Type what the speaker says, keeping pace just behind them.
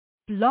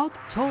Blog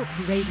Talk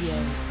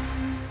Radio.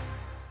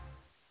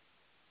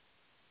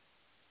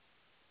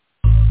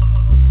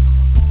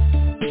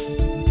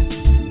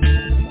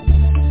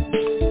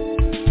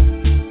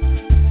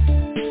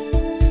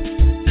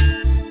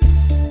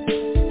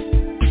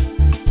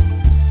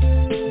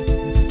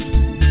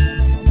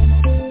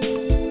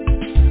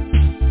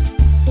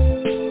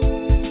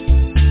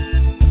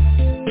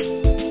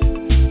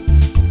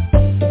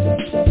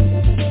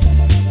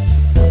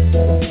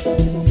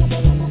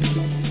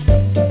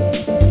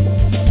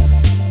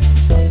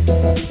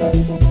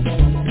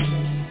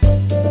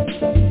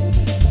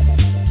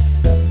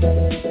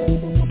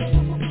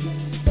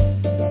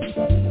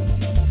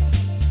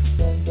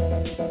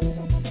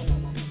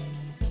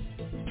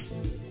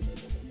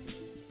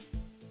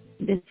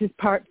 This is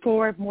part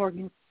 4 of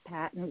Morgan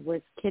Patton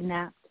was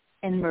kidnapped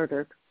and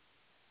murdered.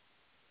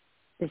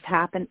 This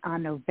happened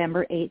on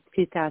November 8,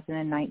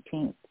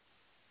 2019.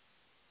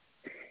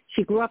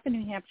 She grew up in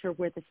New Hampshire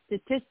where the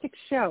statistics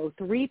show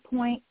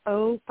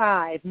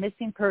 3.05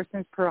 missing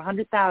persons per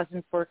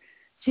 100,000 for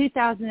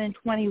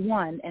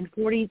 2021 and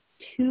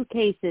 42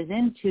 cases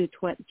into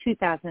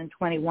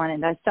 2021,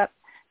 and that's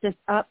just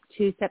up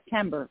to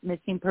September,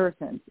 missing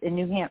persons in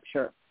New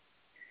Hampshire.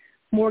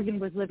 Morgan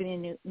was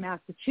living in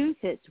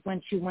Massachusetts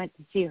when she went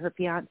to see her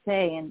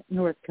fiancé in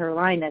North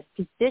Carolina.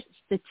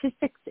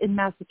 Statistics in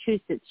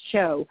Massachusetts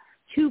show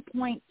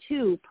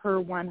 2.2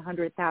 per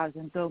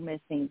 100,000 go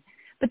missing.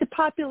 But the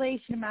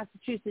population of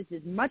Massachusetts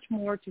is much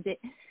more,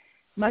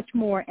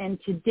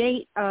 and to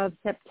date of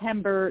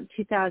September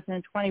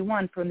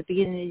 2021, from the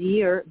beginning of the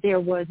year, there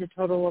was a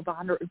total of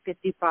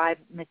 155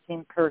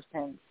 missing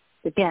persons.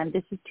 Again,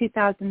 this is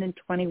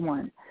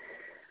 2021.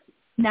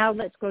 Now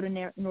let's go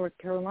to North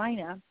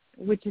Carolina,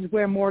 which is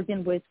where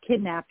Morgan was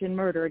kidnapped and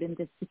murdered, and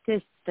the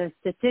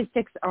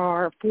statistics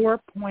are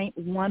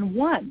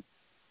 4.11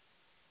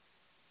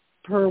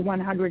 per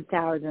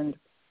 100,000.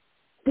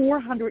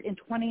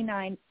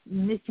 429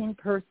 missing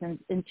persons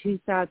in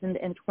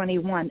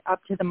 2021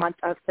 up to the month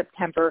of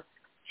September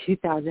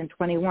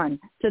 2021.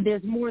 So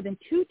there's more than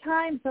 2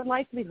 times the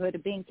likelihood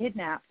of being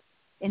kidnapped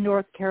in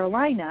North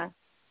Carolina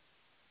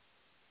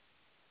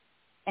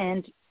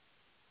and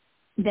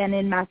than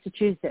in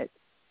Massachusetts.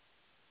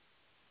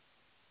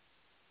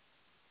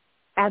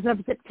 As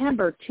of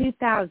September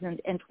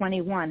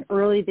 2021,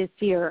 earlier this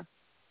year,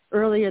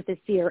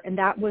 and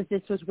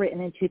this was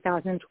written in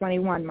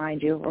 2021,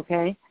 mind you,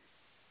 okay?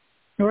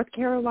 North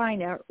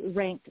Carolina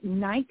ranked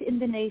 9th in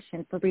the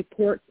nation for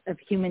reports of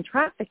human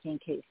trafficking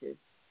cases,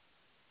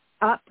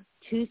 up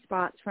 2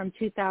 spots from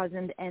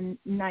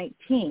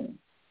 2019.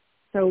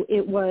 So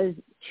it was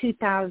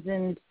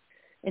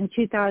in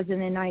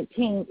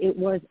 2019, it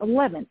was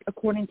 11th,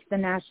 according to the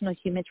National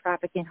Human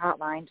Trafficking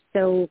Hotline.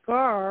 So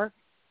far,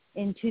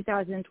 in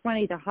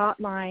 2020, the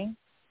hotline,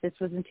 this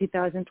was in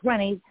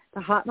 2020, the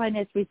hotline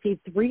has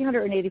received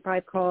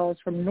 385 calls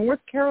from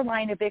North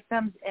Carolina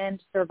victims and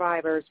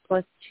survivors,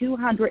 plus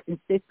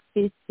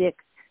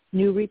 266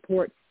 new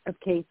reports of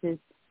cases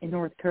in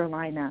North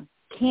Carolina.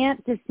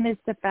 Can't dismiss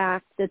the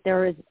fact that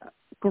there is a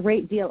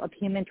great deal of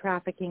human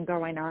trafficking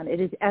going on. It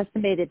is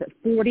estimated that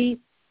 40+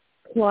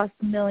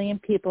 million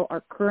people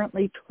are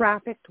currently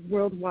trafficked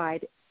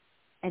worldwide,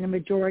 and a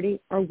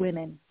majority are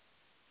women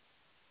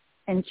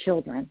and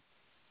children.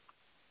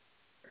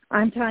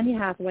 I'm Tanya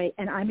Hathaway,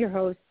 and I'm your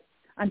host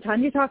on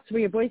Tanya Talks,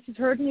 where your voice is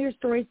heard and your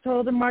stories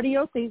told in Marty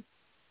Oakley's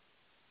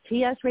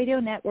TS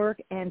Radio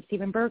Network and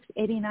Stephen Burke's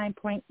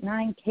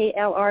 89.9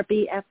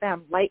 KLRB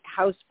FM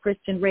Lighthouse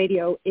Christian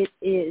Radio. It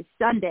is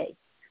Sunday,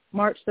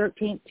 March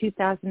 13th,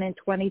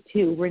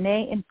 2022.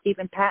 Renee and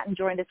Stephen Patton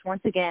joined us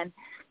once again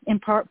in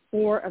part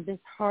 4 of this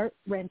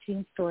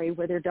heart-wrenching story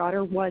where their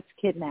daughter was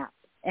kidnapped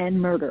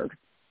and murdered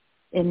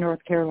in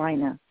North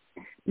Carolina.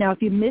 Now,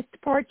 if you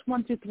missed parts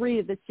 1 through 3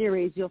 of the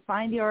series, you'll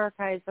find the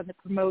archives on the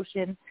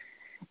promotion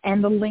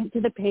and the link to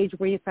the page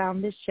where you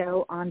found this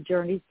show on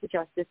Journeys to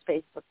Justice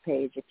Facebook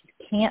page. If you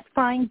can't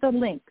find the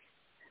links,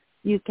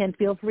 you can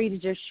feel free to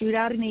just shoot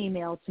out an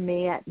email to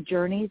me at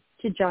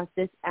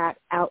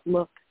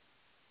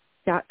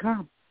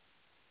journeystojustice@outlook.com.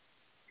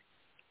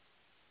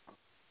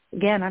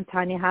 Again, I'm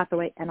Tanya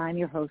Hathaway, and I'm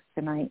your host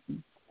tonight.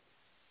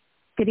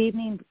 Good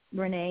evening,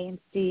 Renee and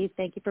Steve.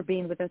 Thank you for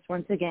being with us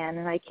once again,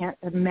 and I can't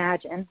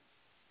imagine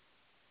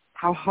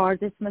how hard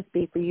this must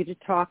be for you to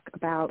talk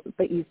about,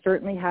 but you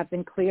certainly have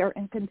been clear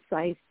and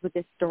concise with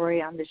this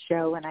story on the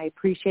show, and I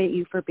appreciate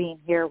you for being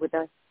here with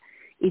us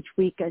each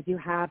week as you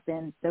have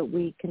been, that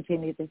we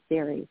continue this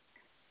series.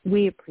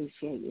 We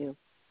appreciate you.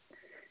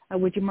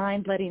 Would you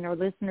mind letting our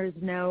listeners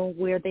know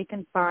where they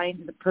can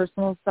find the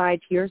personal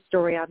side to your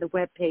story on the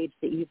webpage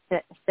that you've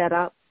set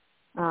up?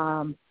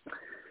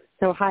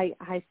 So hi,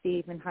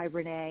 Steve, and hi,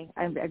 Renee.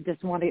 I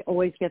just want to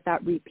always get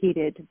that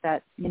repeated,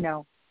 that,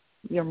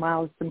 your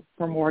miles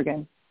for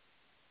Morgan.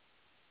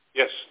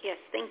 Yes. Yes,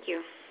 thank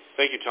you.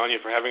 Thank you, Tanya,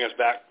 for having us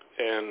back.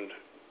 And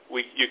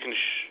you can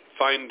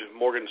find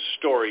Morgan's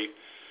story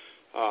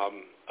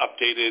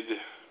updated,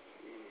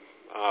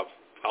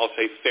 I'll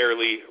say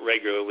fairly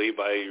regularly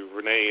by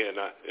Renee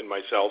and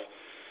myself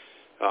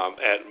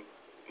at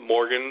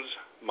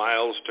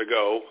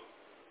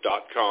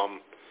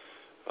morgansmilestogo.com.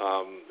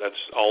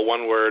 That's all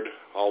one word,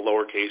 all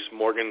lowercase,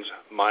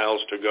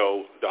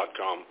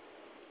 morgansmilestogo.com.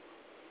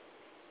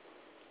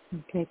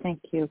 Okay, thank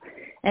you.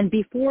 And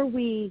before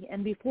we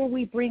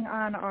bring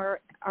on our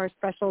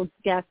special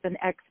guest and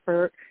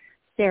expert,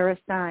 Sarah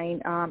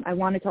Stein, I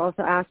wanted to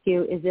also ask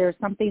you, is there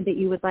something that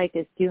you would like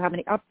do you have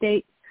any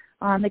updates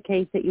on the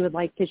case that you would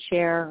like to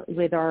share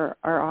with our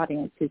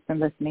audience who's been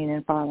listening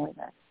and following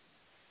this?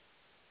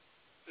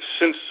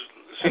 Since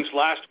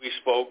last we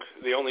spoke,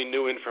 the only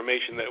new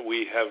information that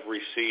we have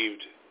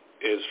received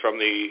is from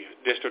the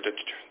district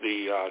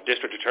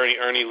attorney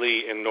Ernie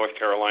Lee in North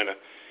Carolina.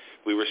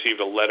 We received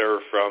a letter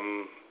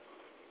from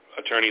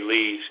Attorney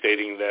Lee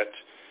stating that,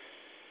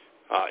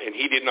 and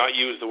he did not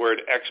use the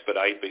word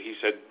expedite, but he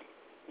said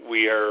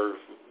we are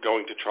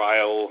going to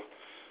trial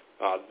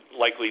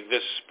likely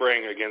this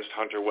spring against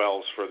Hunter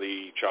Wells for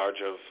the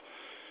charge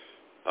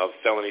of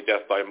felony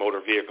death by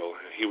motor vehicle.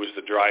 He was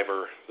the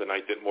driver the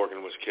night that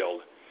Morgan was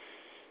killed.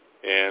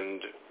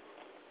 And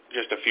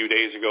just a few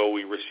days ago,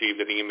 we received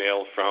an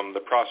email from the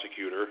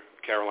prosecutor,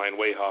 Caroline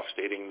Wayhoff,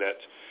 stating that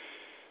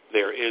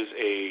there is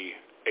a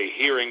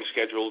hearing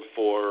scheduled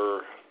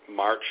for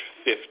March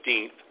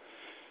 15th,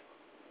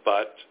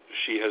 but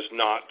she has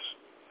not.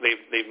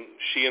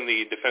 She and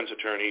the defense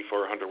attorney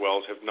for Hunter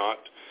Wells have not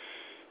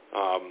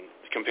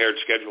compared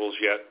schedules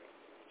yet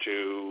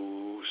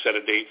to set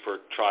a date for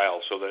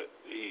trial, so that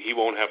he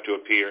won't have to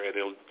appear, and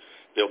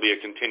there'll be a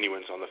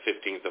continuance on the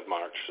 15th of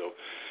March.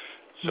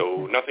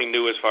 So nothing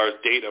new as far as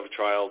date of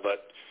trial,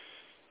 but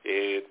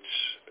it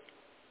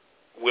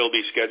will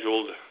be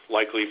scheduled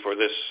likely for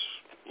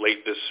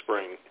late this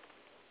spring.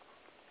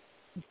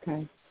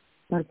 Okay.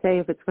 I'd say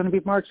if it's going to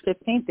be March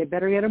 15th, they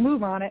better get a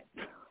move on it.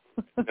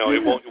 No,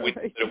 it won't.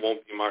 It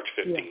won't be March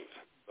 15th, yeah.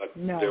 But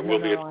there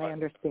will be a trial. I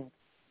understand.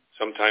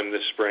 Sometime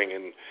this spring,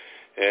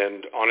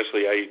 and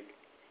honestly,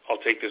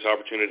 I'll take this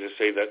opportunity to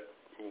say that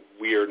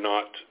we are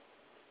not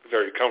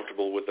very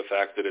comfortable with the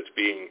fact that it's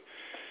being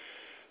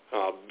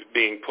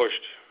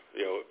pushed.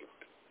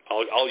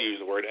 I'll use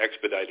the word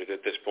expedited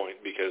at this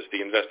point, because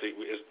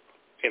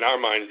in our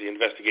minds, the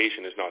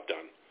investigation is not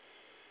done.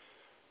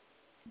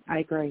 I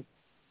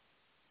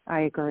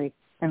agree,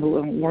 and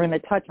we're going to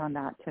touch on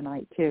that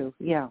tonight too.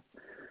 Yeah,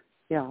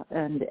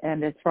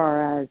 and as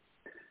far as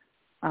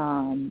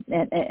and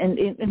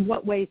in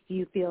what ways do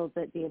you feel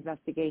that the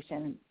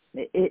investigation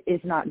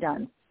is not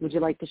done? Would you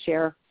like to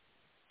share?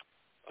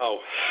 Oh,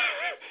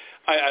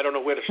 I don't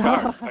know where to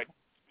start. Honestly,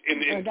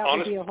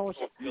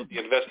 the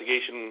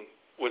investigation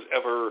was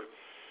ever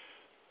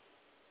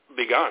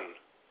begun.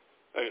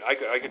 I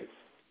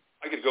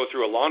could go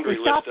through a laundry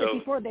list of. They stopped it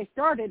before they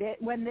started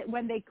it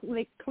when they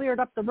cleared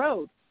up the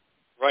road.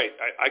 Right.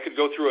 I could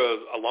go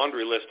through a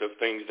laundry list of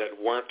things that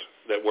were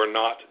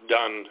not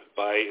done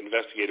by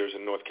investigators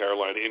in North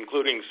Carolina,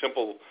 including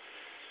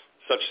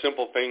such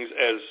simple things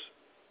as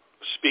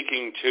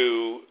speaking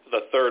to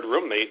the third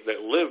roommate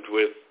that lived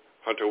with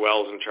Hunter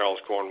Wells and Charles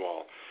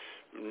Cornwall.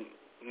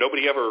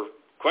 Nobody ever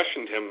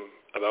questioned him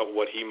about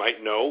what he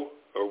might know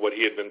or what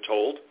he had been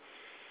told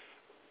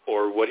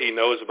or what he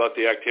knows about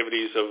the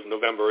activities of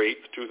November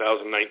 8th,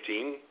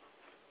 2019.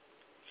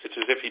 It's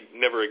as if he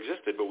never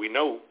existed, but we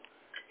know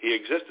he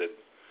existed.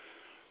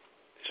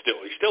 He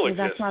still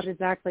exists. That's not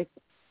exactly,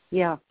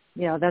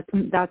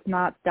 that's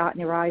not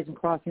dotting your I's and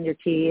crossing your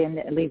T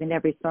and leaving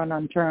every stone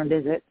unturned,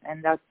 is it?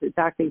 And that's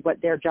exactly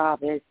what their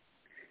job is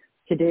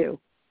to do.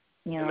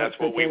 And that's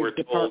what we were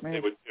told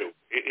they would do.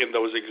 In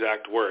those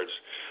exact words,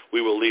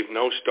 we will leave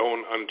no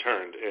stone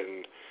unturned.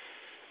 And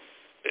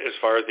as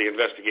far as the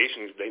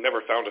investigation, they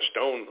never found a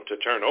stone to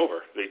turn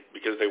over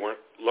because they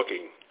weren't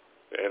looking.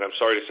 And I'm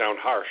sorry to sound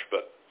harsh,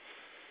 but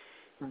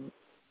I'm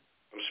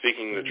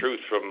speaking the truth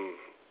from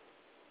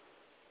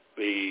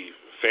the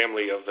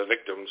family of the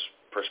victim's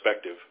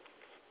perspective.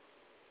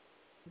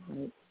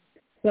 Right.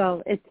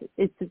 Well,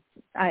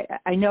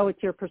 I know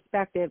it's your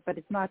perspective, but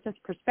it's not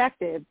just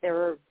perspective. There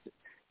are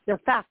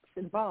facts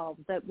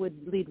involved that would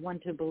lead one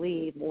to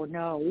believe or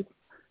know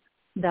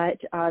that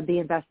the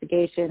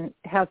investigation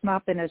has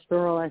not been as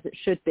thorough as it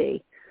should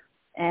be.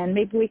 And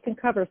maybe we can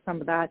cover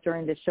some of that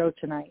during the show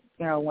tonight,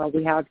 while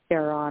we have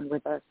Sarah on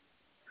with us.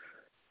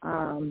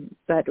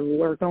 But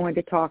we're going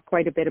to talk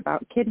quite a bit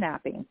about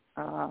kidnapping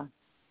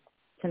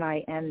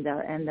tonight and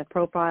the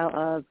profile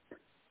of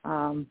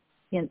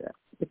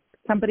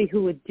somebody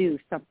who would do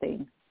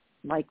something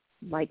like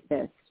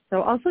this.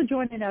 So also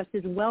joining us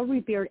is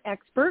well-revered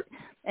expert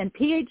and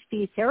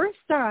PhD Sarah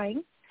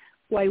Stein,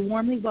 who I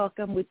warmly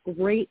welcome with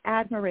great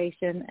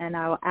admiration, and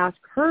I'll ask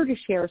her to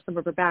share some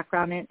of her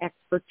background and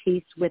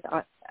expertise with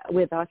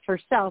us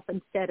herself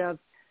instead of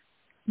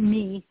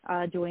me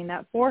doing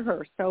that for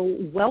her. So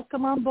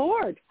welcome on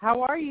board.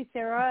 How are you,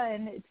 Sarah?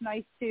 And it's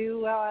nice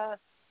to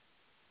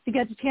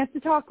get the chance to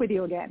talk with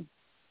you again.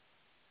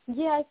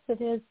 Yes,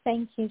 it is.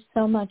 Thank you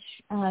so much,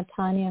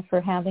 Tanya,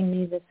 for having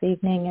me this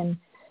evening. And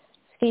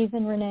Steve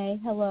and Renee,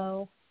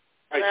 hello.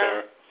 Hi,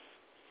 Sarah.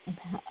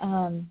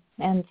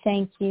 And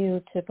thank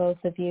you to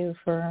both of you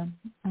for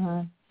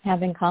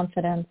having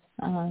confidence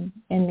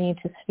in me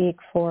to speak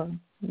for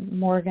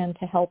Morgan,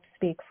 to help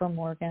speak for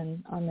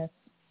Morgan on this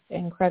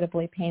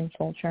incredibly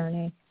painful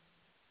journey.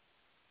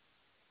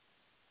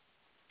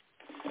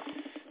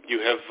 You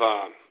have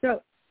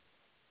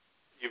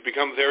you've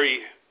become very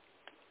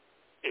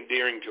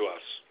endearing to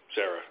us,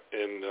 Sarah,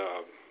 and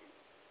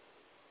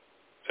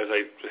as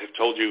I have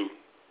told you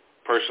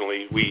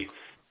personally,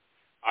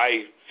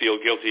 I feel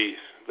guilty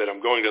that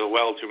I'm going to the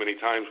well too many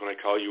times when I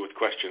call you with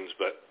questions,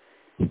 but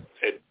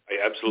I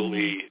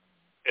absolutely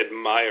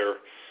admire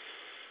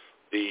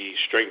the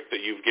strength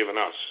that you've given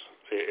us.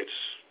 It's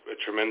a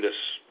tremendous,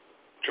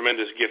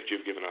 tremendous gift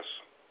you've given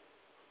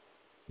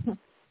us.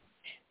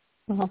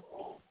 Well,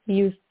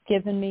 you've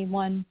given me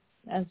one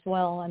as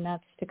well, and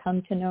that's to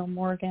come to know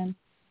Morgan.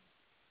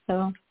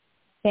 So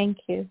thank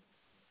you.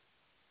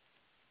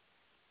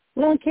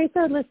 Well, in case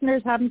our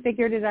listeners haven't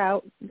figured it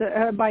out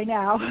by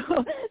now,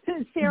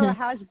 Sarah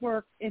has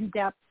worked in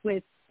depth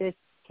with this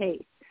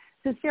case.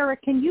 So, Sarah,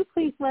 can you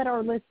please let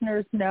our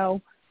listeners know,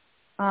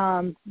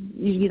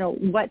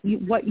 what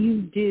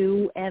you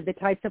do and the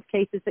types of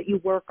cases that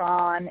you work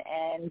on,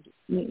 and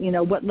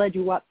what led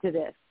you up to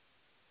this?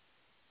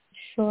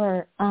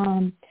 Sure.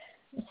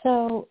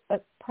 So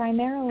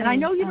primarily, and I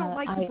know you don't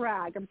like to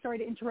brag. I'm sorry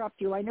to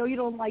interrupt you. I know you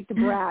don't like to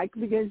brag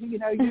because we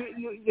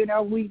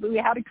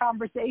had a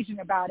conversation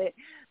about it,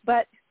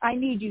 but I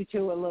need you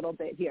to a little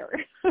bit here.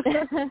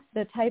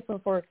 The type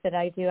of work that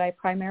I do, I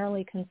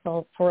primarily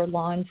consult for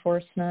law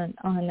enforcement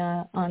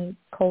on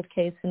cold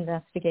case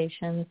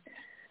investigations.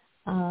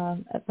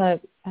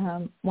 But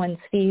when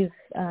Steve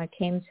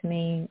came to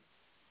me,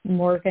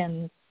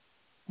 Morgan,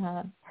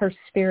 her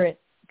spirit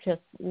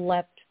just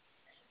leapt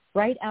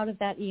right out of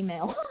that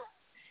email.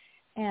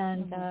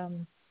 And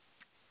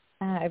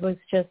I was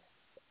just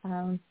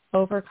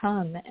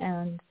overcome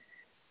and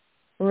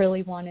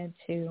really wanted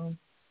to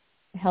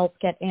help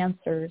get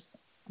answers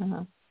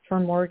for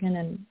Morgan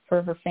and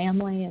for her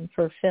family and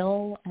for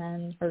Phil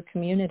and her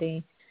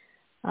community.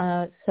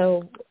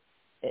 So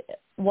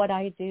what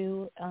I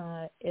do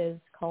is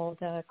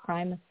called a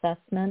crime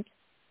assessment,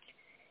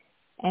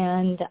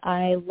 and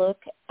I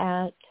look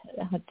at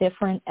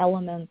different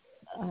elements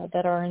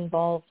that are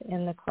involved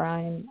in the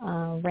crime,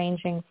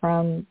 ranging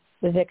from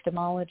the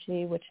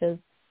victimology, which is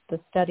the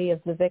study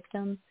of the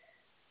victim,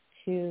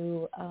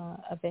 to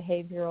a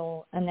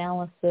behavioral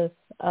analysis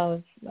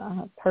of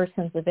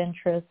persons of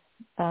interest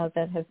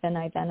that have been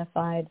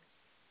identified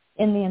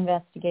in the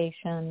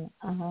investigation,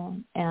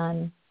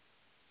 and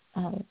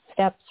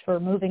steps for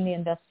moving the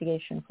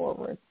investigation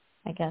forward,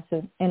 I guess,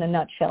 in a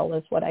nutshell,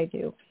 is what I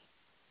do.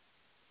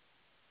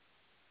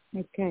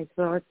 Okay,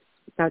 so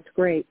that's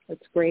great.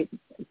 That's a great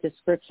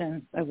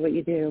description of what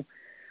you do.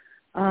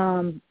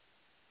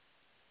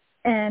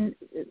 And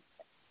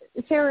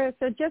Sarah,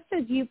 so just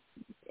as you,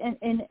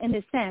 in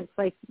a sense,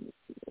 like,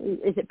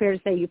 is it fair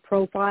to say you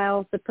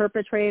profile the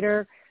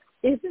perpetrator?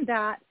 Isn't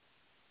that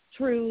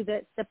true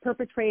that the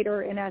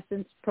perpetrator, in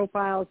essence,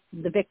 profiles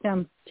the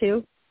victim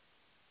too?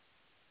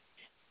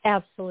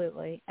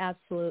 Absolutely,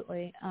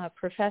 absolutely.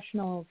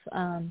 Professionals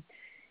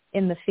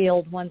in the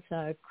field, once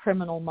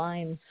criminal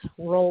minds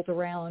rolled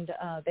around,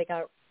 they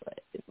got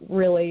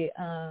really,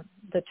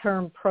 the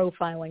term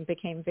profiling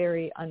became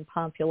very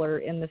unpopular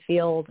in the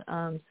field.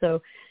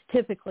 So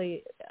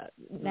typically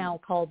now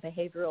called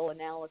behavioral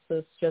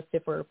analysis, just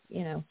if we're,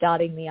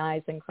 dotting the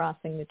I's and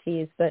crossing the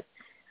T's. But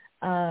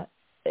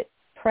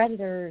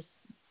predators,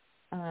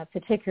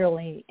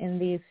 particularly in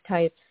these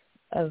types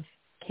of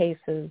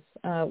cases,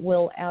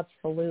 will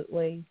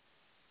absolutely,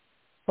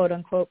 quote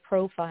unquote,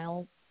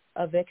 profile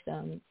a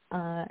victim,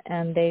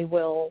 and they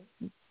will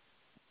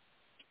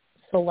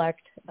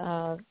select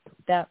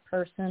that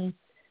person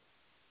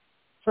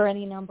for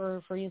any number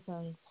of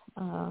reasons,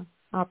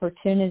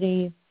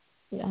 opportunity,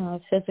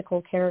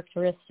 physical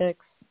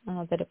characteristics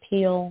that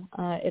appeal.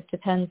 It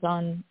depends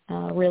on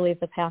really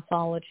the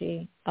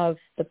pathology of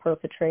the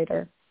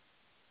perpetrator,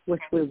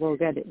 which we will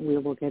get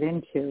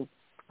into.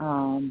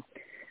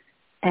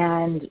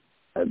 And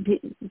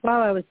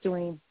while I was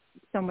doing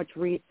so much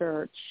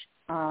research,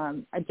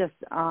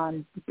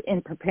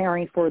 in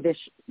preparing for this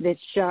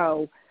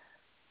show,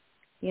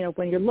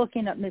 when you're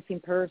looking at missing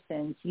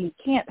persons, you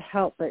can't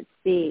help but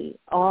see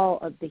all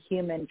of the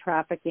human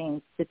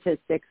trafficking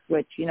statistics,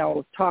 which,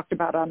 talked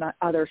about on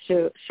other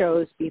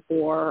shows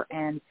before.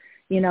 And,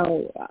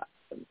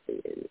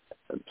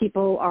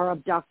 people are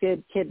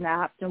abducted,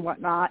 kidnapped, and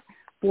whatnot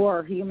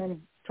for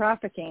human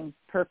trafficking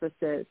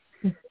purposes,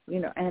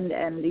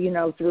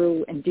 and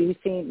through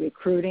inducing,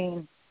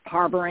 recruiting,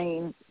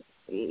 harboring,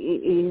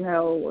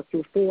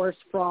 through force,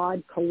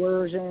 fraud,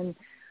 coercion,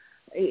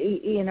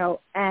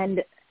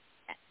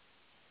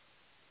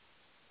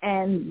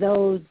 and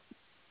those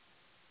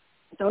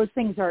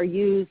things are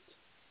used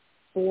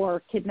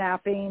for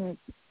kidnapping,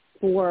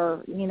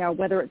 for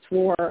whether it's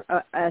for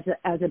as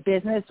a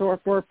business or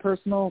for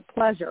personal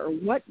pleasure.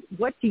 What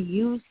do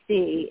you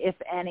see, if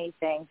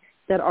anything,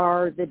 that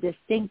are the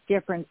distinct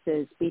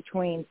differences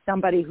between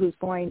somebody who's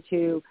going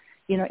to,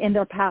 in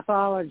their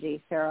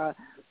pathology, Sarah,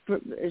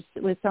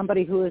 with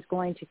somebody who is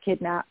going to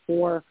kidnap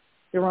for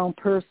their own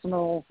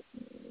personal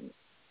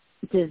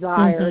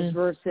desires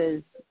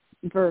versus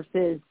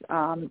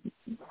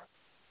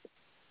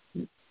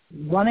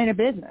running a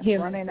business,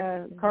 running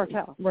a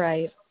cartel.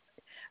 Right.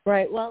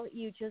 Well,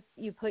 you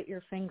put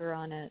your finger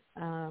on it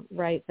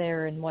right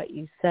there in what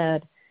you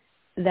said,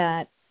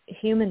 that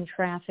human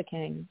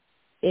trafficking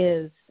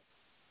is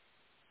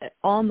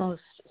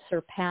almost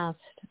surpassed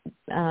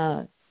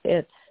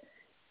its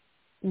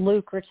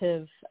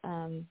lucrative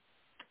in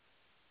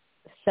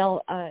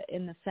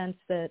the sense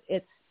that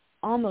it's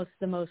almost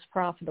the most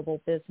profitable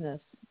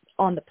business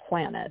on the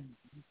planet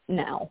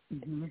now,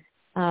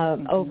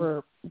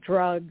 over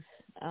drugs,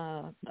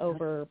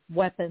 over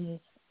weapons.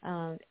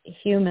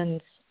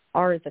 Humans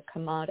are the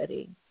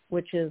commodity,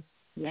 which is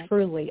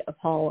truly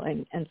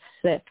appalling and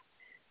sick,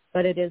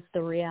 but it is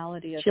the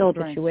reality of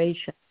the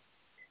situation.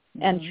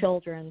 And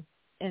children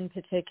in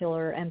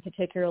particular, and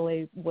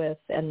particularly with,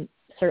 and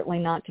certainly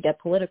not to get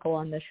political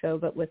on this show,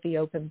 but with the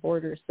open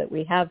borders that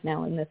we have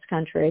now in this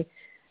country,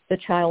 the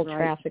child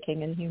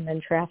trafficking and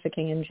human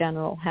trafficking in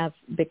general have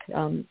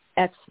become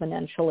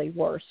exponentially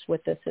worse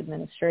with this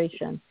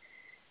administration.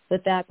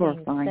 But that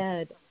being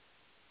said,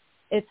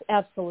 it's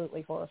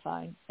absolutely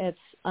horrifying. It's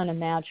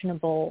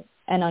unimaginable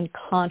and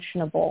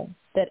unconscionable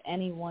that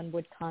anyone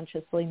would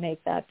consciously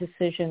make that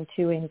decision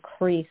to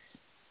increase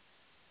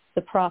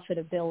the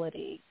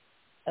profitability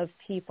of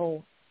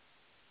people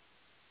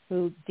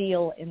who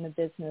deal in the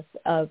business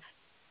of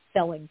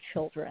selling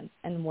children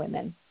and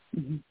women,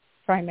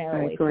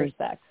 primarily for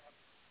sex.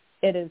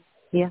 It is,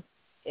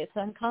 it's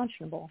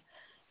unconscionable.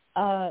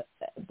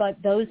 But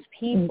those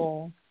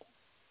people,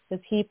 the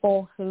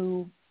people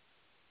who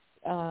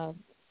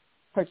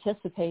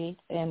participate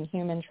in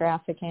human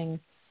trafficking,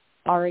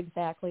 are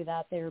exactly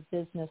that. They're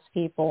business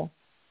people,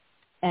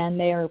 and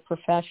they are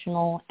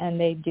professional, and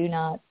they do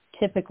not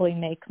typically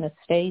make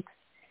mistakes,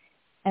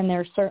 and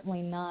they're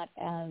certainly not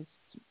as,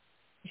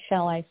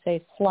 shall I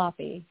say,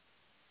 sloppy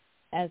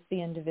as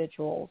the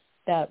individuals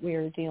that we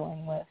are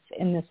dealing with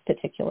in this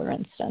particular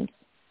instance.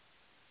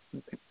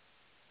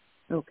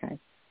 Okay.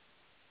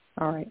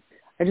 All right.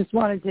 I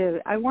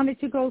wanted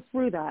to go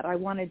through that. I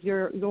wanted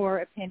your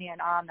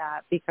opinion on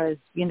that because,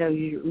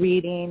 you're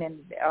reading and,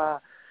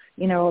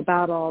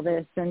 about all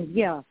this. And,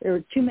 there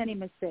were too many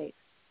mistakes.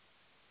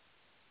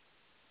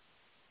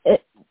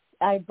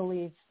 I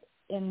believe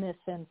in this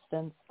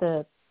instance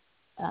that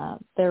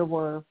there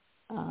were,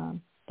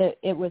 that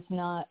it was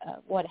not,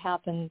 what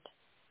happened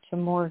to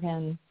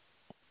Morgan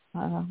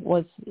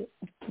was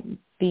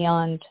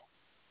beyond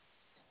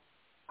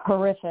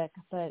horrific,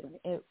 but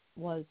it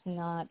was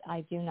not,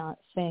 I do not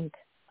think,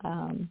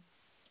 an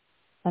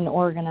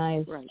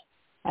organized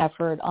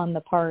effort on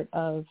the part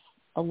of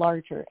a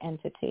larger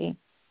entity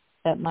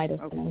that might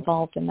have been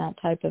involved in that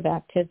type of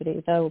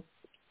activity, though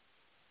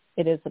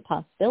it is a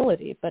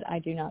possibility, but I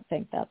do not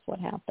think that's what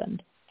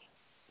happened.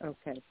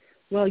 Okay.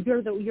 Well,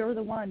 you're the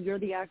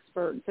the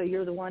expert, so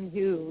you're the one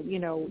who,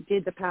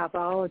 did the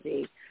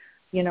pathology,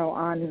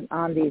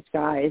 on these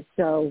guys.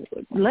 So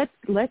let's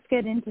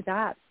get into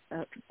that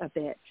a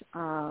bit.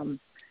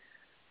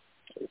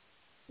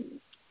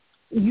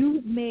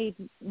 You made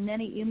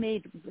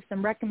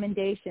some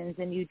recommendations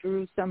and you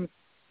drew some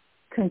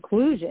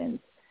conclusions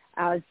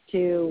as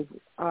to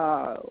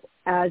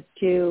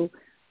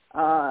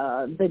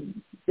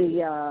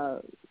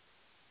the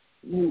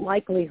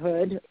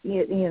likelihood,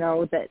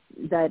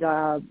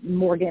 that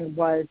Morgan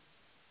was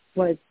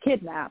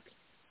kidnapped,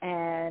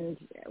 and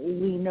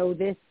we know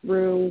this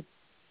through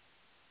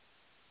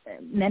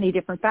many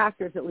different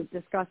factors that we've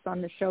discussed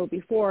on the show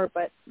before.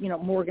 But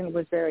Morgan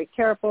was very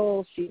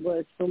careful. She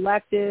was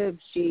selective.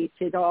 She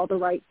did all the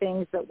right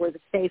things that were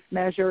the safe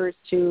measures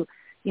to,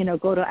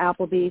 go to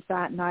Applebee's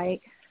that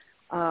night.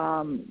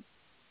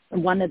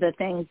 One of the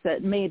things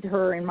that made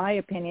her, in my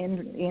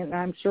opinion, and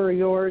I'm sure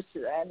yours,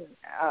 and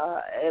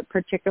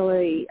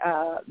particularly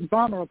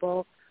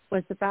vulnerable,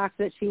 was the fact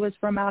that she was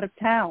from out of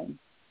town.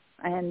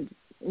 And,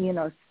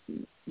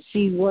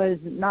 she was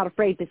not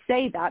afraid to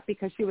say that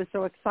because she was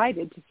so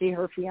excited to see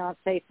her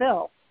fiancé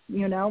Phil,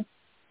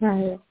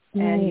 Right.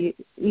 And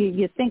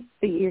you think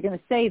that you're going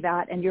to say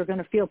that and you're going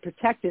to feel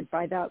protected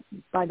by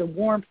the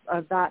warmth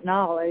of that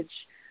knowledge,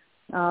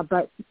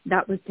 but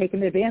that was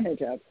taken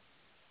advantage of.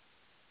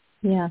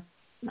 Yeah,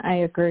 I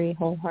agree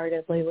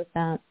wholeheartedly with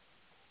that.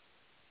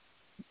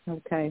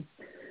 Okay.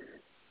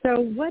 So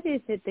what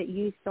is it that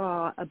you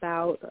saw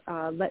about,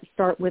 let's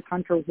start with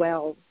Hunter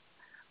Wells,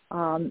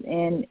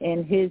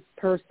 and his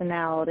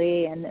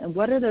personality, and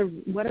what are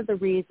the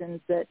reasons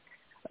that,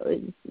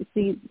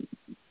 see,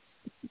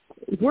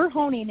 we're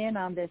honing in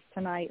on this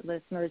tonight,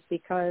 listeners,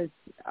 because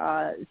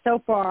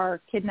so far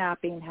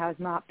kidnapping has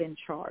not been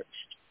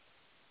charged.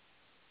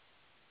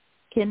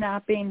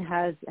 Kidnapping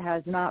has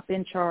not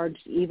been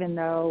charged, even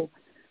though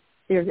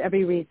there's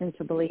every reason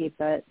to believe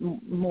that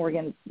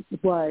Morgan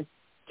was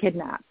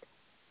kidnapped.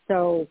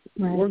 So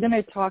we're going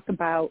to talk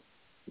about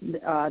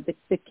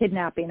the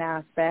kidnapping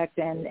aspect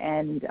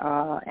and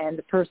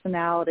the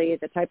personality,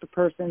 the type of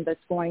person that's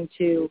going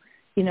to,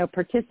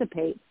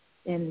 participate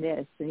in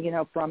this,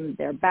 from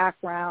their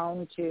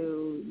background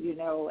to,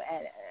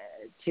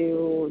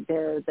 to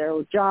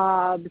their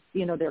jobs,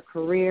 their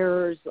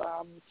careers,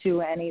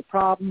 to any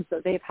problems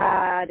that they've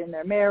had in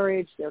their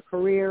marriage, their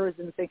careers,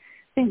 and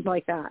things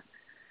like that.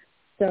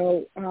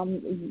 So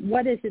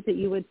what is it that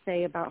you would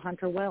say about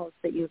Hunter Wells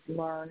that you've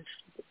learned?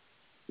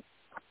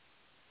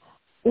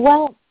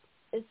 Well,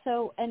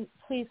 so, and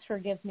please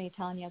forgive me,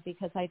 Tanya,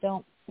 because I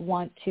don't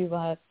want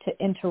to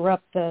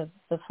interrupt the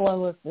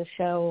flow of the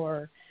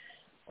show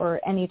or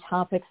any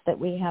topics that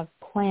we have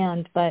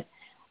planned, but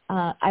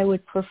I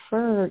would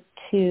prefer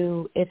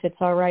to, if it's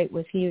all right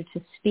with you,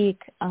 to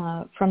speak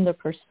from the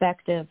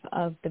perspective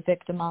of the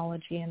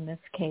victimology in this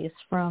case,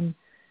 from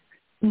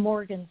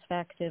Morgan's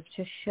perspective,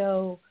 to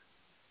show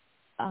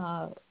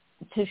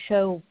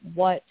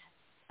what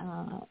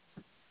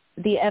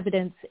the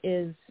evidence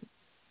is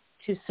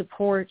to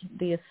support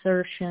the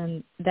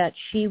assertion that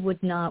she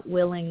would not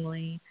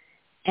willingly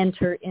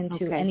enter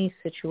into any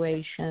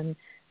situation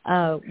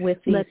with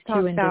these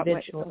two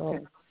individuals.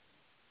 Okay.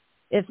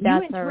 If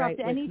that's all right with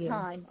you. You interrupt any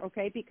time,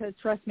 okay? Because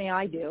trust me,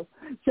 I do.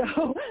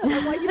 So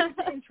I want you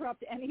to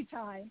interrupt any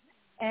time,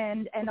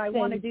 and I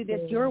want to do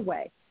this your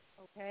way.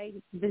 Okay,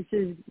 this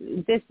is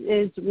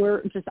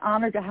we're just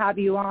honored to have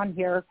you on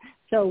here.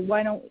 So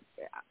why don't,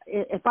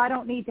 if I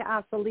don't need to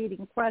ask the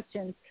leading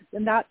questions,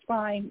 then that's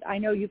fine. I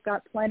know you've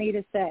got plenty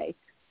to say.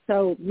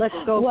 So let's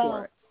go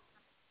for it.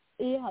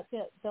 Yeah,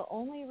 the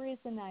only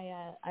reason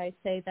I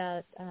say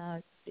that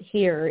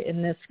here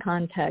in this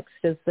context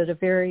is that a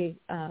very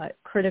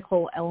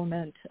critical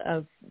element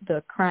of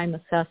the crime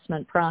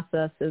assessment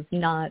process is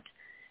not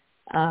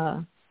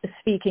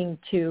speaking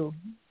to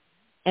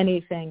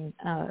anything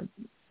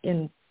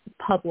in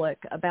public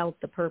about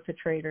the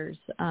perpetrators.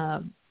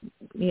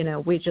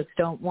 We just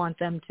don't want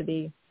them to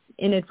be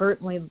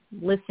inadvertently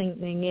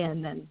listening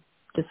in and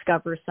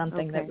discover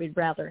something that we'd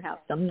rather have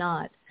them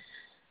not.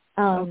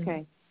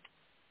 Okay.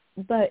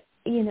 But,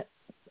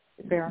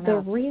 fair enough. The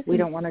reason, we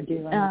don't want to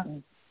do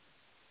anything.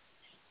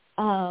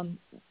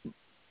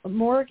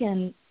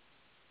 Morgan,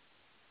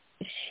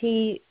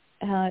 she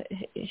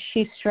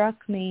struck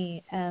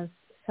me as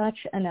such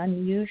an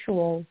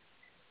unusual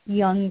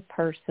young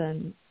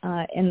person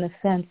in the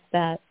sense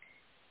that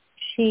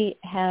she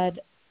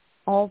had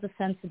all the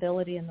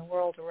sensibility in the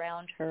world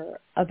around her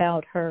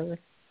about her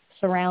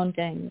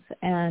surroundings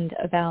and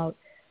about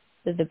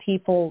the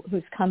people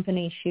whose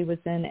company she was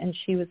in, and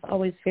she was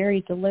always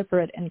very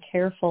deliberate and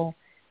careful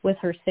with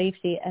her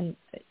safety. And,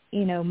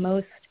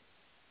 most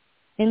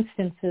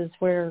instances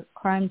where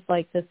crimes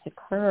like this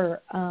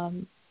occur,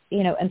 and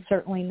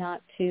certainly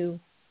not to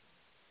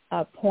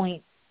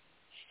point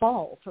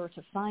fault or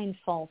to find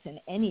fault in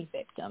any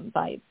victim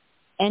by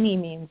any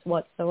means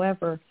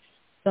whatsoever.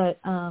 But,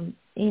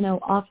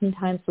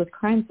 oftentimes with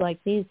crimes like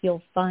these,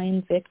 you'll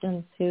find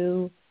victims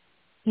who,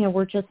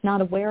 were just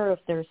not aware of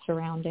their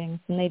surroundings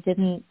and they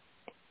didn't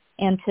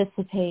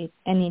anticipate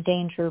any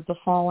danger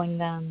befalling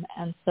them.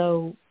 And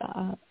so,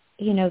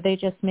 they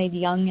just made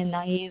young and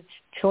naive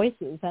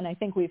choices. And I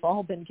think we've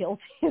all been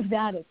guilty of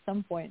that at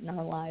some point in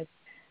our lives.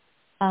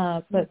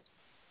 But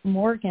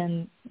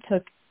Morgan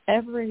took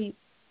every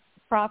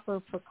proper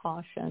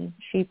precaution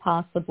she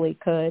possibly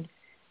could,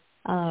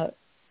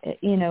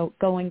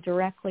 going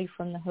directly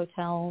from the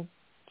hotel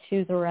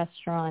to the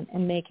restaurant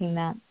and making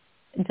that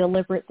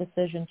deliberate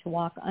decision to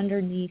walk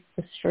underneath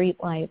the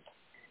streetlights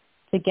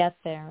to get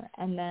there.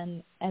 And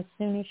then as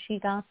soon as she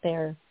got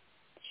there,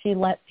 she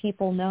let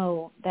people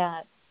know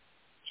that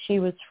she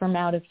was from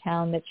out of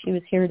town, that she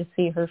was here to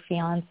see her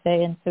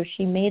fiancé. And so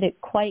she made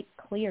it quite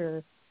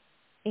clear,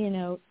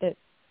 that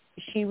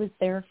she was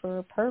there for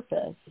a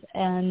purpose.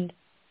 And,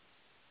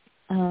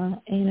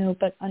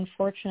 but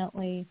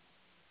unfortunately,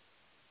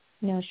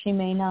 she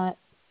may not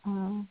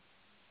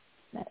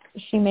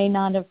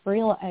have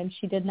realized, and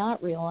she did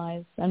not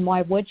realize, and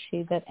why would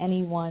she, that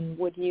anyone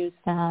would use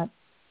that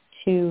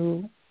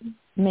to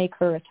make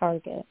her a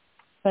target.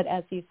 But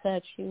as you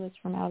said, she was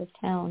from out of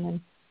town, and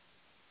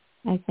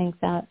I think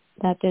that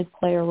did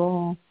play a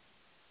role.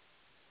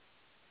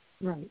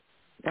 Right.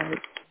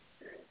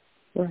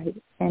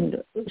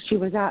 And she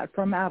was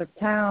from out of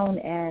town,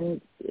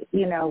 and,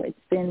 it's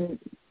been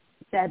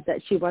said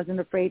that she wasn't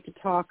afraid to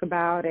talk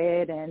about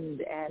it,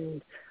 and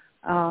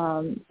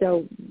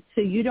so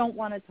you don't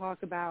want to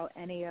talk about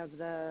any of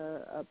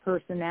the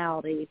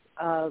personalities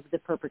of the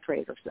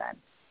perpetrators then?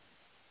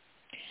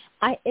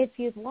 If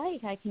you'd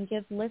like, I can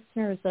give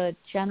listeners a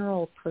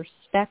general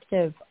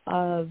perspective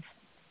of,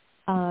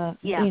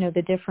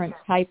 the different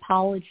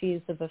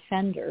typologies of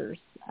offenders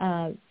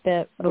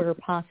that we're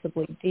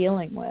possibly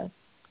dealing with.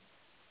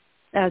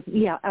 As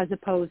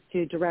opposed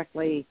to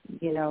directly,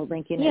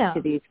 linking it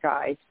to these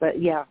guys. But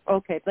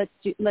okay,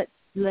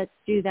 let's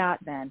do that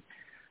then.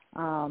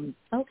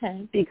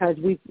 Okay. Because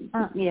what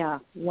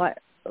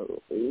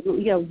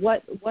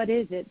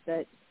is it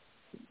that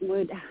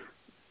would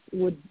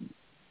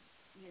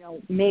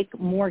make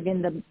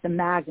Morgan the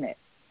magnet,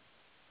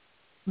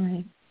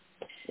 right?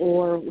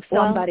 Or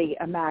somebody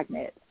a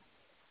magnet?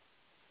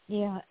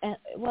 Yeah.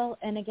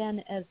 And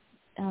again, as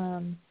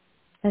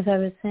as I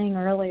was saying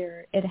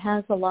earlier, it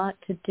has a lot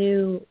to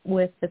do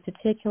with the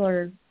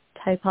particular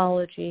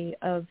typology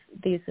of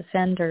these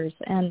offenders.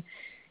 And,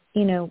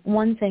 you know,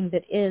 one thing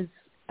that is,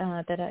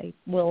 that I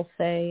will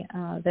say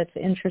that's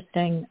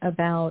interesting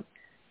about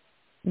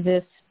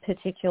this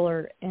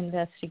particular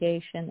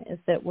investigation is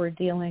that we're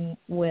dealing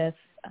with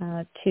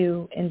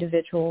two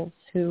individuals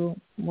who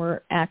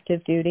were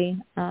active duty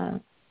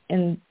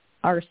in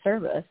our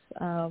service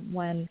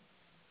when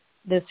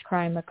this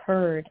crime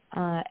occurred.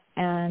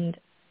 And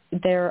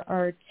there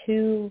are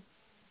two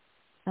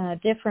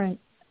different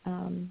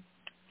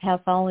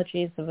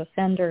pathologies of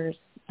offenders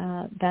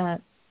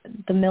that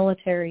the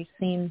military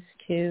seems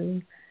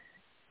to,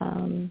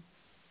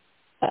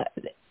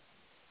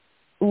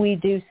 we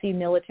do see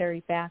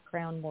military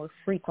background more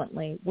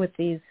frequently with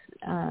these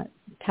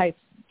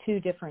two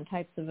different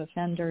types of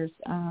offenders,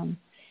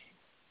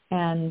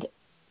 and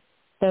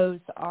those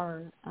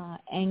are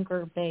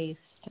anger-based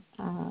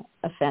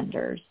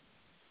offenders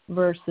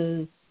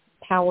versus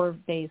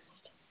power-based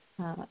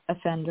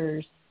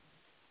offenders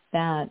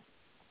that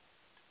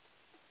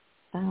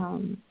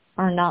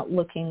are not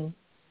looking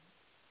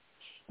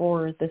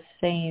for the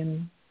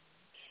same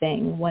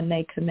thing when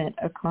they commit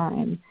a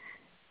crime.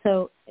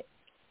 So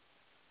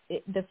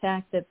the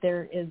fact that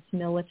there is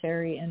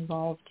military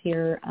involved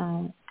here,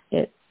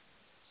 it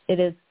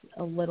is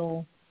a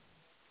little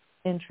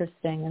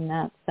interesting in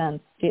that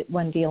sense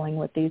when dealing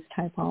with these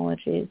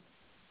typologies.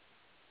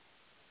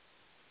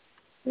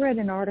 I read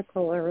an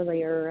article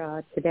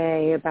earlier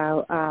today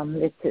about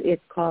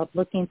it's called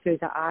 "Looking Through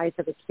the Eyes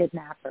of a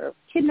Kidnapper."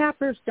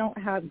 Kidnappers don't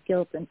have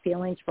guilt and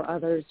feelings for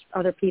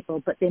other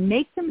people, but they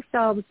make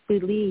themselves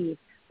believe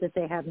that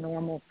they have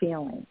normal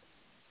feelings.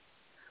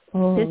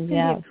 Oh, this can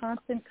yeah. be a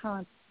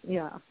constant.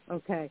 Yeah.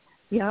 Okay.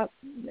 Yep.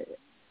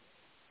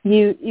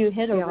 You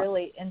hit a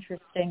really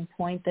interesting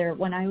point there.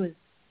 When I was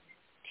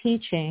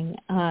teaching,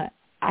 I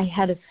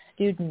had a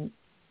student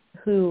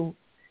who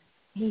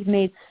he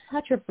made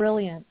such a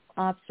brilliant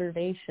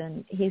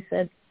observation. He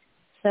said,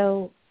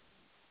 so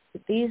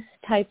these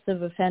types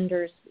of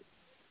offenders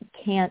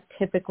can't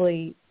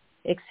typically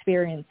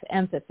experience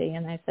empathy.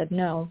 And I said,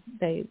 no,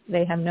 they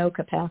have no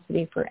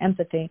capacity for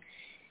empathy.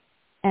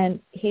 And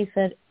he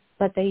said,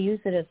 but they use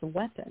it as a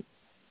weapon.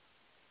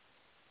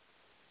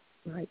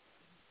 Right.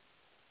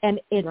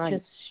 And it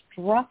just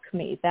struck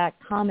me, that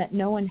comment.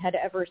 No one had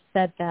ever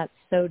said that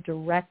so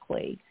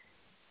directly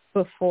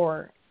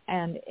before.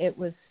 And it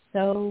was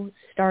so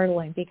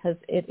startling because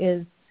it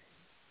is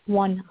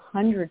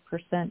 100%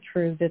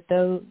 true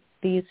that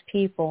these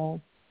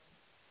people,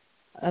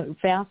 a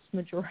vast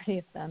majority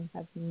of them,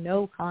 have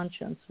no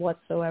conscience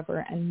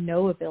whatsoever and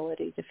no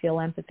ability to feel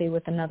empathy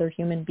with another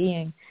human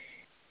being.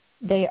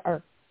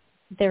 They're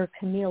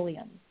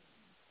chameleons,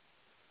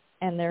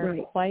 and they're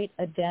quite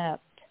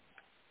adept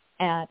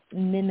at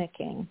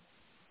mimicking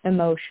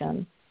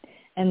emotion.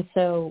 And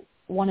so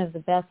one of the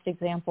best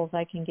examples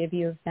I can give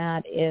you of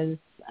that is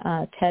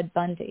Ted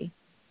Bundy.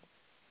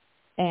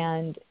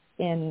 And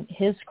in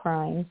his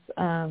crimes,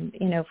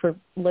 for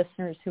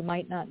listeners who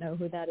might not know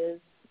who that is,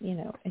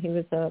 he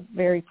was a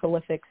very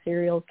prolific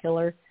serial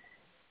killer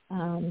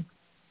in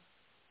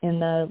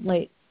the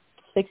late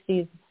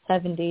 60s,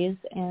 70s,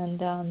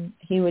 and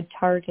he would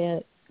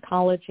target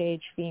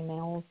college-age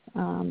females.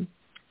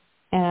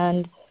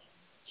 And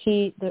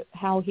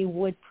how he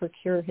would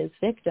procure his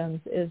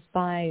victims is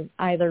by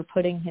either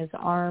putting his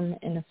arm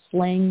in a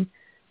sling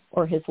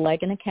or his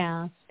leg in a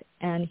cast,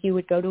 and he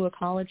would go to a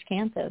college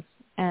campus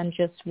and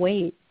just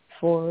wait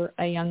for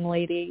a young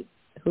lady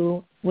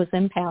who was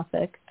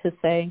empathic to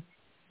say,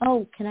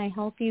 oh, can I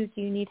help you?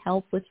 Do you need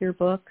help with your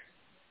books?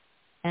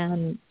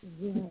 And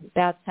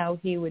that's how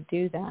he would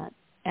do that.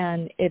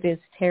 And it is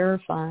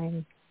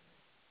terrifying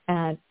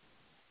at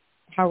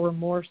how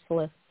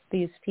remorseless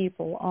these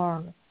people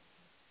are,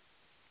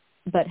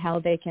 but how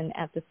they can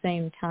at the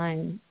same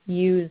time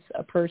use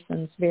a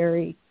person's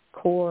very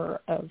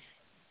core of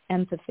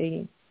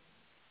empathy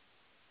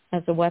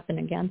as a weapon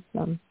against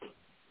them.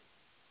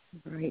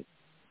 Right.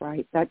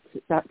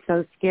 That's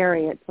so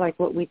scary. It's like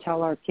what we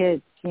tell our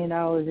kids,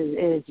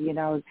 is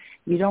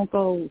you don't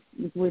go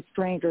with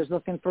strangers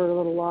looking for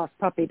little lost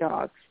puppy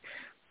dogs.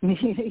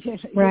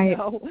 Right.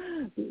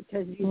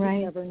 Because you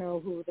never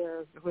know who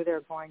they're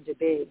going to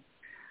be.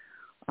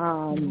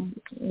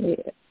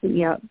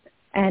 Yeah.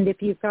 And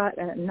if you've got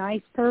a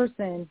nice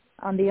person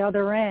on the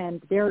other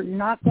end, they're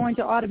not going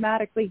to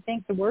automatically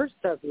think the worst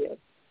of you.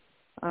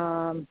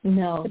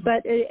 No.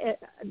 But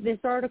this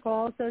article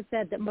also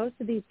said that most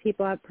of these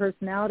people have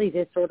personality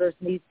disorders,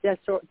 and these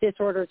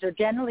disorders are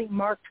generally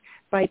marked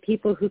by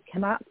people who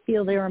cannot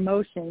feel their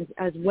emotions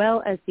as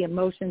well as the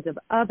emotions of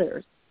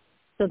others.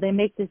 So they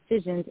make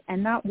decisions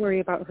and not worry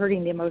about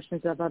hurting the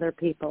emotions of other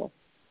people.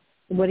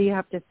 What do you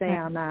have to say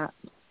on that?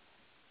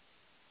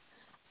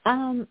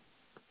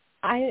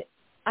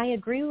 I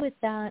agree with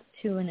that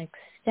to an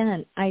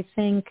extent. I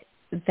think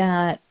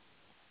that,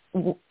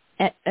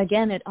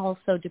 again, it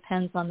also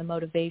depends on the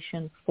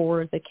motivation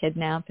for the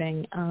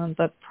kidnapping,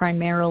 but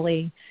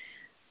primarily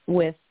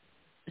with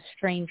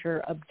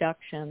stranger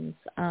abductions,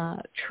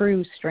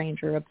 true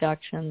stranger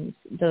abductions,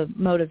 the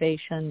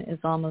motivation is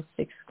almost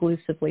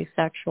exclusively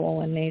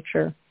sexual in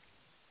nature.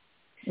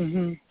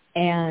 Mm-hmm.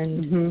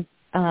 And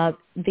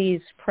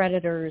these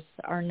predators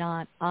are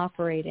not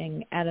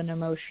operating at an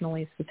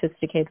emotionally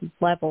sophisticated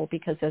level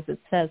because, as it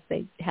says,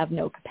 they have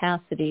no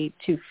capacity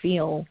to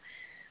feel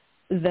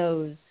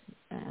those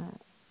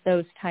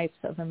types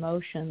of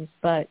emotions,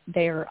 but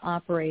they are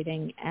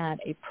operating at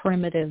a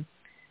primitive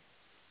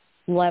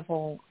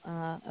level,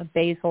 a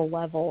basal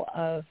level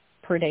of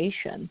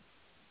predation.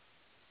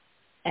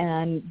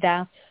 And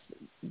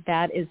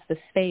that is the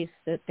space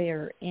that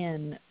they're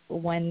in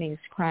when these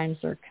crimes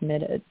are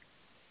committed.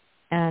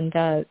 And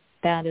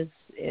that is,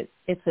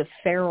 it's a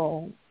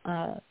feral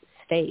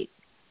state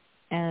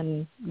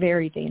and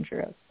very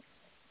dangerous.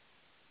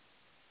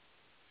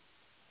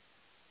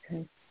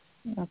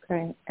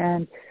 Okay.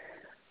 And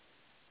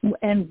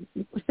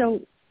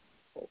so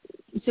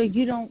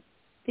you don't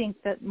think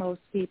that most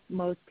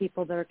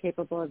people that are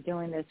capable of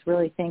doing this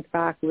really think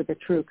back with a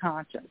true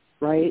conscience,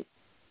 right?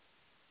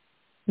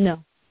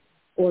 No.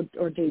 Or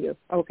do you?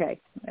 Okay.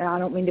 I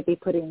don't mean to be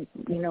putting,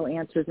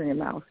 answers in your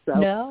mouth. So.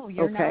 No,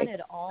 you're okay. not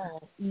at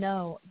all.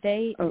 No.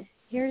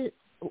 Here's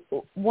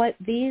what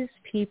these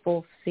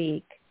people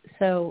seek.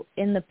 So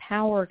in the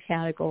power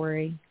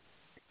category,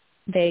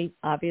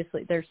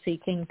 they're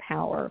seeking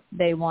power.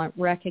 They want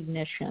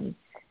recognition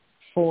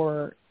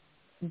for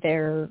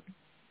their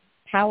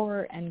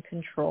power and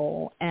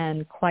control,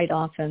 and quite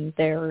often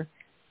they're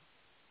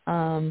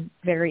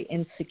very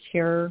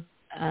insecure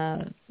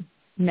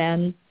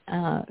men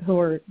who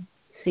are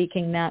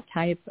seeking that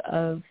type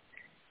of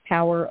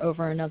power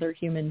over another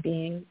human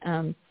being,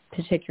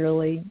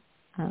 particularly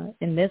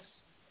in this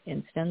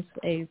instance,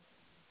 a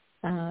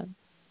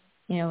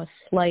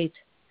slight,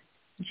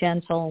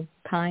 gentle,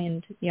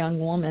 kind young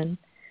woman.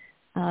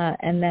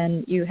 And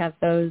then you have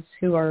those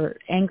who are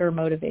anger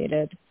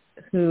motivated,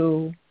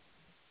 who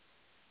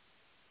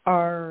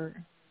are,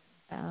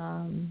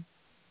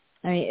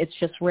 it's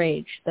just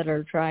rage that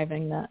are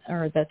driving that,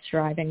 or that's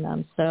driving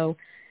them. So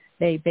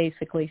they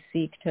basically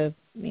seek to,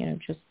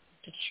 just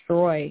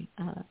destroy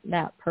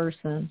that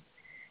person.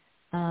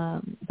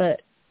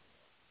 But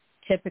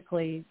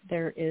typically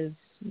there is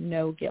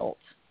no guilt.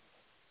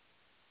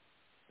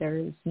 There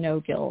is no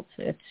guilt.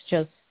 It's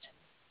just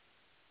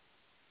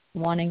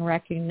wanting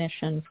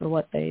recognition for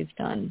what they've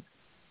done.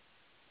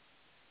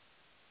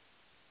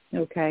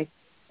 Okay.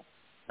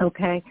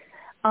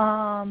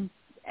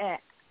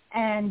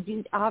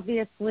 And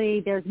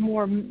obviously there's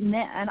more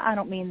men, and I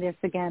don't mean this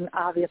again,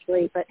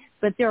 obviously, but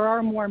there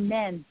are more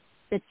men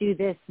that do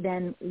this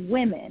than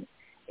women.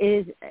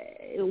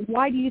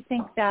 Why do you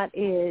think that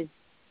is?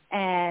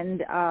 And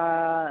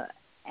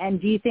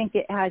do you think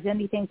it has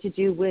anything to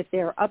do with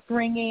their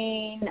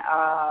upbringing,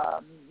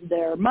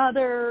 their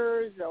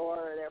mothers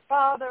or their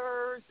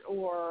fathers,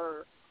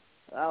 or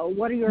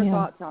what are your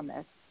thoughts on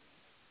this?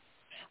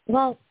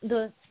 Well,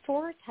 the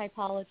 4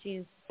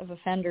 typologies of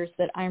offenders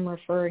that I'm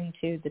referring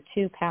to, the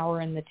 2 power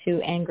and the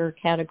 2 anger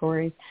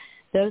categories,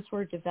 those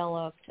were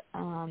developed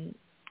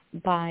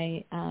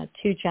by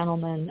 2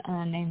 gentlemen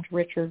named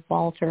Richard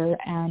Walter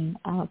and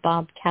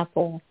Bob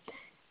Keppel.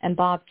 And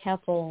Bob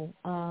Keppel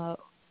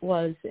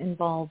was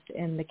involved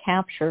in the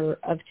capture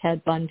of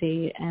Ted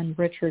Bundy, and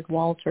Richard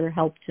Walter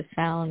helped to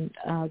found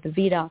the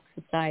VDOC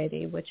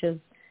Society, which is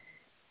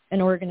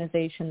an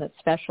organization that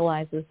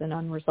specializes in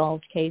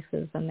unresolved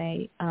cases, and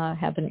they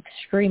have an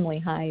extremely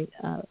high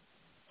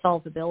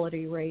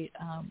solvability rate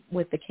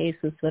with the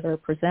cases that are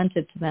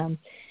presented to them.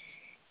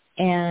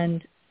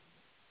 And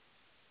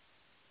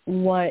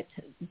what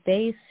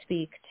they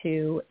speak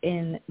to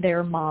in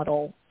their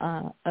model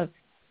of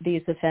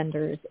these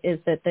offenders is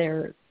that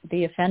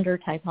the offender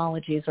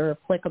typologies are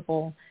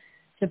applicable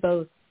to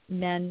both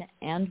men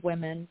and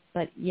women,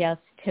 but yes,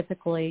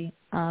 typically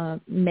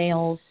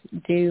males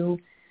do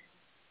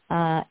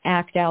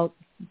act out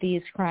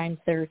these crimes.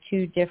 There are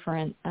 2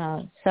 different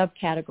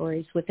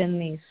subcategories within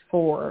these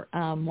 4.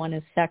 One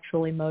is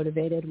sexually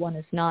motivated, one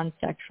is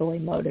non-sexually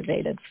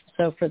motivated.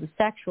 So for the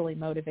sexually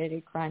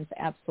motivated crimes,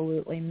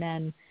 absolutely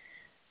men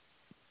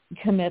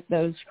commit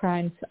those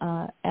crimes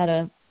at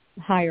a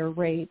higher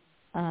rate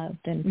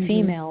than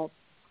females.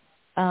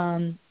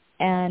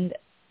 And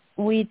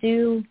we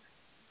do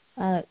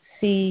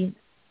see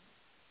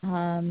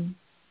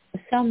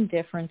some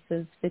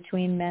differences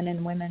between men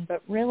and women,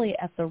 but really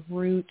at the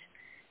root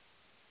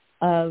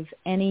of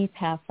any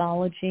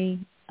pathology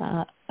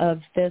of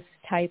this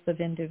type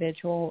of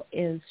individual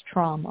is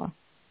trauma.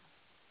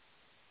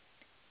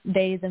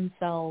 They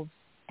themselves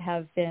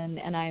have been,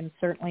 and I'm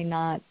certainly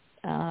not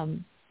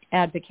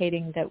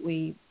advocating that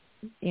we,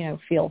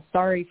 feel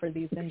sorry for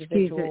these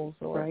individuals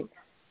or,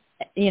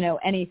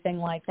 anything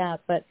like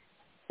that, but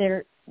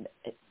they're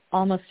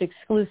almost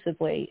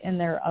exclusively in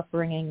their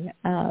upbringing,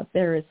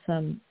 there is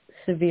some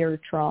severe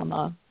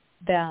trauma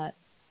that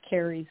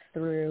carries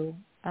through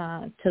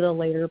to the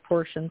later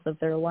portions of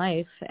their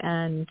life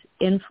and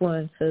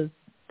influences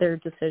their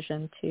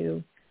decision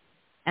to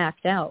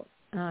act out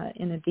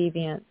in a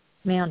deviant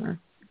manner.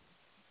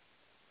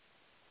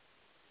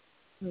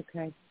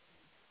 Okay.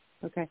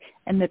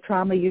 And the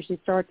trauma usually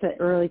starts at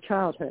early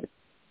childhood.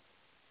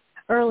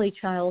 Early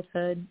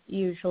childhood,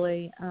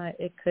 usually.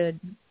 It could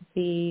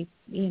be,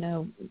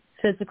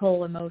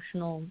 physical,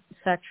 emotional,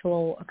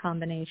 sexual, a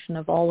combination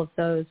of all of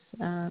those.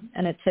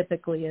 And it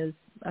typically is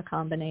a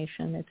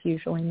combination. It's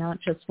usually not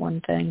just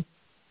one thing.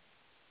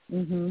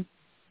 Mhm.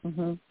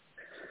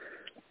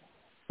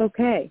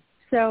 Okay.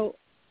 So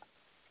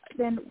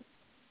then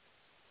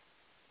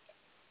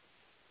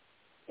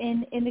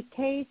in a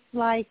case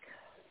like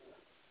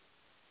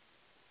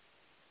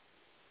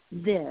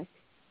this,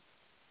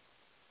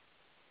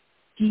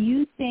 do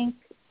you think,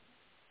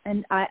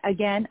 and I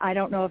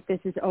don't know if this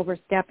is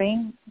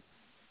overstepping,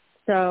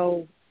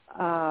 so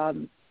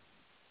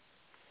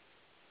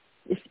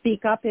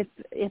speak up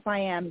if I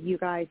am, you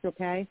guys,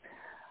 okay?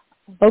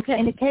 Okay.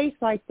 In a case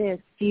like this,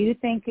 do you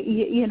think,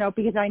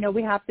 because I know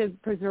we have to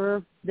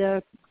preserve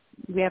the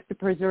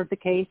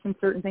case, and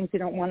certain things we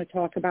don't want to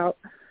talk about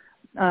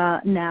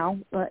now,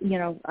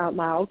 out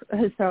loud,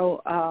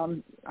 so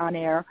on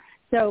air.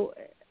 So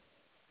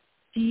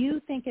do you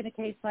think in a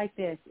case like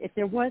this, if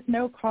there was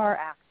no car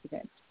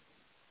accident,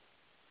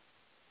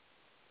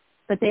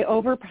 but they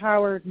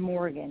overpowered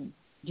Morgan,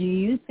 do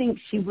you think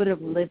she would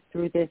have lived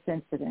through this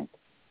incident?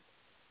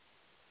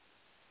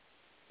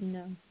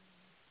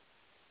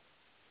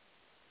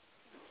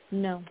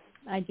 No,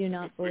 I do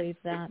not believe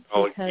that.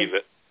 I'll leave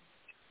it.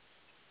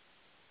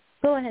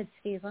 Go ahead,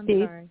 Steve. I'm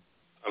sorry.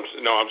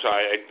 I'm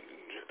sorry.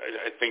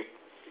 I think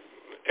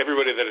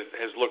everybody that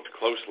has looked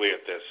closely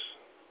at this,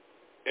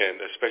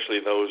 and especially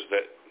those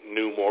that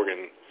knew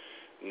Morgan,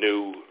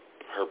 knew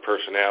her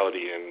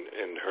personality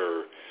and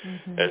her,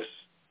 as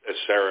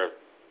Sarah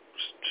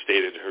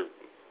stated, her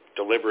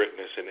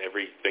deliberateness in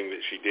everything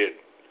that she did.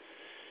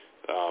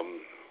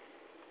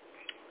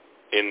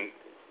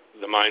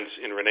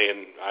 In Renee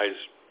and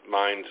I's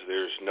minds,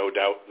 there's no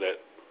doubt that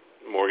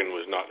Morgan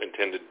was not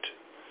intended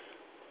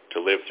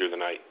to live through the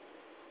night.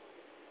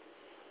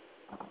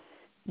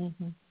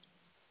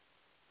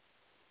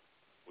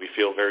 We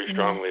feel very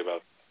strongly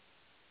about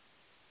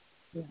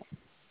that.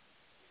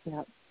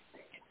 Yeah.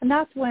 And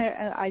that's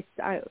where I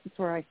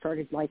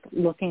started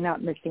looking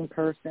at missing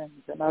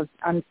persons and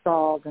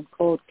unsolved and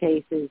cold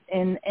cases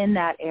in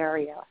that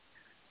area,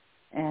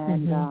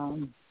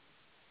 and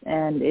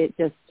it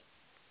just,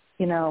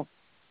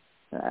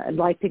 I'd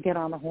like to get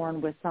on the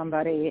horn with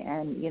somebody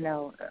and in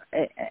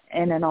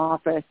an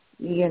office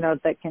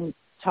that can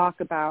talk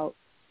about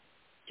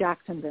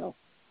Jacksonville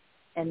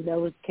and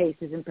those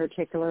cases in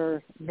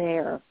particular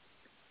there,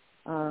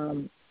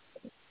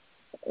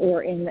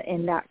 or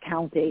in that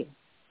county.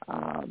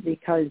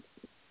 Because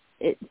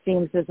it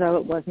seems as though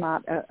it was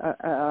not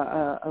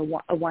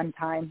a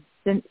one-time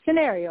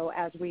scenario,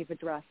 as we've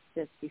addressed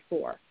this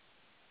before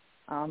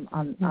on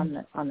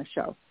the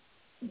show.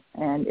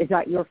 And is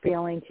that your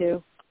feeling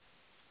too?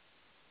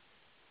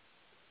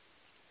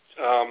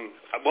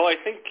 Well, I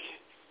think,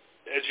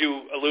 as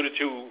you alluded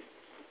to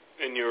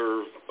in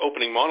your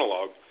opening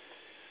monologue,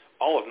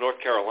 all of North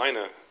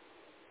Carolina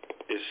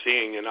is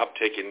seeing an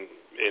uptick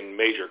in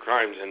major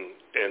crimes,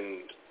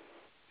 and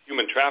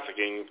human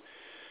trafficking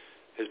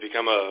has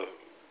become an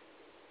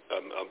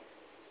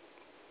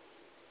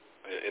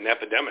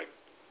epidemic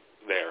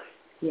there.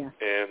 Yeah.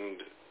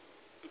 And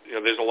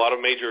there's a lot of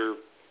major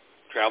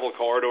travel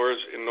corridors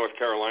in North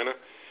Carolina,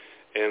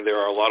 and there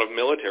are a lot of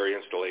military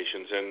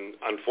installations. And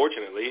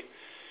unfortunately,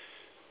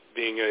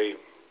 being a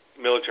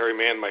military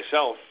man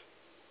myself,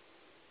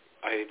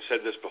 I had said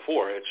this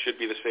before, it should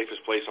be the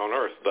safest place on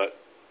earth. But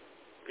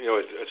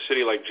a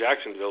city like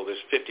Jacksonville,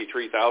 there's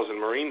 53,000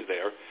 Marines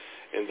there,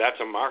 and that's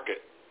a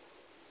market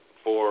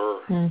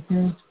for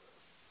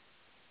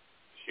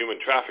human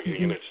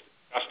trafficking, and it's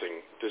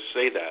disgusting to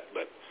say that,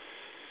 but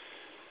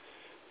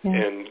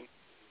and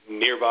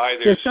nearby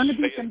there's going to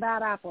be some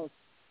bad apples.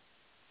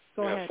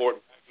 Go ahead.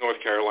 Fort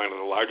North Carolina,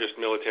 the largest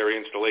military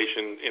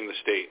installation in the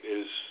state,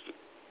 is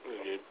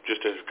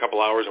just a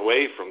couple hours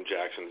away from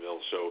Jacksonville,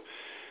 so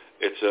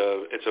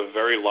it's a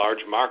very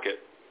large market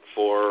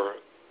for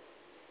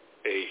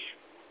a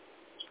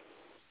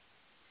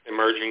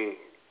emerging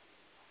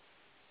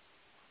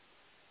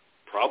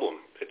problem.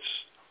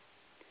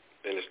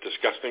 It's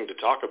disgusting to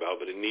talk about,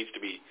 but it needs to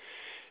be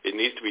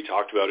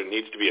talked about. It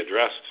needs to be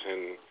addressed.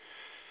 And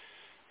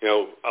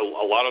a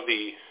lot of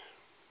the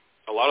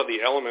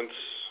elements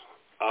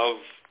of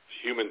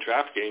human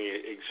trafficking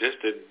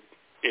existed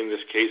in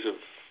this case of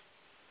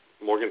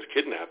Morgan's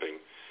kidnapping.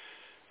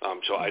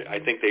 So I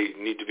think they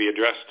need to be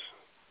addressed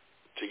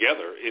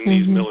together in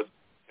these military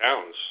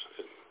towns,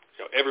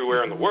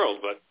 everywhere in the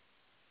world. But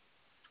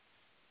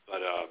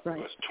a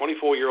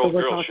 24-year-old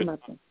girl should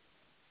not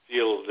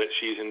feel that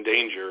she's in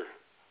danger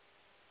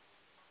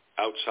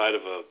outside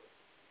of a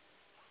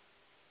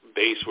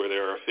base where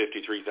there are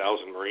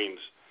 53,000 Marines.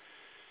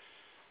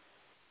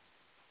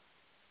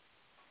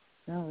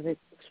 No,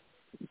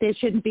 they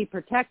shouldn't be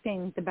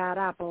protecting the bad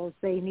apples.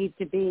 They need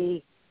to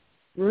be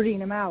rooting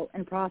them out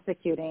and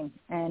prosecuting.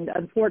 And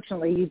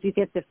unfortunately, you do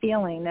get the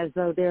feeling as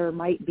though there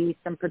might be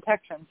some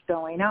protections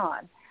going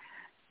on.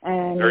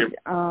 And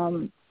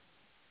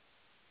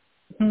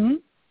Hmm?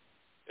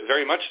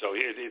 Very much so.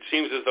 It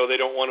seems as though they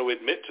don't want to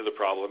admit to the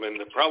problem, and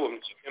the problem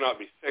cannot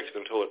be fixed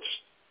until it's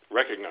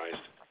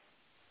recognized.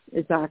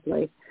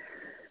 Exactly.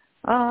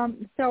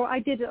 So I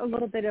did a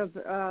little bit of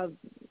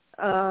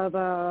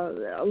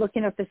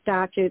looking up the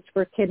statutes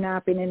for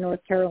kidnapping in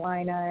North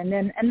Carolina, and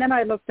then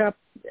I looked up,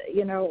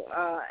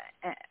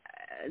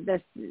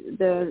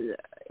 the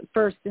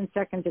first and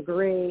second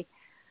degree,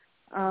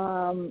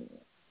 and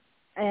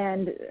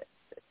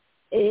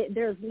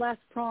there's less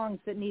prongs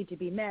that need to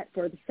be met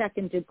for the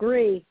second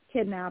degree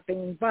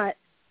kidnapping, but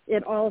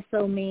it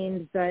also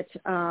means that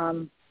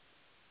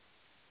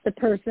the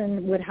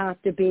person would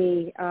have to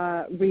be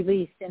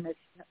released in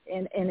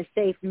a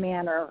safe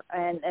manner,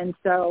 and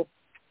so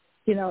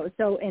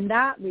so in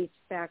that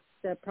respect,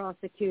 the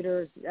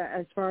prosecutors,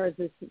 as far as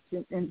this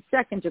in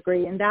second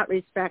degree, in that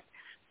respect,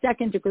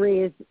 second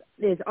degree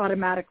is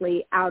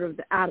automatically out of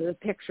the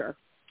picture.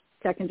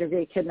 Second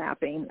degree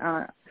kidnapping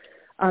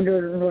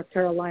under North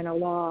Carolina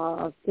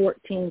law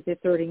 14 to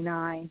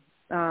 39.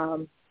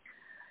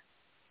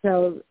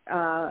 So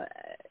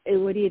it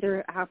would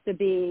either have to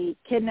be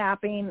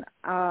kidnapping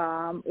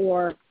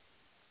or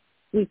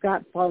we've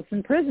got false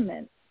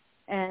imprisonment.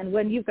 And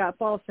when you've got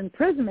false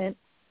imprisonment,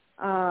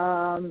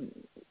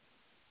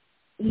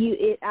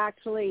 it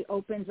actually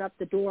opens up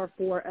the door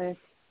for a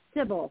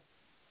civil.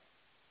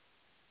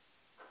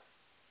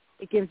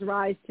 It gives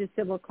rise to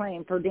civil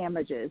claim for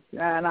damages.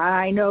 And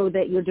I know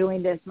that you're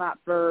doing this not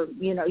for,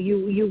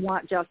 you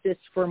want justice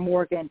for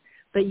Morgan,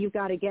 but you've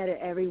got to get it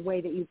every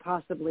way that you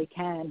possibly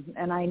can.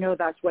 And I know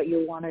that's what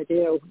you want to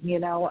do,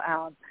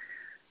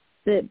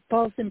 The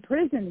false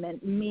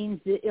imprisonment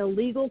means the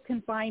illegal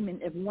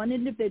confinement of one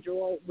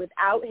individual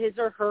without his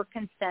or her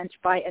consent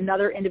by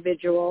another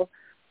individual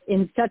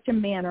in such a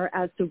manner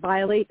as to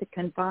violate the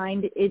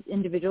confined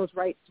individual's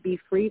rights to be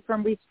free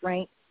from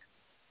restraint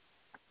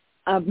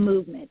of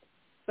movement.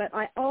 But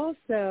I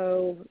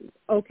also,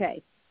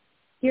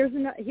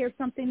 here's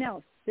something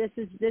else. This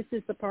is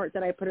the part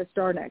that I put a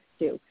star next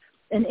to.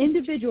 An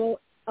individual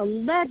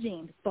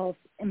alleging false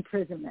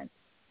imprisonment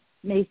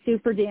may sue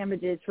for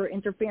damages for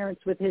interference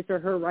with his or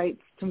her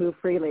rights to move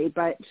freely,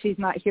 but she's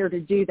not here to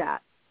do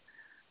that.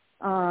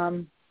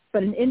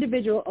 But an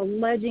individual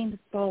alleging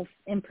false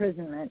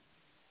imprisonment,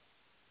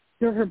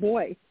 through her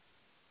voice,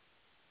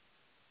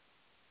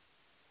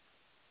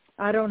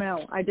 I don't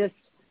know.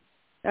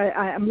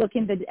 I'm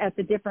looking at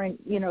the different,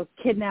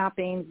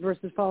 kidnapping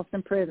versus false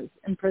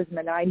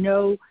imprisonment. I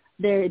know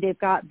they've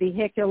got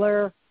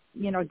vehicular,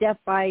 death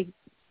by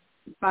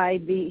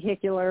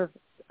vehicular.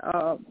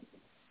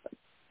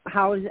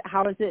 How is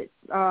it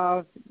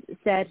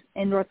said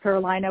in North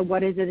Carolina?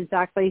 What is it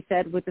exactly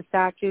said with the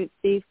statute,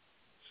 Steve?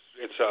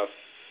 It's a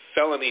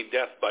felony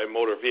death by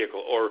motor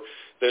vehicle, or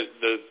the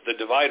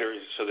divider.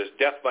 So there's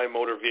death by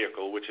motor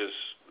vehicle, which is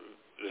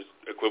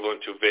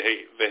equivalent to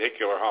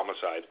vehicular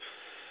homicide.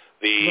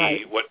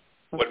 Right.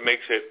 What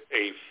makes it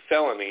a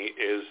felony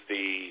is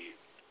the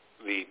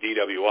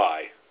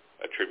DWI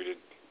attributed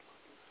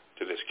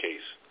to this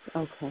case.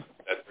 Okay.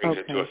 That brings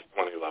it to a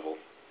felony level.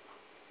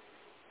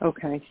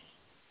 Okay.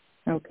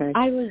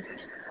 I was,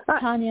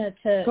 Tanya,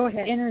 to go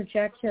ahead.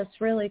 Interject just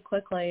really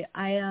quickly.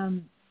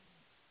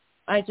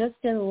 I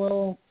just did a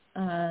little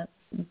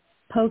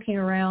poking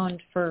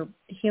around for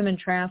human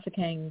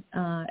trafficking,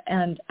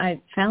 and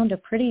I found a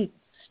pretty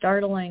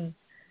startling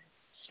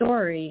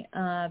story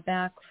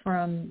back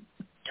from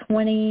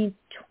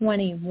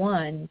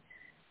 2021,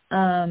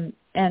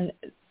 and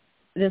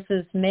this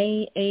is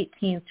May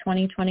 18th,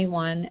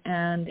 2021,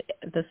 and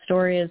the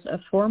story is a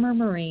former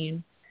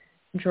Marine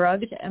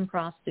drugged and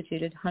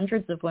prostituted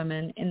hundreds of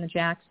women in the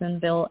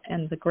Jacksonville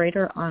and the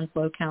greater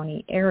Onslow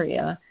County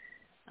area,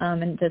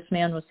 and this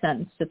man was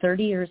sentenced to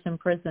 30 years in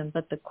prison.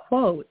 But the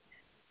quote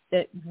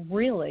that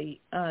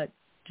really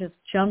just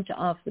jumped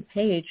off the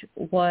page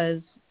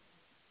was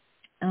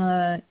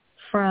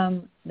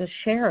from the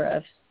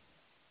sheriff,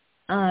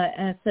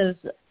 and it says,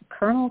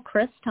 Colonel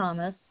Chris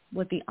Thomas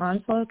with the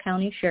Onslow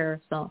County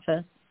Sheriff's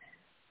Office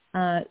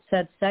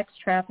said sex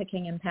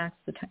trafficking impacts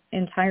the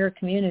entire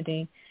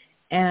community.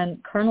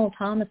 And Colonel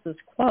Thomas's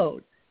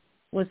quote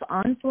was,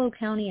 Onslow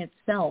County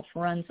itself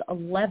runs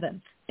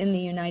 11th in the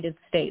United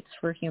States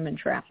for human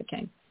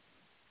trafficking.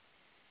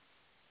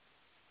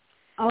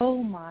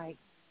 Oh, my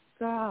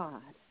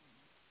God.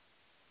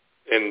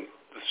 And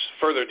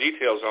further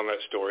details on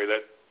that story,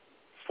 that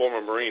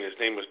former Marine, his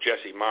name was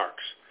Jesse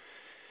Marks.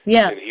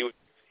 Yeah. And he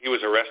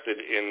was arrested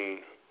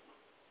in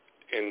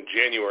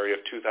January of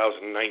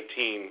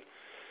 2019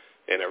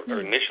 and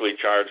initially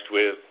charged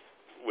with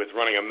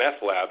running a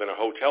meth lab in a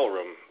hotel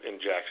room in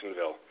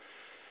Jacksonville.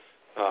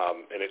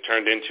 And it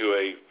turned into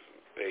a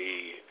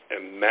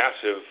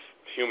massive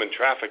human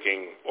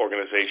trafficking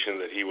organization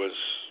that he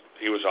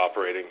was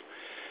operating.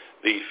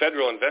 The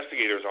federal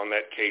investigators on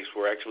that case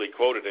were actually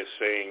quoted as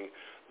saying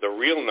the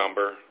real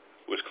number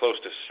was close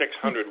to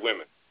 600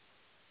 women.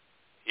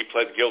 He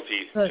pled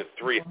guilty to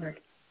 300.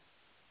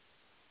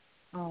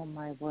 Oh,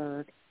 my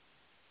word.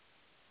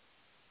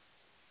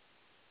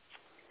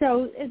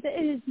 So it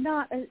is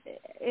not,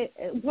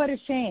 what a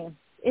shame.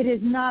 it is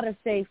not a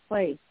safe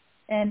place.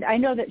 And I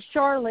know that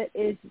Charlotte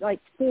is like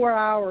 4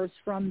 hours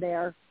from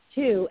there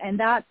too, and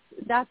that's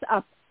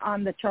up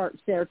on the charts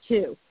there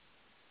too.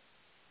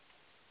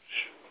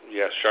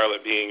 Yes,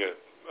 Charlotte being a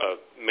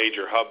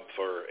major hub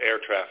for air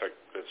traffic.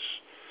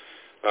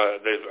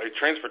 The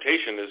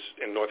transportation is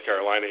in North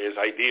Carolina is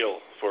ideal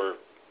for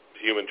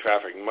human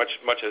trafficking, much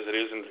as it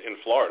is in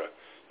Florida.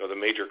 You know, the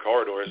major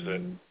corridors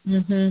that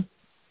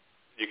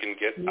you can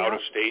get out of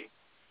state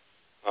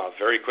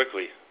very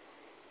quickly.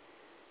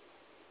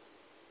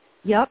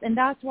 Yep, and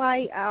that's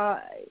why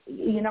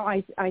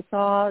I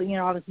saw,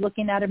 I was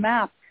looking at a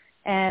map,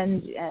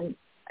 and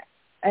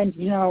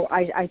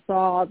I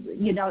saw,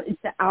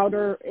 it's the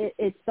outer,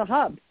 it's the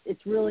hub.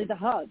 It's really the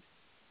hub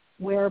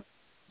where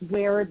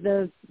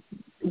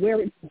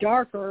it's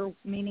darker,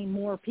 meaning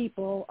more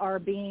people are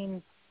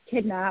being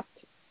kidnapped,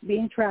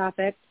 being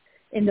trafficked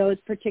in those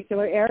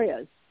particular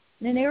areas.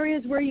 And in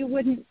areas where you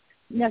wouldn't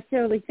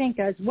necessarily think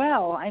as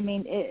well. I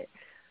mean,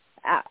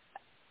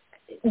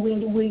 we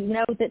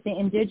know that the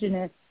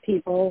indigenous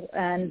people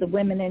and the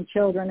women and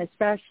children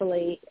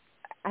especially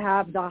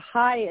have the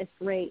highest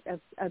rate of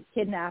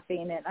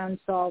kidnapping and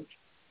unsolved,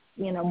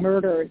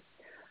 murders,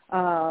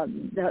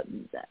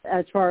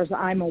 as far as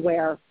I'm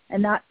aware.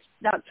 And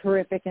that's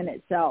horrific in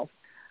itself.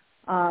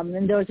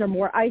 And those are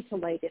more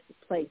isolated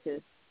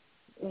places,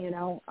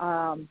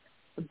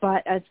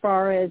 but as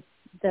far as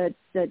the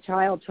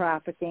child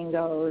trafficking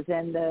goes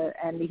and the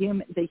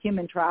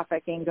human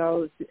trafficking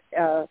goes,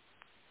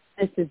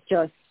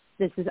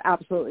 this is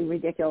absolutely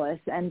ridiculous.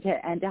 And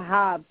to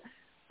have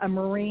a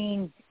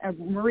marine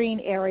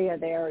area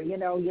there,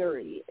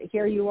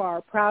 here you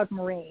are, proud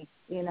Marine,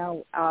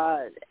 and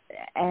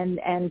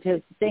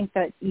to think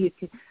that you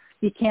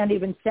can't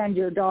even send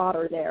your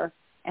daughter there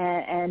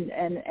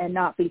and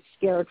not be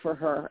scared for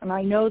her. And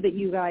I know that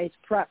you guys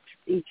prepped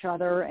each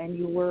other, and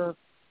you were,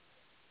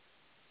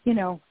 you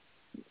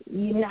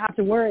didn't have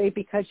to worry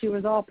because she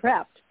was all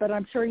prepped, but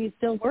I'm sure you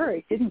still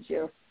worried, didn't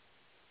you?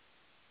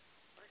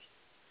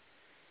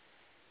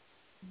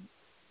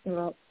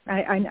 Well,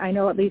 I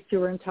know at least you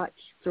were in touch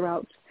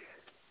throughout.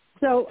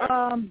 So,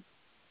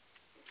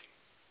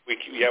 we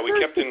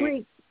kept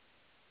in.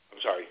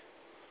 I'm sorry.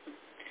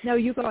 No,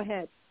 you go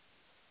ahead.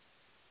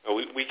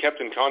 We kept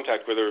in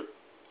contact with her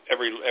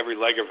every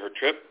leg of her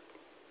trip,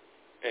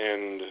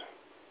 and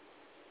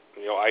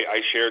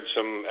I shared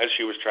some as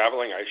she was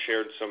traveling. I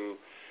shared some.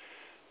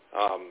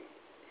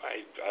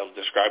 I'll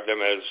describe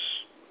them as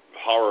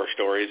horror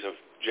stories of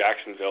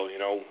Jacksonville.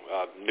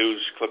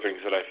 News clippings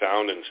that I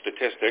found and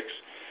statistics.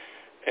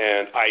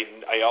 And I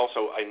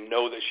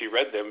know that she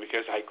read them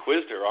because I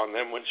quizzed her on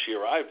them when she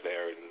arrived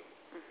there and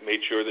made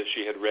sure that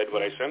she had read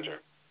what I sent her.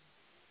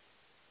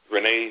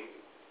 Renee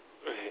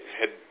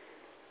had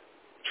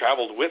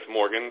traveled with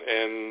Morgan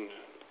and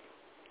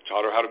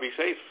taught her how to be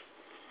safe.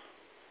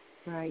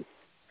 Right.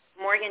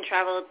 Morgan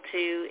traveled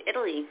to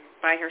Italy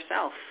by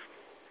herself.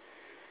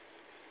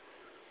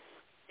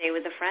 Stay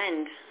with a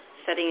friend,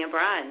 studying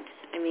abroad.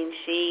 I mean,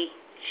 she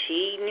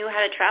knew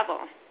how to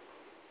travel.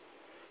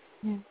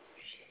 Yeah.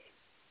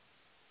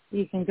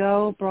 You can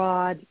go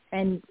abroad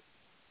and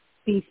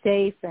be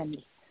safe and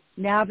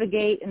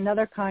navigate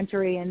another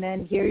country, and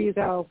then here you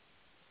go,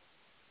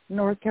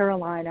 North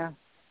Carolina,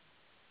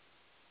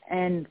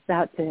 and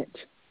that's it.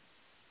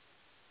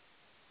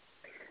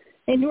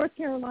 In North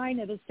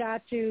Carolina, the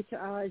statute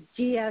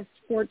GS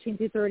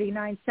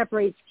 14-39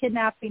 separates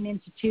kidnapping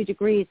into 2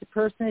 degrees. The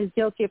person is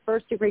guilty of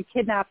first-degree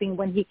kidnapping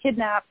when he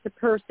kidnaps the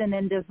person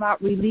and does not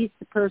release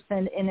the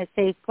person in a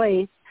safe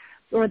place,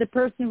 or the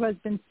person who has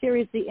been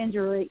seriously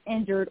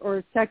injured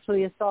or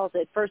sexually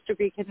assaulted.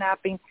 First-degree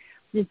kidnapping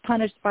is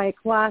punished by a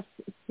Class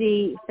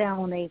C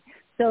felony.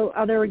 So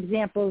other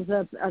examples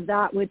of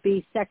that would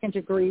be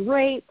second-degree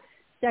rape,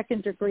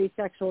 second-degree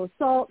sexual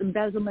assault,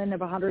 embezzlement of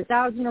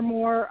 $100,000 or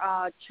more,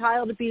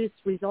 child abuse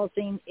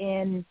resulting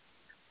in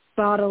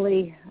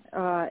bodily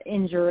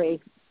injury.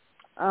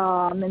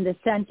 And the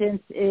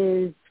sentence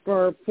is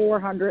for up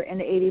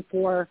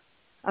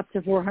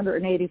to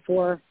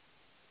 484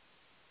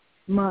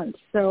 months.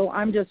 So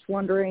I'm just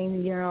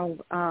wondering,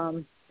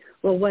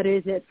 what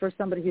is it for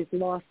somebody who's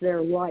lost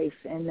their life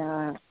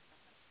in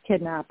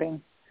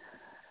kidnapping?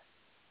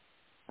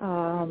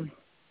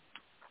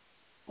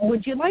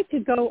 Would you like to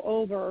go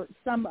over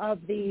some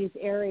of these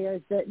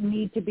areas that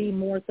need to be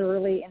more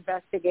thoroughly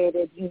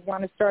investigated? You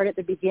want to start at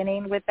the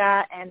beginning with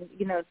that? And,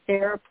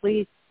 Sarah,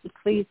 please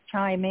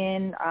chime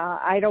in.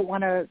 I don't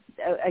want to,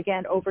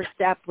 again,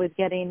 overstep with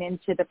getting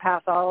into the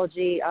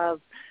pathology of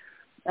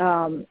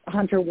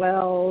Hunter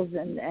Wells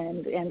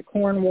and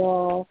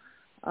Cornwall,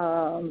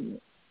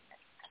 and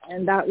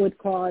that would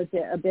cause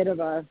a bit of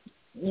a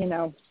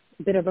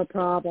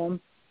problem.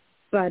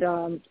 But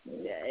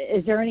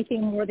is there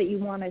anything more that you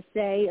want to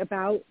say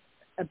about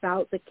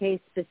the case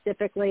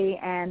specifically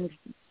and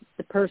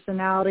the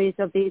personalities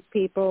of these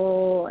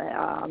people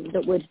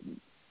that would,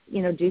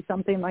 do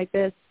something like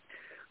this?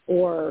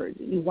 Or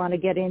you want to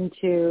get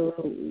into,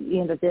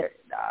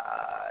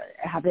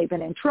 have they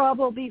been in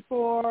trouble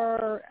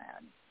before?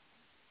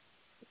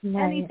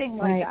 Anything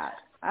like that.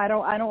 I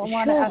don't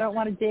want to. I don't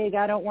want to dig.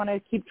 I don't want to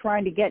keep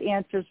trying to get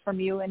answers from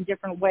you in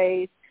different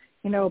ways.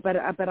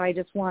 But I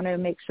just want to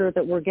make sure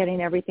that we're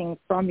getting everything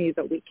from you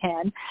that we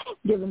can,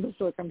 given the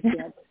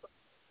circumstances.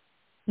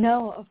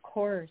 No, of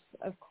course.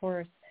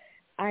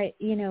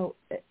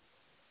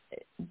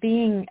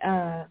 Being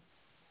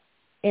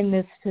in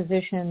this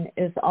position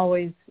is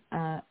always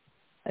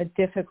a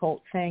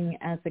difficult thing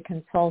as a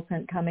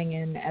consultant coming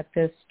in at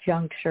this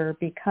juncture,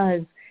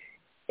 because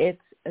it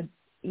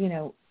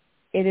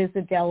is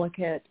a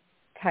delicate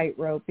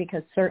tightrope,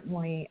 because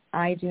certainly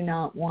I do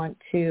not want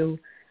to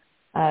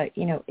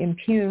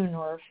impugn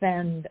or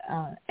offend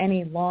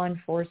any law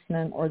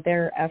enforcement or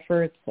their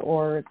efforts,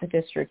 or the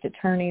district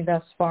attorney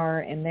thus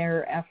far in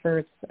their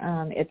efforts.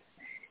 It's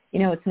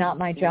not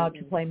my job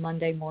to play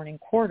Monday morning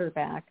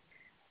quarterback.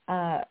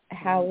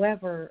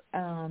 However,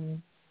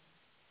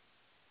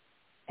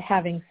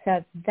 having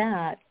said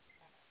that,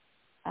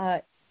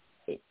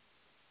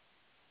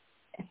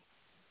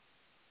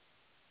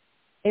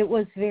 it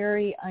was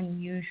very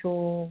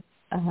unusual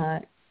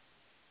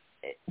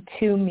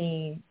to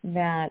me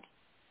that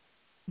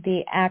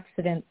the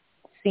accident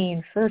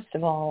scene, first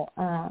of all,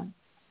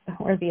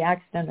 where the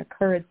accident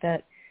occurred,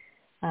 that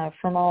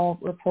from all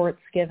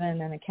reports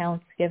given and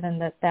accounts given,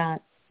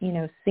 that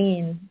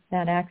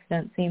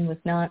accident scene was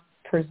not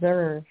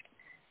preserved.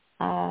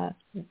 That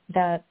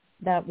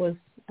was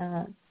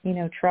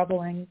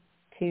troubling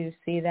to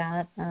see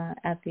that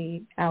at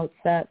the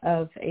outset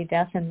of a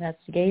death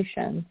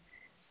investigation.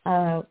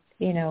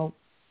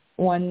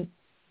 One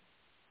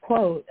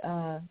quote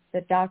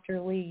that Dr.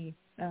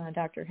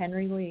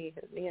 Henry Lee,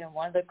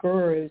 one of the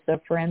gurus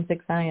of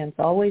forensic science,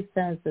 always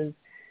says is,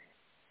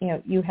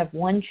 you have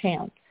one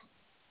chance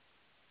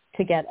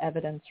to get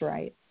evidence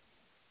right.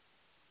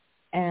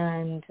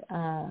 And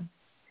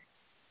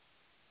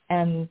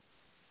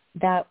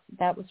that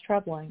was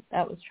troubling.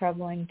 That was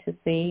troubling to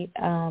see.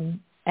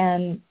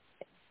 And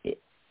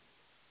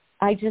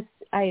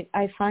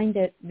I find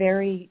it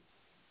very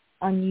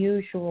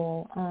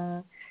unusual.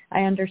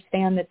 I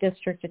understand that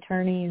district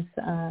attorneys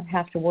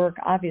have to work,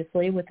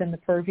 obviously, within the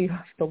purview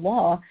of the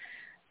law,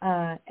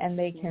 and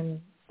they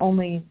can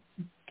only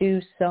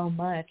do so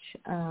much.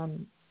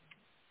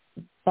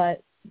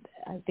 But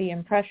the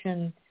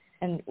impression,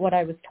 and what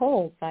I was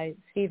told by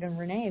Steve and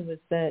Renee, was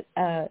that,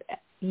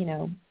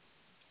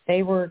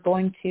 they were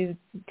going to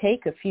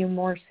take a few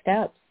more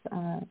steps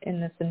in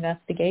this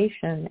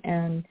investigation.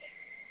 And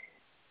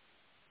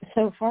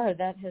so far,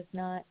 that has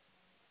not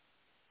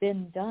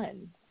been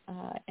done.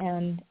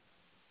 And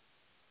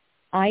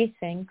I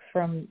think,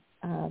 from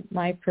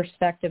my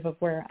perspective of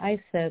where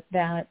I sit,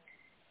 that,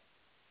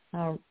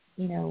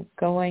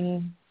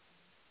 going,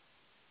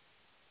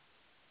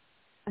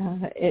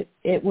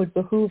 it would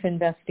behoove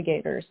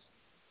investigators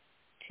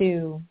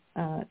to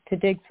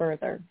dig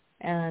further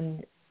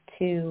and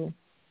to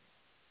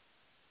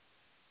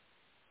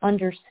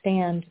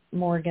understand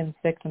Morgan's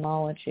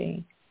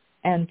victimology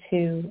and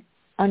to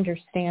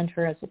understand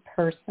her as a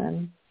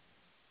person,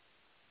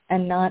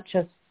 and not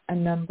just a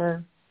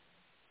number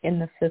in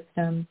the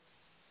system,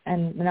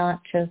 and not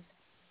just,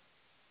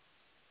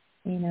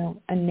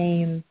 a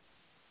name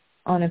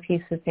on a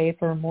piece of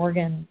paper.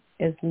 Morgan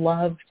is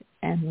loved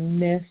and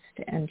missed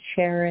and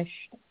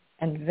cherished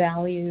and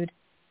valued,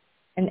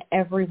 and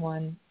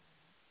everyone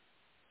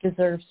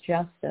deserves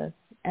justice.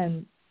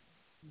 And,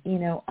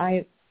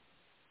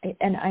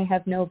 I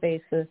have no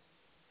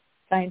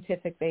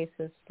scientific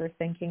basis for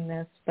thinking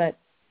this, but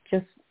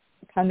just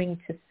coming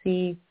to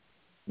see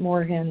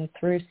Morgan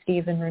through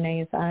Steve and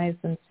Renee's eyes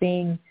and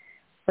seeing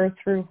her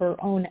through her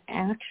own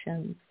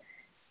actions,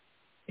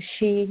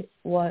 she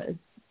was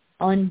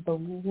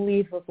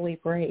unbelievably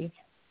brave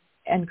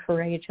and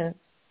courageous.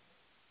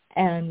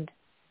 And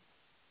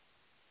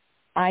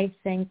I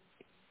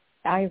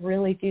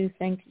really do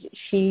think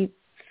she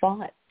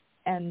fought,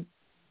 and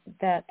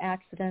that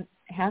accident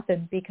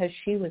happened because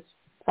she was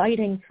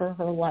fighting for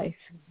her life.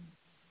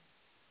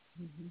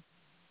 Mm-hmm.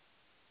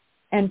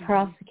 And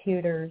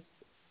prosecutors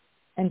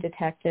and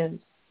detectives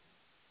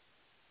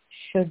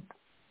should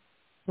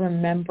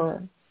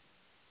remember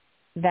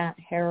that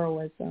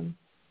heroism,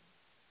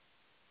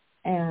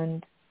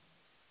 and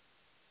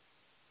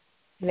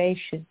they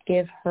should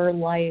give her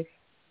life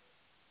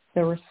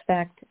the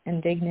respect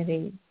and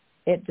dignity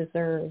it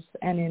deserves.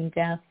 And in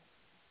death,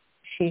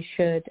 she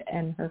should,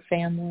 and her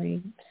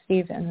family,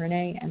 Steve and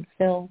Renee and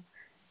Phil,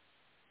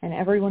 and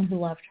everyone who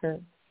loved her,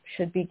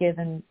 should be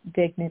given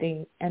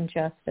dignity and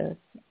justice.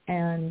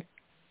 And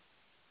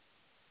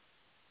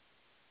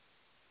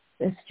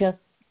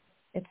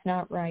it's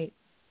not right.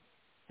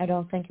 I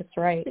don't think it's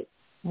right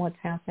what's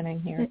happening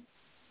here.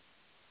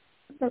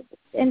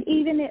 And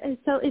even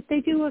so, if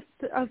they do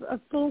a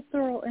full,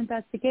 thorough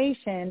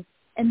investigation,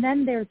 and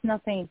then there's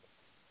nothing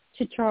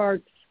to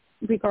charge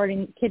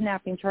regarding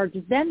kidnapping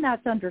charges, then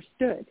that's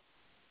understood.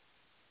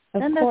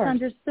 Of course. That's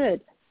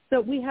understood.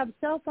 So we have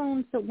cell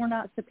phones that were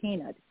not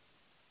subpoenaed.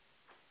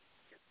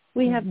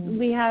 We have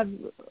we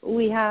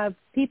have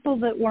people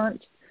that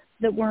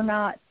were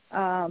not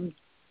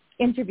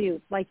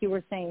interviewed, like you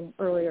were saying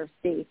earlier,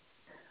 Steve.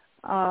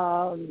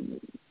 And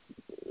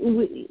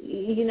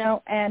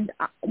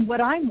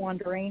what I'm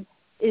wondering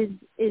is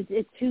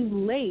it too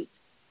late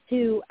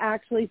to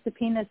actually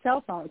subpoena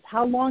cell phones?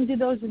 How long do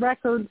those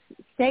records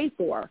stay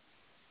for?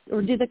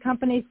 Or do the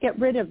companies get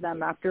rid of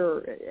them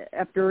after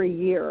a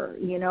year?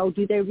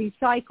 Do they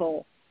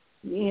recycle?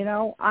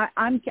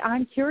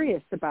 I'm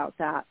curious about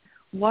that.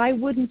 Why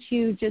wouldn't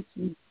you just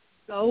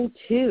go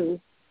to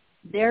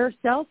their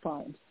cell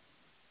phones?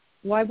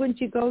 Why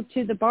wouldn't you go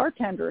to the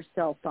bartender's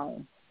cell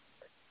phone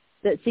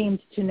that seems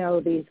to know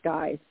these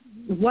guys?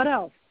 What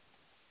else?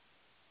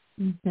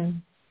 Mm-hmm.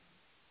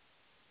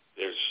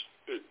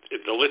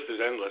 The list is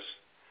endless,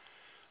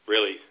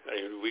 really.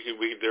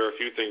 There are a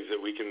few things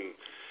that we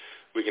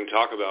can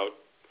talk about.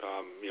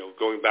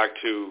 Going back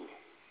to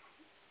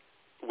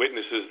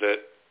witnesses that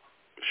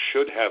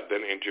should have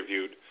been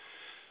interviewed.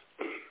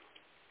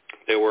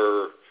 There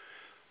were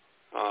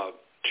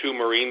two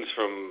Marines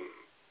from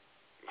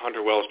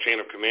Hunter Wells' chain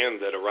of command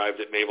that arrived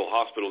at Naval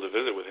Hospital to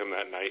visit with him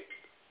that night,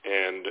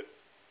 and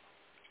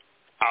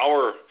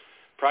our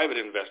private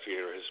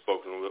investigator has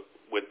spoken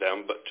with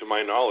them, but to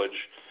my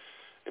knowledge,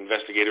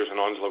 investigators in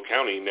Onslow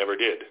County never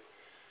did.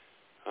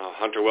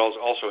 Hunter Wells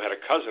also had a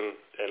cousin,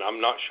 and I'm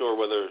not sure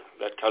whether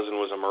that cousin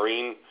was a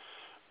Marine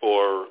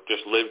or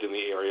just lived in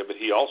the area, but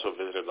he also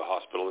visited the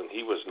hospital, and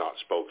he was not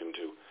spoken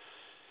to.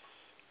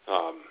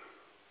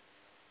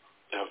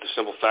 The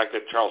simple fact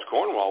that Charles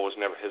Cornwall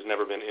has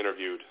never been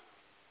interviewed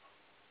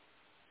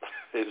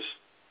is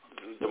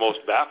the most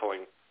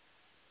baffling.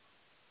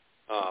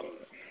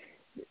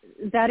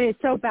 That is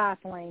so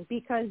baffling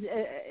because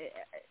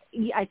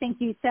I think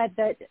you said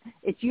that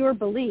it's your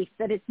belief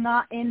that it's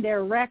not in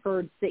their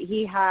records that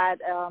he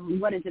had, a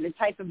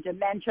type of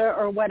dementia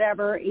or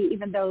whatever,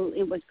 even though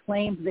it was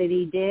claimed that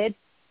he did?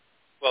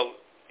 Well,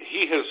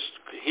 he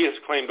has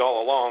claimed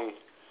all along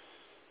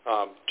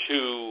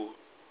to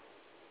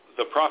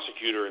the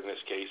prosecutor in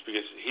this case,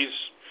 because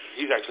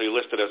he's actually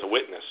listed as a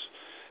witness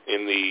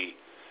in the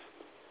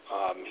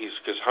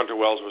because Hunter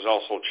Wells was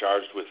also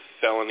charged with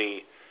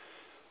felony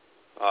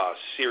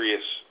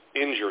serious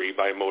injury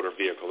by motor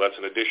vehicle. That's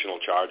an additional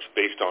charge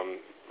based on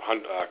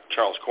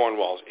Charles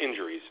Cornwall's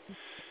injuries.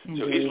 Mm-hmm.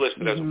 So he's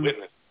listed as a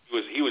witness.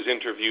 He was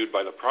interviewed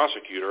by the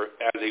prosecutor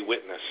as a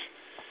witness,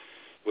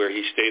 where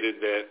he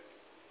stated that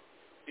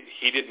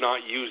he did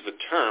not use the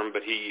term,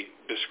 but he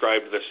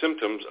described the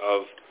symptoms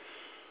of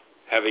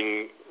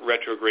having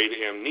retrograde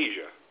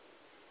amnesia.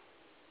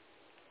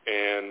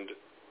 And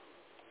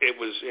it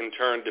was in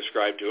turn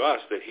described to us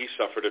that he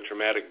suffered a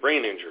traumatic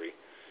brain injury.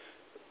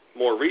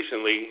 More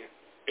recently,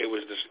 it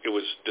was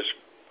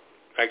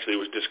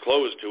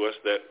disclosed to us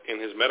that in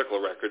his medical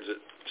records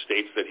it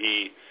states that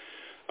he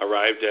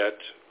arrived at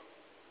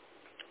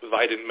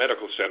Vidant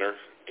Medical Center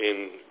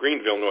in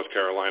Greenville, North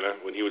Carolina,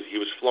 when he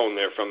was flown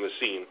there from the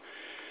scene.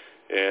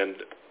 And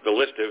the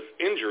list of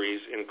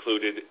injuries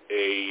included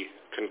a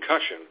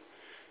concussion,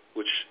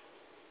 which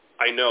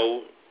I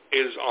know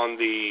is on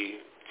the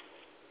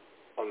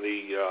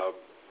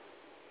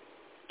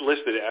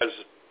listed as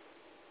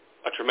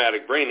a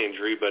traumatic brain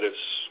injury, but it's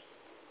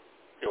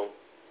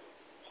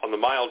on the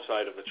mild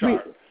side of the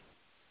chart.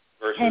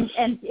 Versus,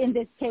 and in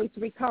this case,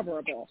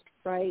 recoverable,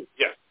 right?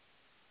 Yes.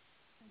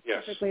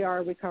 Yes. Typically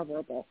are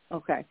recoverable.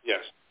 Okay.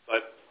 Yes,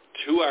 but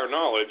to our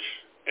knowledge,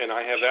 and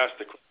I have asked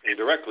the question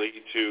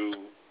directly to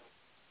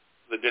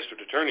the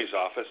district attorney's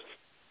office,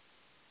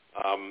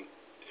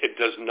 it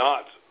does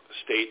not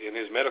state in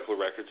his medical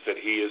records that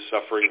he is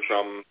suffering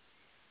from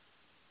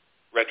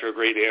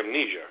retrograde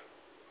amnesia.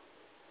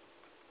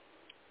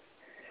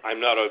 I'm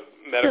not a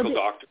medical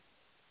doctor.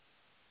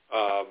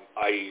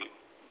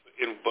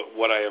 But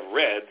what I have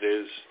read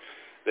is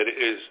that it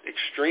is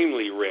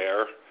extremely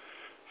rare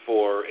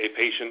for a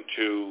patient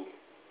to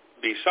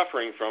be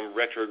suffering from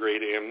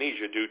retrograde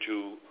amnesia due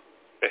to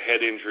a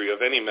head injury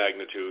of any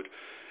magnitude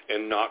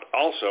and not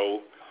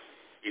also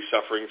be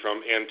suffering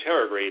from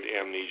anterograde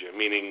amnesia,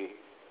 meaning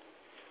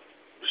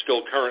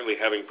still currently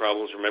having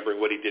problems remembering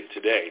what he did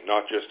today,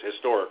 not just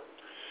historic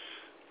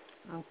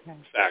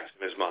facts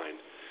in his mind.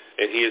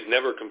 And he has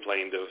never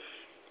complained of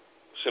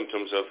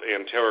symptoms of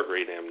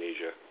anterograde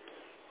amnesia.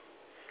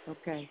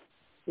 Okay.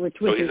 Which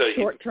was a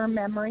short-term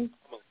memory?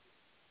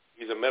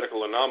 He's a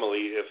medical anomaly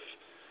if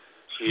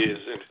he is,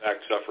 in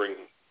fact, suffering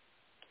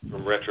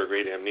from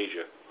retrograde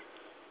amnesia.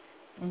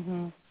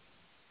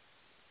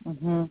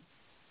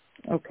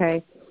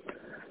 Okay.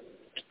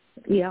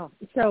 Yeah.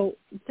 So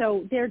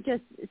they're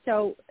just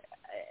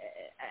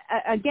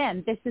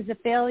again, this is a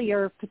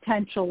failure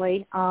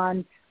potentially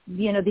on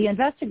the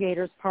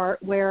investigators'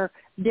 part, where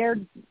they're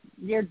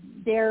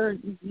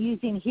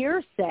using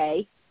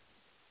hearsay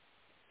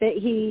that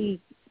he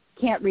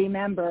can't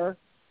remember,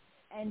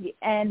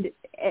 and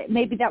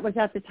maybe that was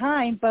at the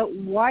time, but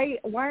why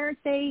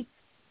aren't they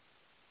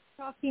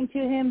talking to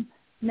him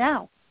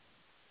now?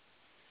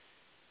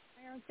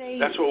 Why aren't they?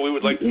 That's what we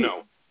would like to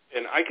know,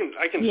 and I can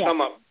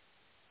sum up.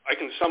 I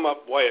can sum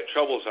up why it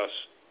troubles us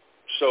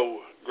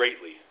so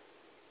greatly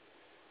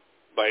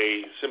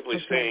by simply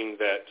saying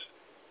that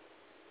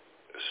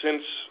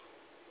since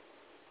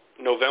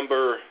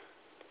November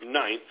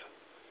 9th,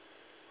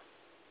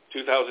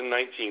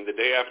 2019, the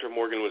day after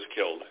Morgan was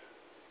killed,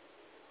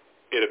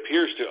 it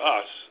appears to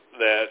us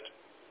that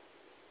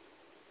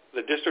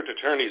the district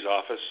attorney's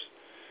office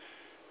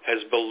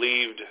has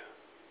believed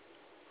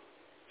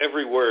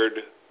every word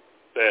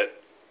that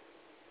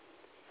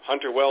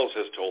Hunter Wells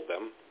has told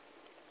them,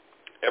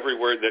 every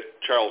word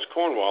that Charles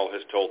Cornwall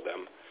has told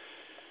them,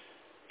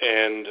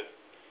 and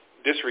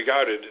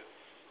disregarded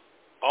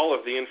all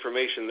of the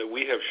information that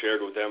we have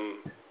shared with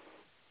them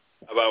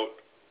about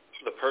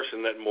the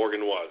person that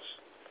Morgan was.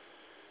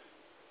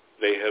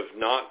 They have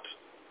not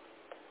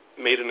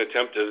made an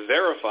attempt to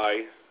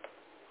verify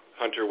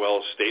Hunter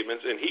Wells'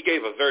 statements, and he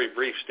gave a very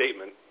brief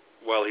statement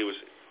while he was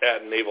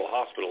at Naval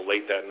Hospital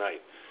late that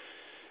night,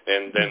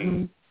 and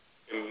then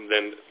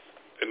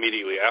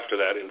immediately after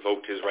that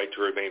invoked his right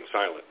to remain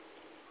silent.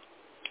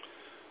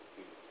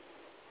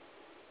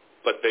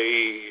 But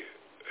they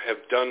have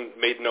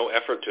made no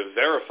effort to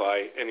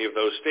verify any of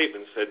those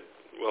statements. Said,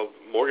 well,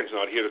 Morgan's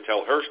not here to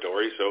tell her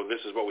story, so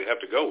this is what we have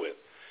to go with.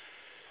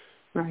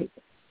 Right.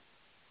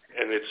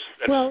 And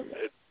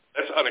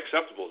that's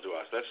unacceptable to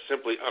us. That's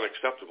simply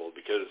unacceptable,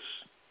 because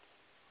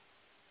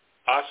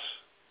us,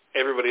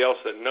 everybody else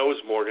that knows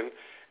Morgan,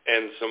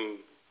 and some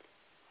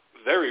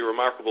very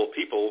remarkable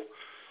people,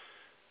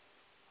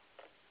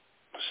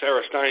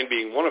 Sarah Stein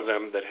being one of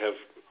them, that have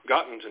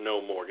gotten to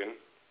know Morgan,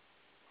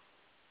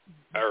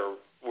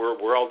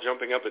 we're all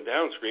jumping up and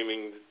down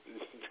screaming,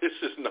 this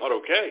is not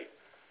okay.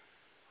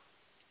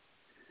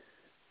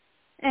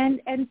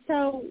 And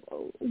so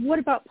what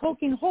about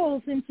poking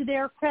holes into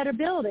their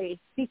credibility?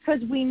 Because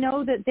we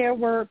know that there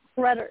were,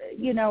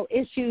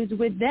 issues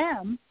with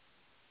them.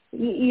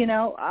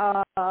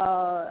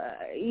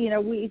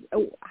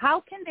 How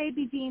can they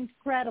be deemed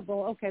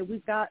credible? Okay,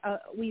 we've got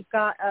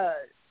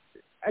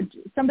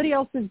somebody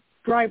else's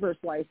driver's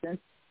license,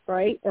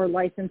 right, or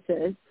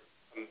licenses.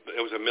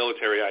 It was a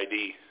military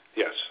ID,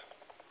 yes.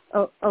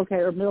 Oh, okay,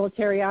 or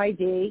military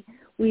ID.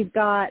 We've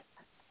got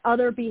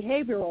other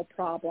behavioral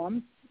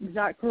problems. Is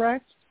that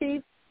correct,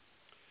 Steve?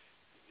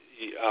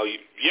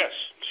 Yes,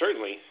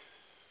 certainly.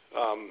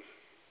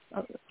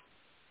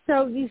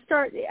 So you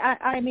start.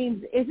 I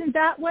mean, isn't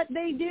that what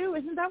they do?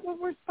 Isn't that what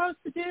we're supposed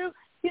to do?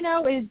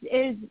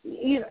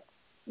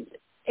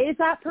 Is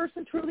that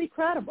person truly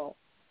credible?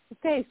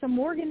 Okay, so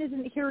Morgan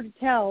isn't here to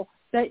tell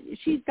that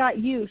she's got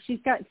you, she's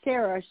got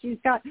Sarah, she's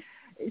got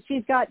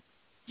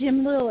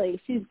Jim Lilly,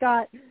 she's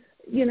got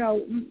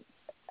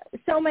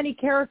so many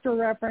character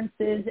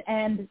references,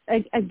 and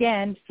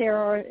again,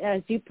 Sarah,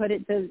 as you put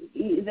it, the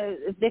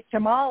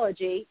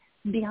victimology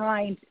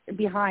behind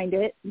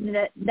it,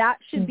 that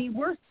should be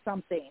worth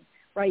something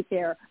right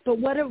there. But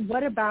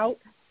what about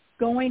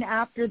going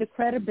after the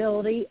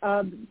credibility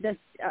of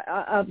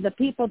the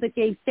people that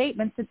gave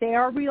statements that they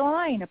are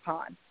relying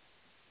upon?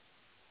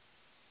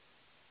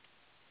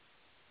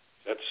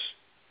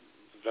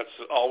 That's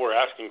all we're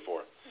asking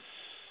for.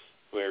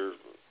 We're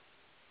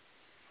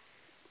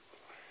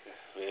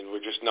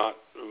just not.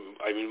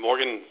 I mean,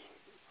 Morgan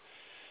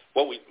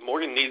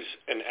needs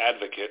an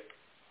advocate,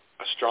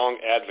 a strong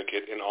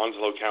advocate in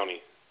Onslow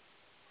County.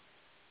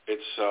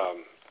 It's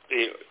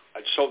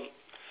so.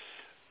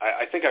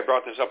 I think I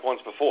brought this up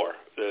once before.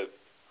 The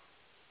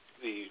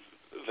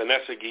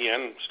Vanessa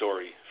Guillen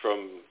story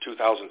from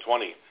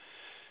 2020.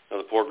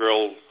 The poor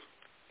girl,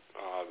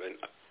 an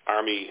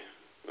Army.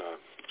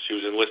 She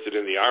was enlisted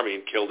in the Army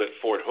and killed at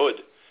Fort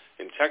Hood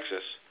in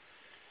Texas.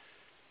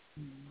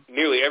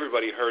 Nearly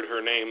everybody heard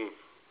her name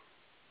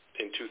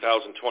in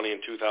 2020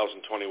 and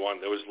 2021.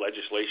 There was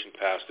legislation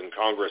passed in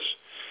Congress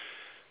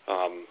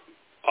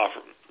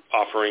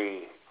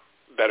offering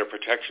better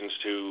protections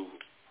to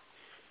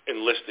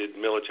enlisted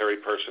military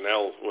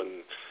personnel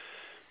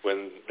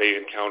when they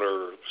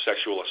encounter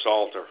sexual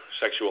assault or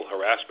sexual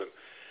harassment.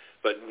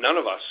 But none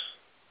of us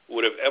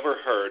would have ever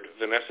heard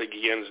Vanessa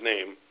Guillen's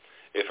name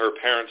if her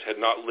parents had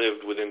not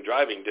lived within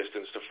driving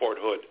distance to Fort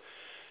Hood,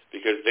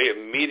 because they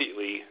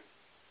immediately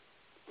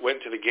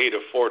went to the gate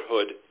of Fort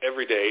Hood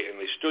every day, and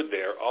they stood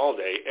there all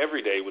day,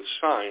 every day, with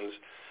signs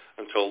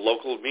until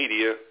local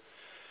media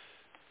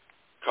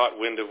caught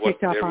wind of what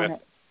their message,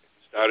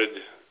 started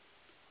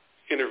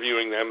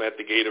interviewing them at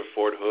the gate of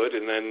Fort Hood,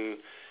 and then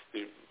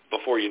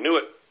before you knew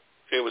it,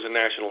 it was a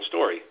national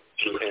story,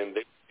 and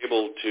they were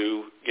able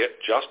to get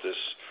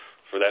justice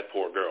for that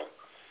poor girl.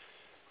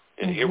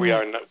 And here we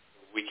are.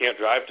 We can't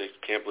drive to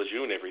Camp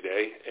Lejeune every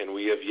day, and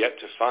we have yet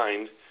to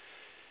find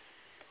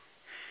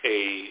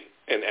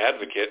an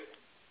advocate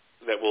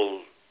that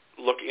will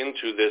look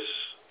into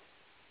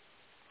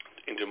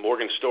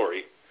Morgan's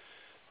story,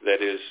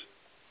 that is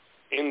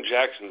in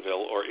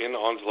Jacksonville or in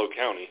Onslow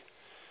County,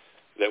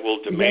 that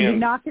will demand... They're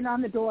knocking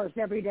on the doors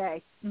every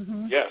day.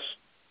 Mm-hmm. Yes.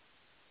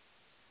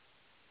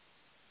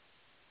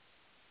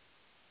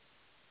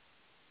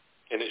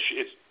 And it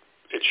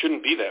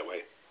shouldn't be that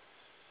way.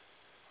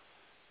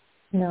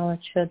 No, it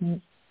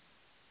shouldn't.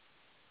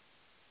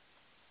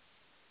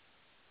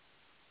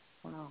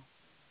 Wow.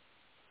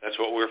 That's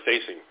what we're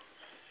facing.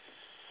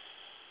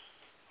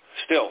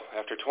 Still,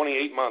 after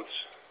 28 months,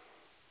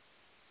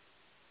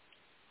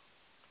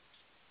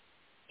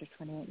 after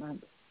 28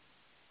 months.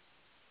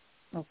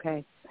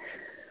 Okay.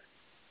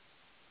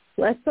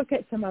 Let's look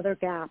at some other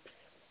gaps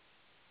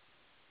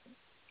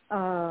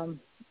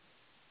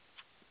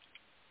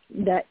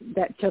that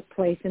took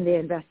place in the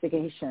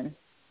investigation.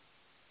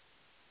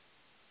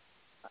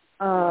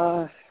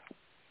 Go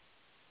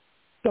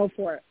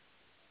for it.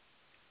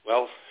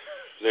 Well,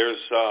 there's,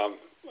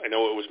 I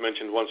know it was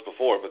mentioned once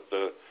before, but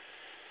the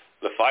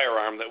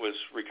firearm that was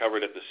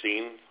recovered at the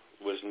scene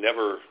was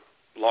never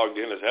logged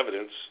in as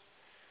evidence,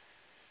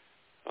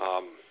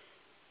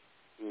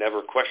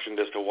 never questioned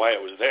as to why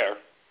it was there.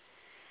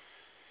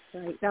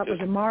 Right, that was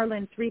a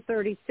Marlin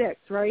 336,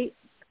 right?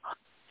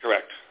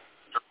 Correct.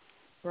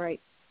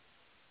 Right.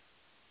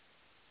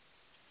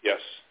 Yes.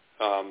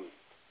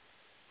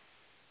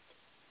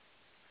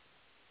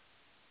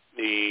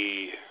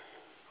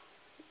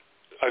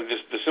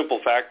 The simple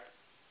fact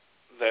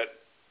that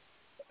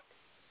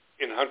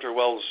in Hunter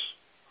Wells'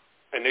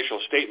 initial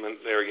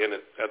statement there again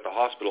at the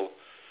hospital,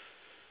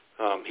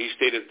 he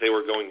stated they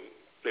were,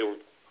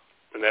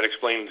 and that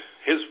explained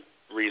his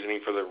reasoning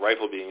for the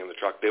rifle being in the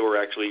truck. They were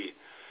actually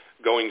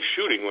going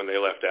shooting when they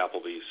left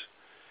Applebee's.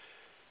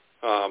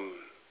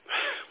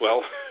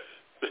 Well,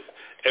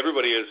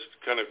 everybody has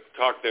kind of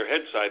cocked their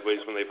head sideways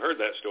when they've heard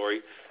that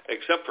story,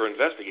 except for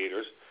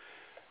investigators.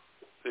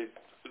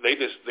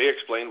 They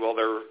explained, well,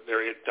 there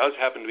it does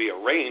happen to be a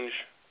range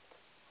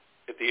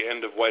at the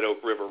end of White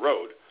Oak River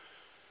Road.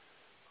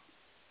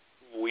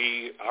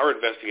 Our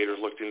investigators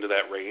looked into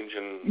that range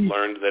and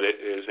learned that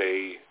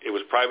it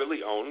was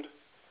privately owned.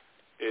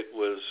 It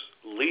was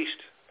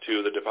leased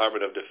to the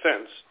Department of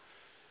Defense,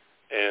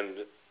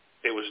 and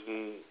it was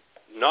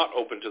not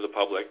open to the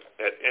public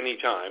at any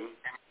time.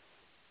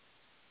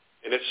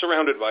 And it's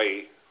surrounded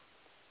by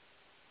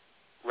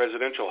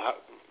residential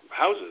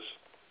houses.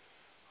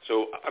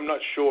 So I'm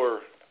not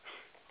sure.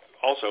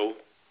 Also,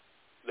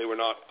 they were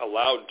not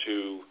allowed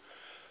to,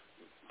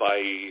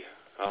 by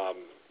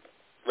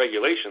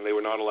regulation, they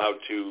were not allowed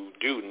to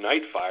do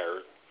night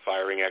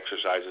firing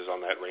exercises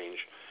on that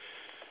range.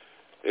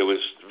 It was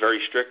very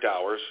strict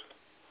hours.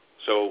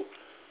 So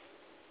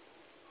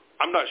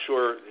I'm not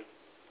sure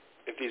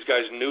if these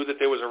guys knew that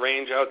there was a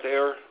range out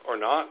there or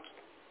not,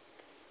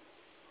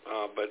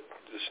 but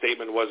the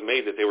statement was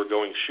made that they were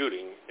going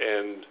shooting,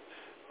 and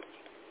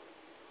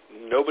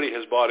nobody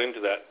has bought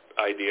into that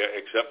idea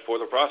except for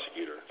the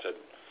prosecutor. Said,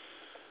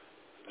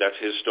 that's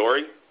his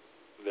story.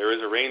 There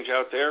is a range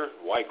out there.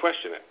 Why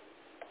question it?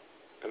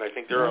 And I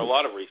think there are a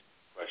lot of reasons to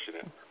question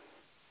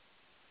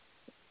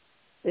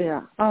it.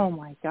 Yeah. Oh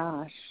my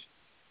gosh.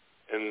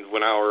 And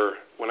when our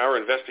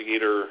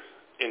investigator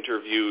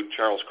interviewed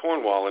Charles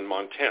Cornwall in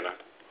Montana,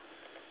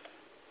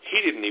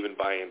 he didn't even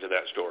buy into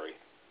that story.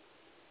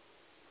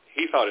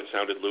 He thought it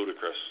sounded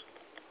ludicrous.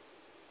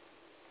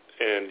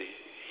 And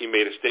he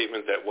made a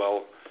statement that,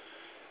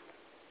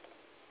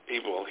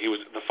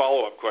 the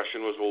follow-up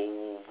question was,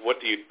 well, what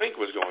do you think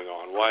was going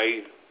on?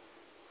 Why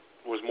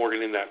was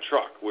Morgan in that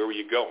truck? Where were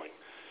you going?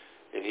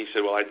 And he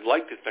said, well, I'd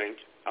like to think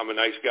I'm a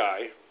nice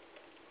guy,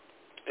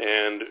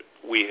 and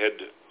we had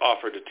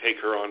offered to take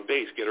her on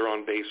base, get her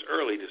on base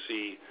early to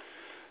see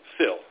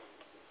Phil,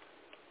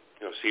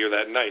 see her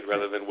that night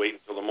rather than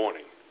wait until the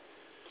morning.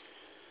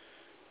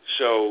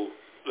 So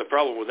the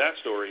problem with that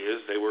story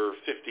is they were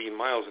 15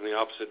 miles in the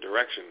opposite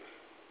direction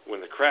when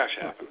the crash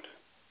happened,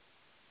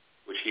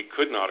 which he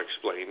could not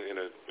explain in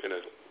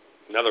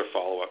another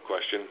follow-up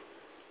question.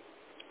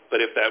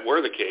 But if that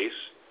were the case,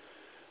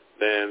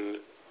 then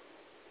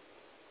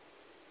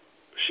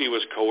she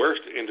was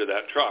coerced into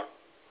that truck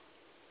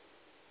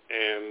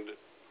and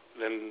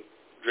then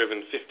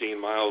driven 15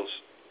 miles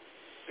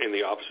in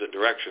the opposite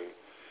direction.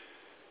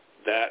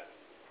 That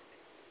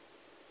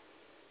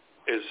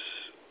is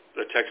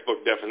the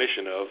textbook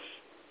definition of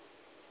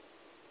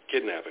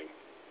kidnapping.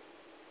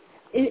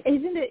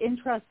 Isn't it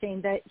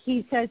interesting that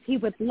he says he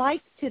would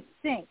like to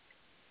think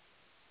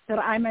that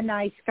I'm a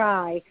nice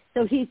guy,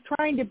 so he's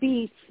trying to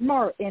be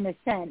smart in a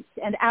sense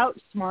and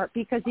outsmart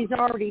because he's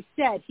already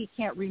said he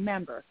can't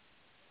remember.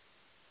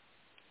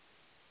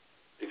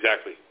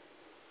 Exactly.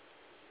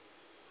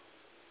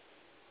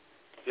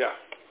 Yeah,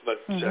 but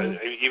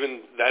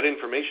even that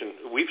information,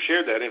 we've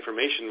shared that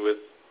information with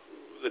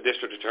the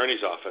district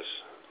attorney's office,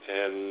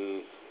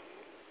 and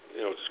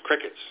it's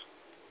crickets.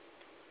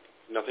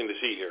 Nothing to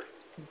see here.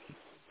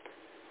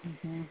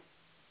 Mm-hmm.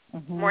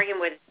 Mm-hmm. Morgan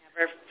would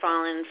never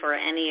fallen for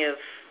any of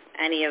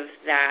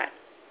that,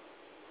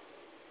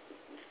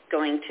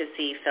 going to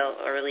see Phil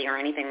early or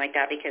anything like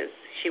that, because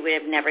she would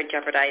have never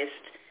jeopardized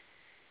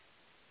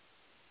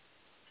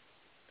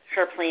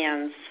her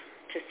plans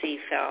to see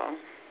Phil.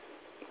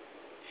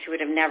 She would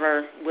have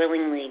never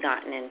willingly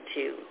gotten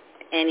into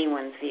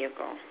anyone's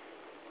vehicle.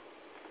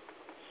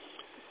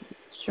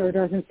 Sure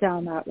doesn't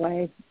sound that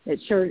way.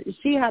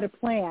 She had a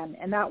plan,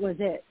 and that was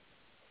it.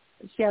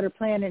 She had her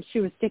plan, and she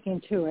was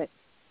sticking to it.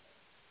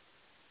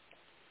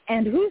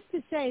 And who's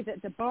to say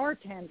that the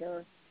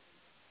bartender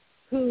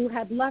who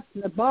had left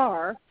the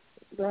bar,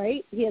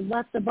 right? He had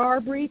left the bar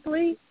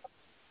briefly.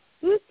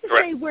 Who's to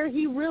say where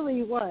he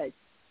really was?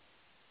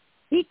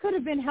 He could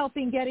have been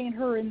helping getting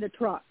her in the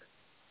truck.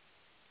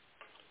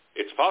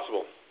 It's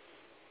possible.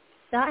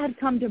 That had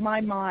come to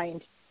my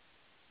mind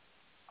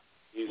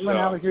when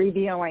I was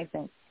reviewing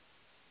things.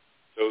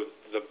 So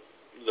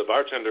the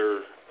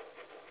bartender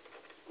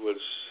was,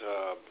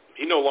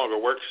 he no longer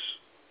works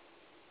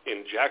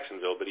in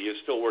Jacksonville, but he is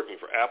still working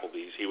for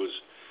Applebee's.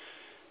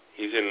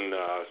 He's in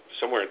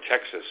somewhere in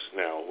Texas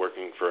now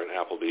working for an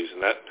Applebee's,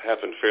 and that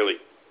happened fairly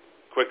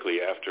quickly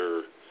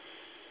after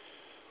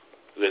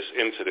this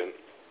incident.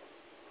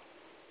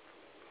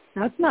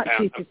 That's not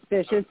too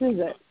suspicious, is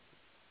it?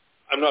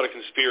 I'm not a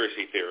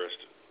conspiracy theorist.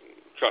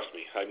 Trust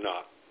me, I'm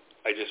not.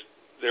 I just,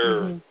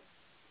 there's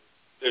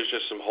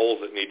just some holes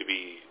that need to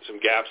be, some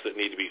gaps that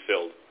need to be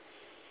filled.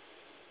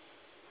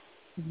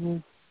 Mm-hmm.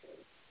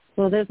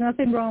 Well, there's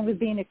nothing wrong with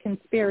being a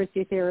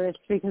conspiracy theorist,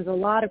 because a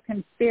lot of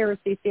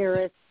conspiracy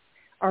theorists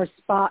are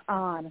spot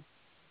on.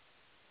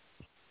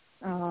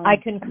 I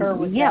concur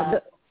with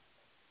that.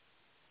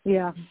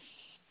 Yeah.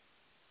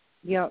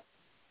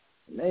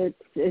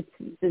 It's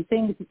the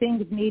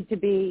things need to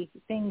be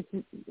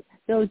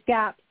those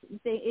gaps.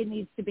 It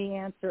needs to be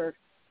answered.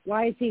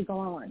 Why is he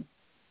gone?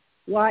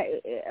 Why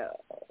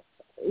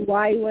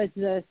was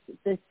the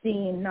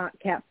scene not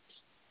kept,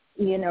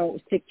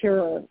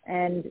 secure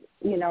and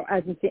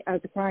as a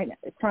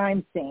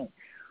crime scene?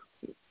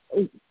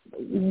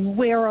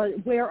 Where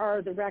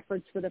are the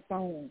records for the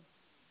phone?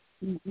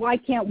 Why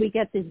can't we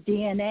get this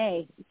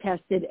DNA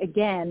tested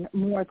again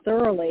more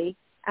thoroughly,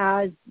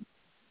 as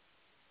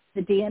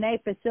the DNA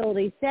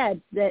facility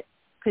said that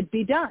could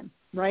be done,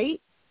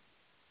 right?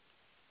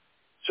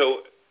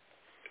 So,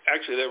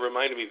 actually, that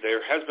reminded me,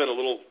 there has been a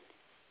little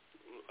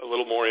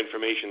more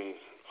information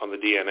on the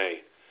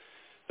DNA.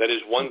 That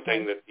is one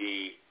thing that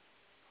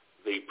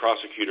the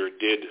prosecutor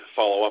did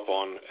follow up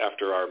on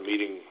after our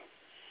meeting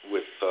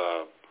with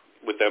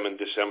them in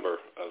December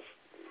of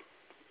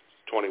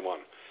 21.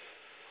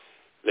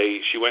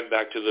 She went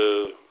back to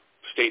the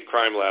state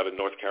crime lab in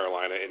North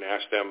Carolina and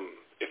asked them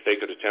if they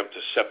could attempt to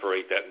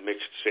separate that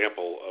mixed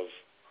sample of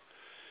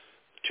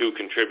two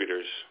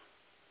contributors,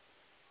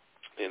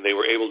 and they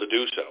were able to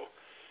do so.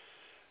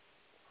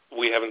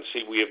 We have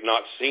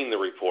not seen the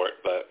report,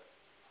 but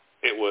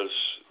it was,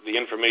 the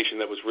information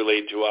that was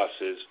relayed to us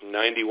is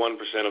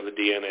 91% of the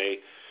DNA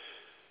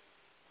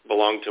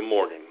belonged to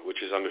Morgan,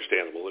 which is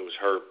understandable. It was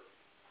her,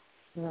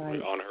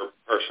 on her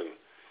person.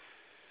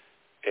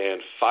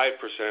 And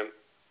 5%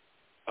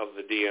 of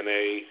the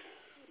DNA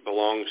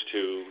belongs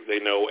to, they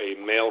know, a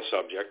male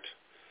subject.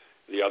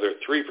 The other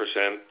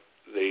 3%,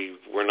 they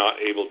were not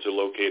able to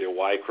locate a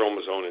Y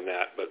chromosome in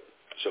that, but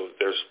so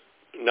there's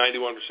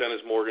 91%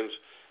 is Morgan's,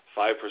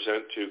 5%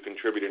 to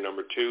contributor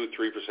number 2,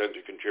 3%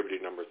 to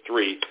contributor number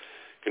 3.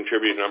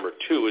 Contributor number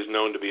 2 is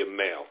known to be a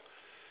male.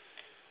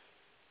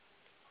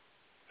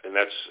 And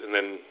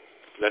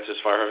that's as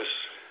far as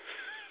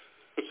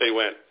they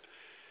went.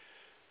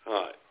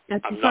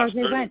 That's as far as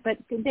they went, but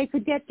they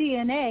could get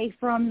DNA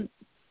from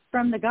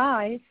the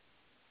guys.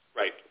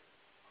 Right.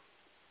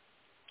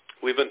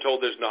 We've been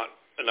told there's not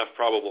enough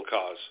probable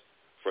cause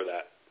for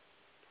that,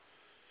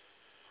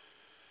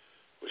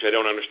 which I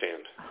don't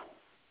understand.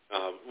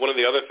 One of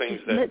the other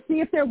things that... Let's see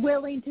if they're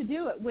willing to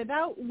do it.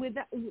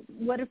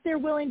 What if they're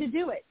willing to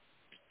do it?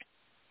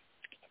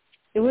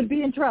 It would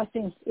be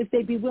interesting if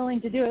they'd be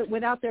willing to do it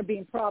without there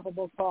being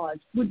probable cause.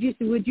 Would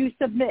you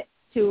submit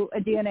to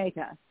a DNA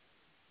test?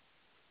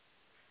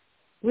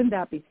 Wouldn't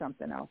that be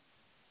something else?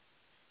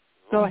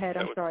 Go ahead.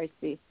 I'm sorry,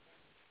 Steve.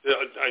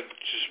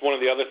 Just one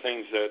of the other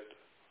things that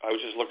I was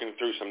just looking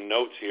through some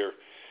notes here,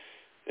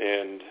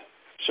 and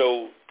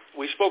so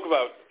we spoke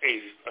about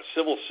a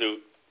civil suit,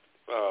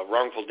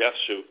 wrongful death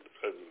suit.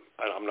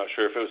 I'm not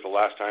sure if it was the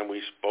last time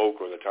we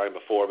spoke or the time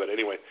before, but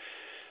anyway,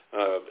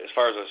 as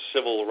far as a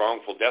civil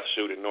wrongful death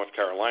suit in North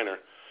Carolina,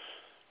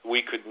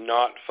 we could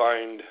not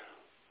find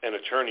an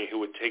attorney who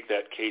would take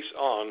that case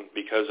on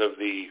because of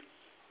the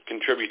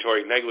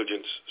contributory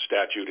negligence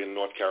statute in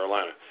North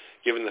Carolina.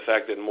 Given the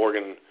fact that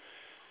Morgan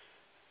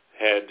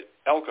had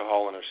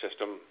alcohol in her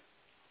system,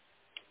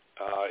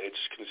 it's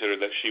considered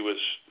that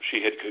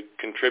she had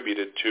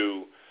contributed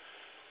to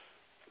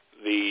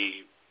the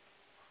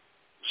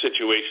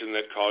situation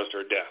that caused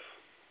her death.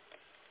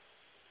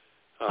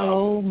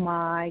 Oh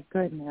my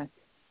goodness!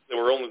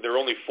 There are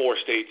only 4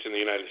 states in the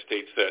United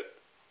States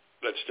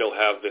that still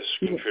have this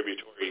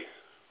contributory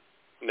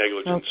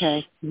negligence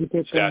Okay, you did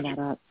bring statute.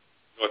 that up.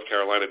 North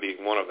Carolina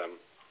being one of them.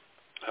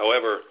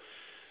 However,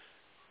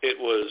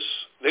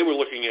 they were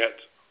looking at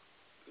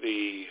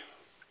the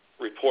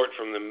report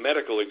from the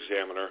medical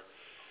examiner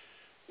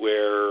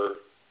where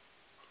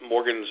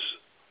Morgan's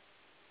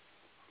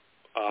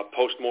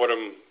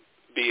postmortem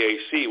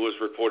BAC was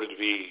reported to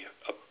be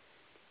a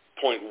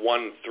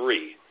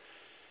 0.13.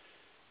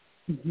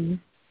 Mm-hmm.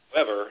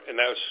 However, and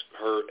that was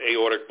her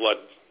aortic blood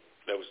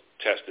that was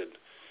tested.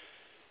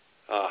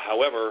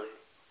 However,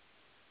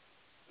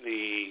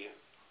 the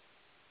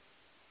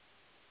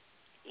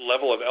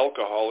level of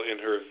alcohol in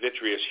her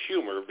vitreous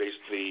humor,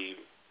 basically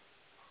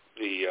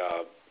the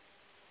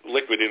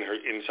liquid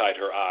inside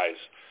her eyes,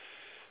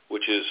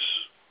 which is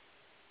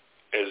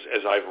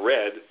as I've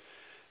read,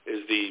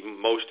 is the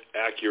most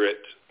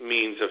accurate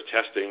means of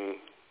testing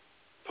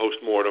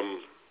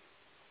post-mortem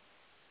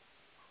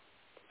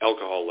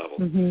alcohol level.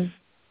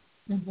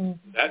 Mm-hmm. Mm-hmm.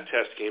 That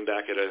test came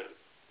back at a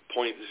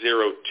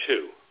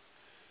 0.02.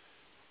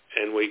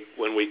 And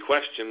when we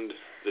questioned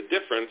the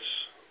difference,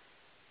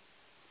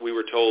 we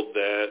were told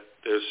that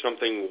there's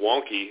something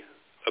wonky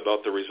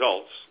about the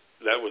results.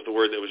 That was the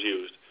word that was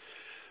used.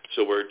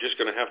 So we're just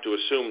going to have to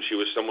assume she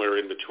was somewhere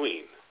in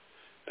between.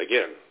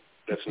 Again,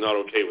 that's not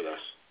okay with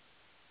us.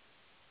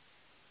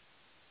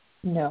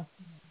 No.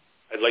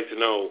 I'd like to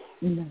know,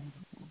 No.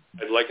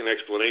 I'd like an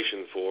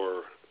explanation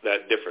for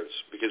that difference,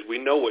 because we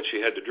know what she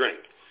had to drink.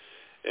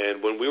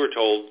 And when we were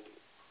told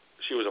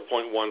she was a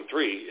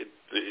 0.13,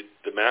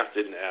 the math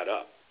didn't add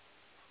up.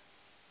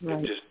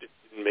 Right. It just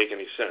didn't make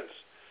any sense.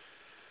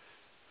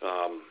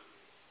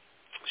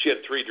 She had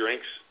 3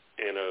 drinks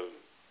in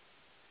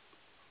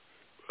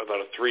about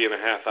a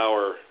 3.5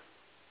 hour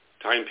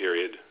time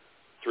period,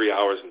 3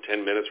 hours and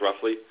 10 minutes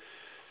roughly.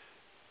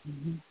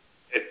 Mm-hmm.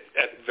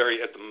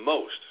 At the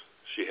most,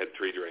 she had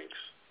 3 drinks.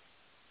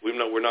 We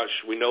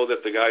know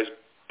that the guys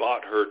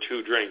bought her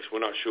 2 drinks. We're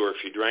not sure if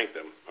she drank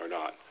them or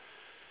not.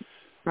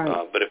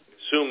 Right. But if we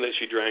assume that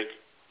she drank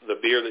the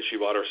beer that she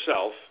bought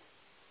herself,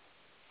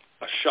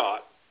 a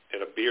shot,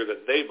 and a beer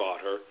that they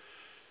bought her,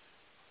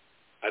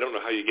 I don't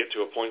know how you get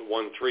to a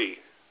 0.13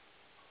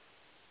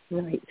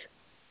 Right.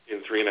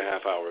 in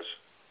 3.5 hours.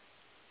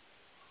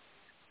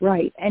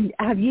 Right. And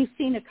have you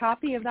seen a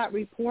copy of that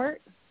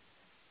report?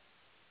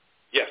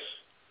 Yes.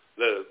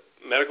 The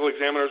medical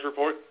examiner's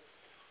report?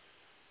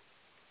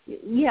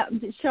 Yeah,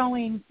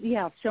 showing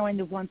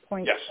the 1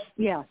 point. Yes.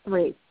 Yeah,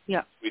 3.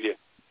 Yeah. We did.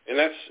 And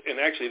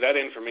actually that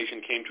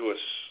information came to us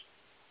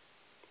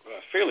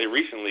fairly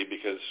recently,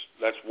 because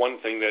that's one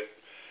thing that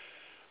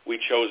we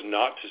chose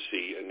not to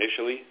see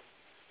initially.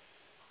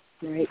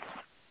 Right.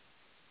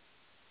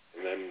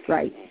 And then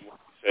Right.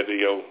 said,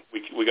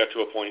 we got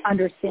to a point.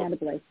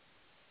 Understandably.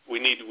 We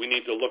need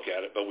to look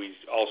at it, but we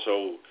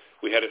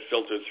had it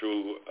filtered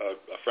through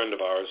a friend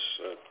of ours,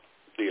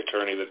 the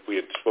attorney that we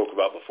had spoke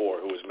about before,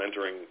 who was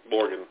mentoring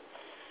Morgan,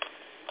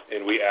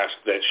 and we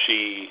asked that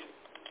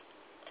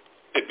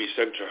it be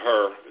sent to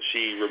her.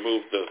 She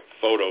removed the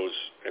photos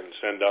and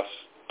send us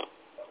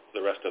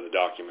the rest of the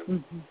document.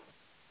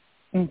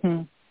 Mm-hmm.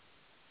 Mm-hmm.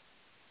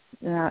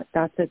 Yeah,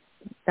 that's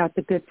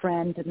a good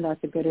friend, and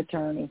that's a good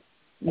attorney.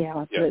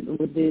 Yeah, that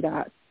would do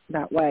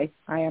that way.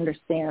 I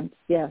understand.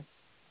 Yes.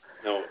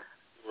 No,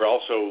 we're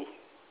also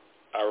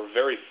our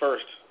very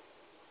first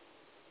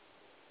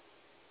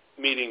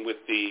meeting with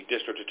the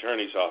district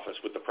attorney's office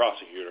with the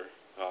prosecutor,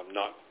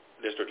 not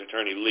District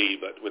Attorney Lee,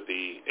 but with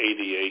the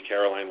ADA,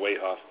 Caroline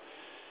Wayhoff.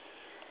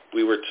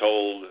 We were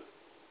told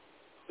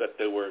that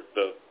there were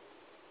the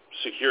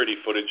security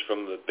footage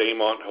from the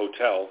Baymont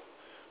Hotel,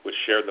 which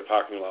shared the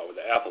parking lot with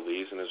the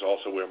Applebee's and is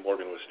also where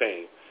Morgan was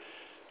staying.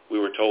 We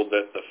were told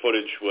that the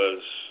footage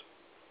was,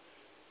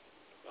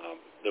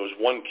 there was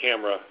one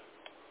camera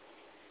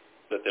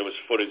that there was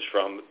footage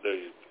from.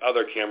 The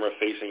other camera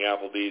facing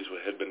Applebee's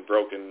had been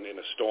broken in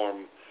a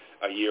storm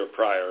a year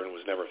prior and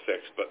was never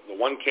fixed. But the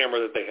one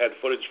camera that they had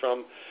footage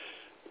from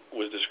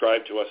was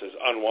described to us as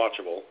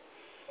unwatchable.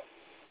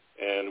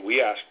 And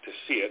we asked to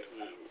see it,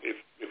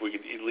 if we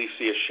could at least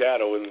see a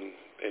shadow and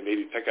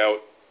maybe pick out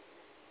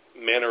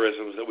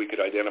mannerisms that we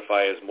could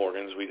identify as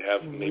Morgan's. We'd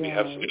have some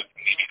indication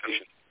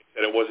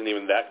that it wasn't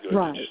even that good.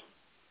 Right. Just,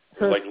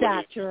 her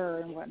stature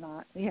and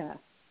whatnot. Yeah.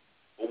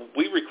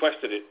 We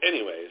requested it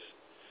anyways,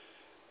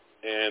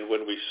 and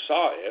when we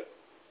saw it,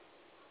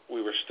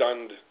 we were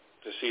stunned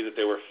to see that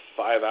there were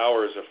 5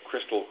 hours of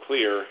crystal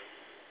clear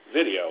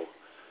video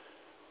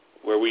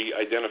where we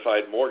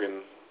identified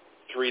Morgan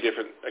 3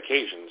 different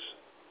occasions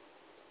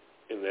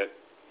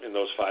in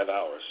those 5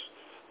 hours.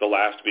 The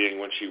last being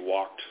when she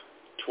walked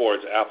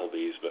towards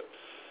Applebee's, but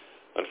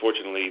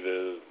unfortunately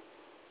the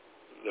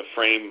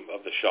frame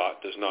of the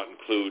shot does not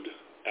include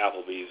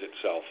Applebee's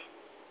itself.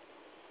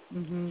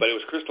 Mm-hmm. But it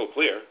was crystal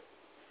clear.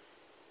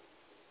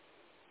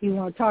 You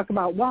want to talk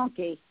about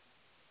wonky?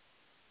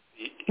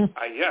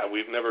 Yeah,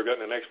 we've never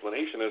gotten an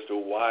explanation as to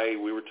why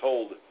we were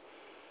told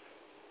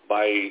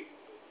by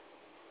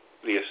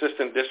the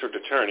assistant district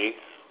attorney,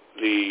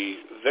 the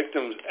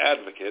victim's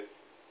advocate,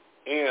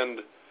 and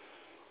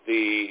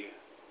the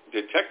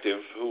detective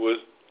who was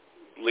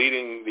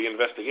leading the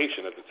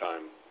investigation at the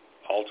time,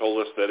 all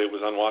told us that it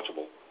was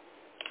unwatchable.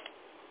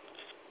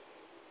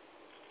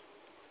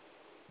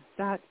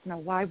 Now,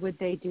 why would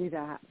they do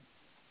that?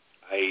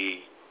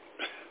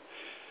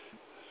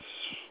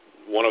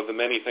 One of the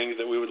many things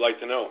that we would like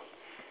to know.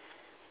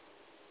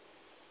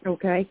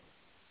 Okay.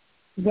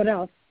 What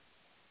else?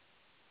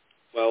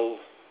 Well,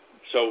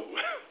 so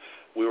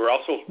we were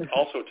also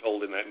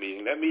told in that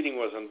meeting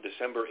was on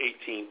December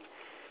 18th,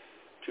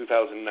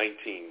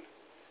 2019,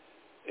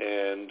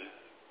 and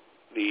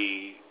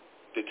the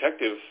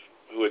detective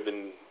who had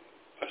been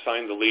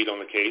assigned the lead on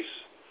the case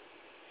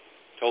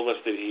told us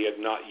that he had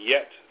not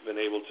yet been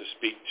able to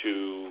speak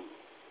to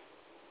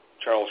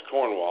Charles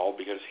Cornwall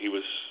because he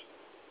was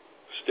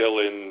still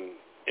in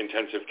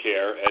intensive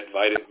care at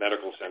Vidant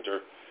Medical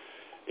Center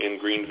in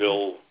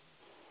Greenville,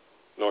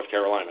 North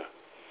Carolina.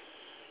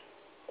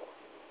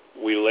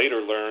 We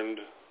later learned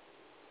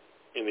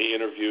in the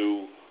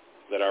interview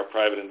that our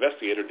private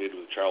investigator did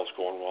with Charles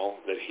Cornwall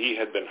that he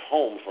had been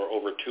home for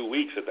over 2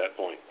 weeks at that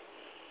point.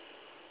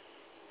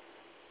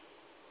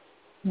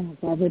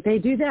 Why would they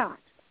do that?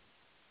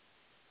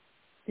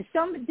 This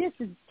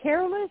is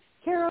careless,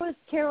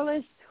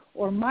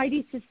 or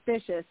mighty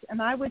suspicious.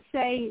 And I would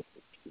say,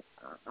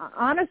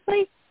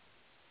 honestly,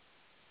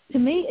 to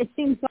me, it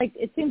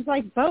seems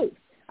like both.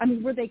 I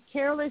mean, were they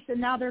careless and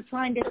now they're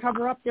trying to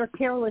cover up their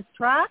careless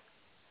tracks?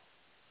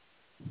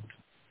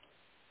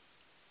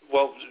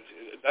 Well,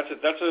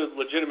 that's a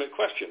legitimate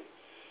question.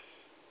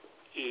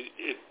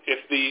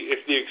 If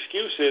the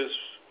excuse is,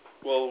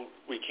 well,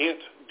 we can't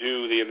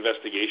do the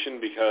investigation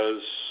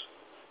because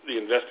the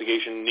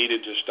investigation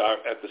needed to start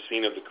at the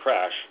scene of the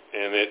crash,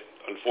 and it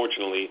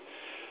unfortunately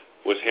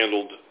was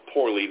handled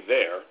poorly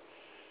there,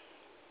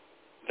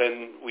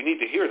 then we need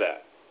to hear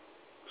that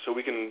so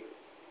we can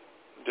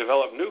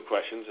develop new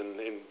questions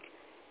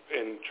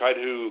and try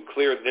to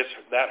clear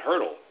that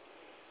hurdle.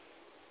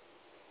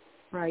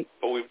 Right.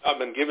 But we've not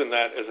been given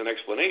that as an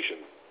explanation.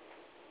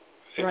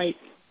 Right.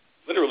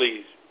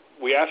 Literally,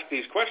 we ask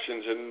these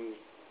questions and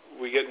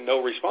we get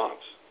no response.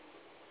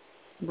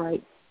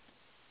 Right.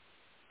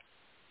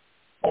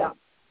 Yeah.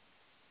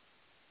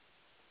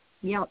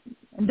 Yeah.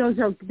 And those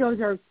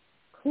are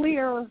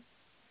clear,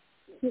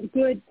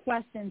 good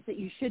questions that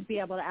you should be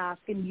able to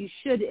ask, and you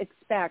should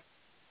expect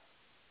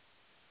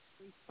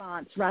a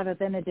response rather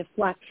than a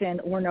deflection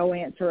or no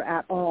answer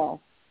at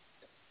all.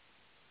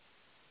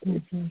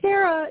 Mm-hmm.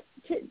 Sarah,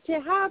 to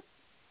have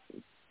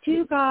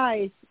two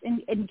guys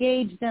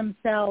engage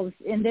themselves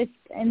in this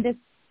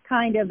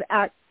kind of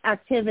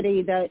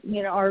activity that,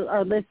 you know,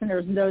 our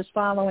listeners and those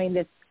following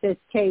this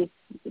case,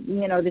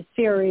 you know, this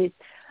series,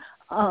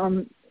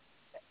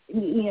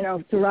 you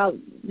know, throughout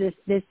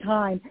this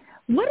time,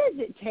 what does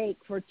it take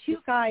for two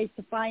guys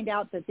to find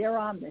out that they're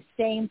on the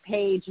same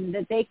page and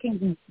that they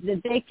can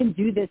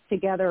do this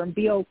together and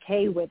be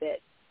okay with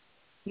it?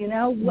 You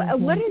know,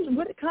 mm-hmm.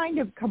 what kind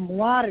of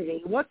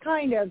camaraderie? What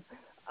kind of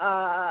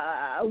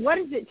what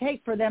does it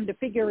take for them to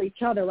figure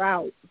each other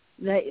out?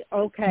 That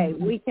okay,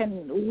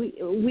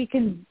 mm-hmm. we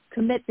can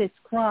commit this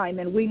crime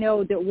and we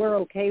know that we're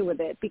okay with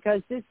it,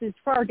 because this is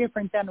far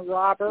different than a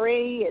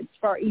robbery. It's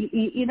far,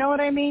 you know what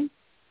I mean?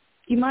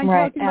 Do you mind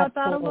talking about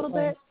that a little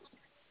bit?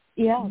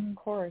 Yeah, of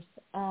course.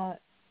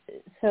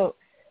 So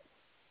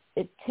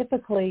it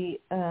typically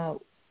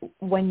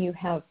when you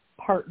have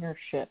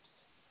partnerships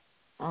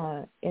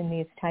in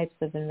these types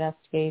of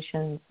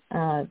investigations,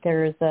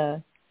 there is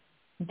a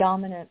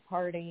dominant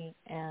party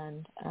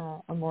and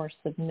a more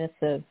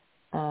submissive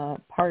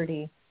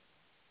party.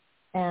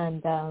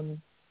 And,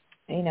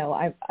 you know,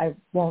 I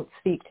won't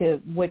speak to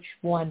which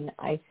one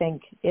I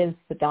think is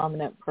the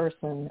dominant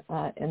person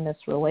in this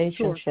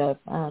relationship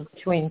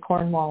between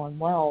Cornwall and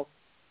Wells.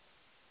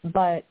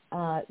 But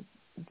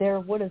there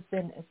would have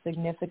been a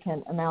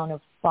significant amount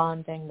of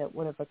bonding that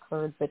would have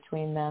occurred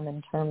between them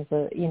in terms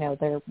of, you know,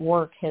 their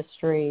work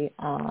history,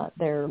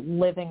 their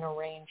living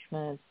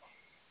arrangements,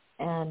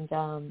 and,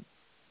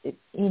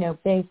 you know,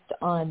 based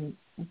on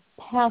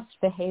past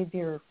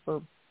behavior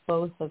for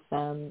both of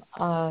them,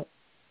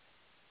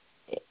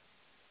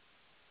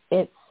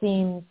 it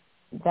seems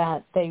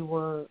that they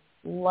were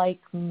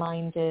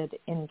like-minded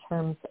in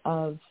terms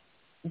of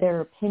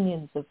their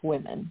opinions of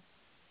women.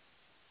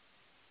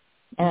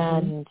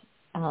 And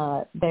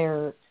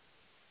their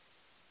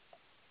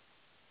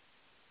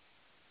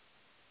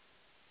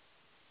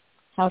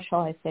how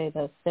shall I say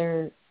this?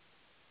 Their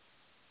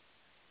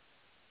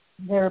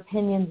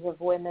opinions of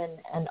women,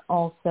 and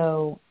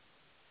also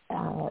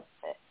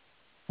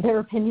their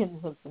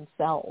opinions of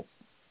themselves.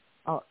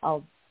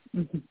 I'll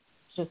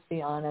just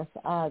be honest.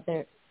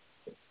 They're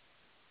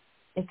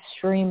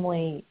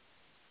extremely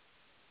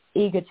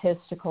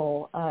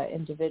egotistical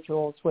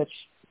individuals, which,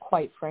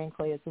 quite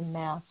frankly, is a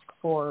mask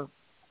for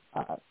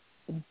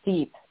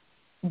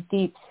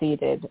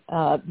deep-seated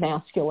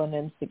masculine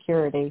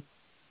insecurity,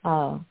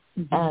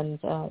 and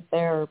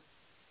they're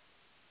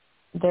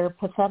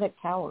pathetic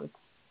cowards,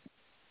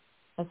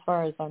 as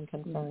far as I'm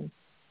concerned.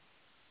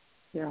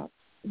 Yeah.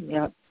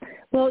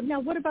 Well, now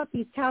what about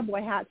these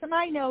cowboy hats? And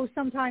I know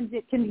sometimes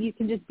you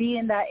can just be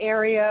in that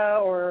area,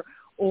 or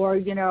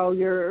you know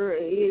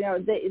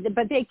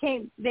but they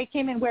came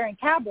in wearing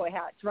cowboy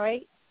hats,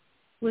 right?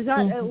 Was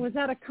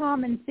that a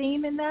common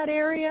theme in that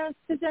area?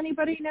 Does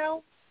anybody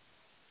know?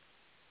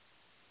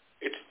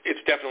 It's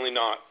definitely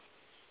not.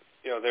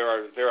 You know,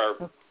 there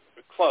are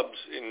clubs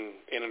in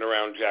and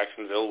around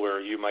Jacksonville where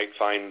you might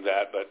find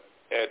that, but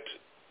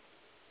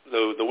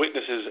the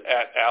witnesses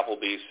at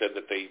Applebee's said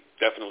that they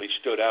definitely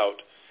stood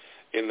out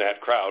in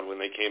that crowd when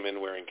they came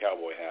in wearing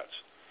cowboy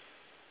hats.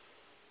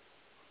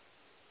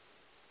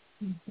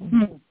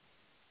 Mm-hmm.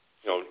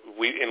 You know,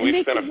 we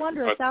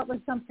wonder if that was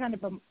some kind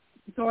of a.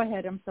 Go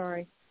ahead. I'm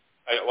sorry.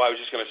 I was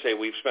just going to say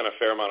we've spent a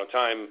fair amount of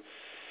time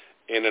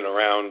in and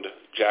around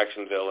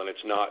Jacksonville, and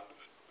it's not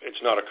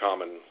a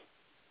common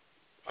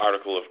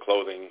article of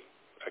clothing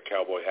a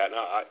cowboy hat.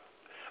 Now,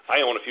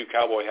 I own a few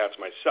cowboy hats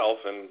myself,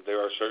 and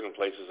there are certain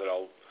places that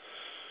I'll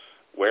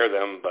wear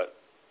them, but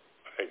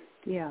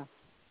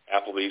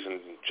Applebee's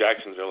and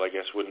Jacksonville, I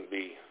guess, wouldn't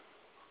be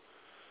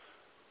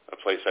a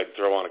place I'd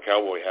throw on a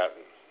cowboy hat.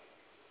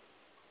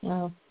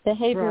 No.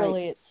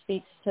 Behaviorally, it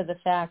speaks to the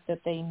fact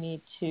that they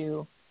need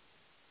to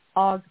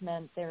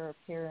augment their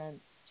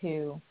appearance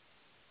to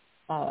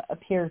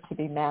appear to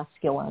be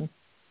masculine.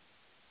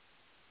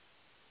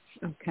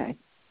 Okay,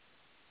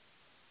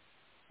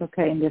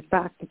 and the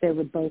fact that they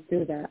would both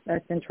do that,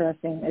 that's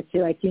interesting. It's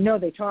like,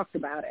 they talked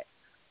about it.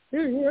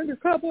 You're wearing your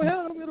cowboy hat,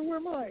 I'm going to wear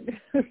mine.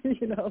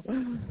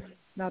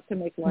 Not to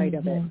make light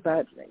of it,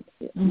 but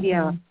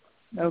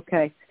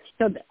okay.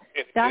 So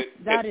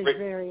that is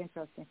very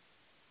interesting.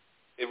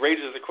 It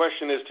raises the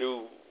question as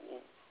to,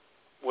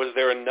 was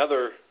there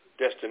another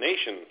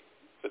destination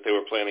that they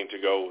were planning to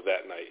go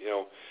that night?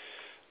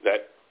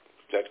 That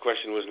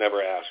question was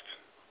never asked.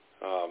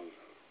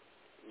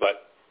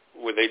 But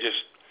would they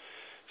just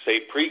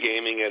say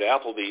pre-gaming at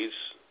Applebee's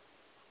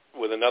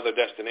with another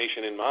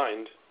destination in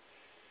mind?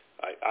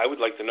 I would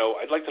like to know.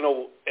 I'd like to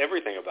know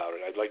everything about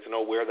it. I'd like to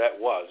know where that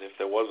was, if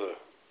there was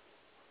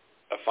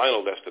a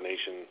final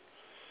destination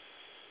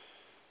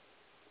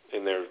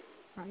in their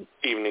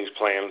evening's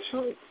plans.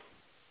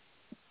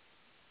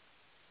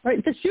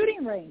 Right, the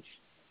shooting range.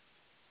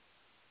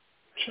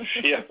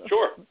 Yeah,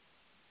 sure.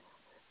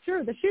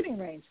 Sure, the shooting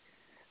range.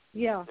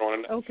 Yeah.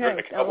 Okay.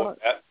 A cowboy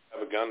hat,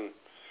 have a gun,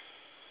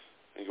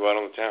 and go out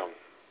on the town.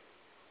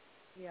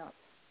 Yeah.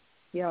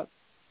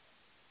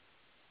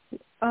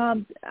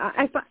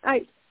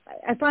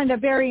 I find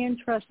it very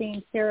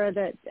interesting, Sarah,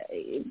 that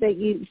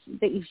you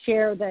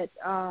share that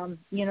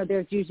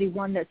there's usually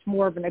one that's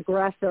more of an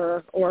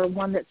aggressor, or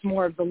one that's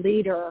more of the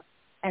leader,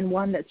 and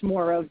one that's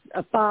more of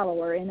a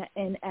follower in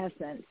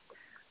essence.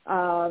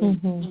 Do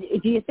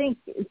you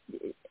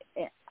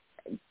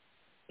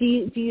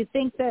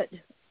think that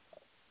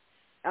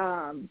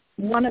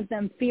one of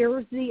them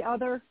fears the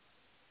other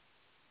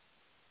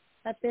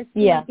at this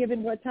point,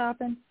 given what's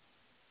happened?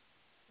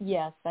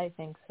 Yes, I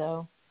think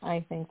so. I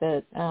think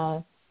that,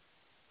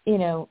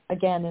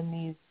 again, in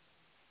these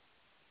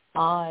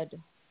odd,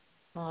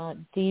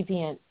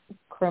 deviant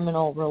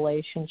criminal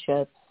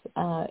relationships,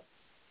 there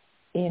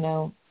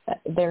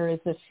is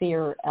a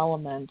fear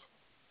element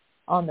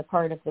on the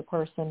part of the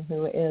person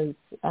who is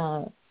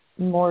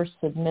more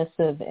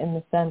submissive, in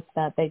the sense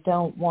that they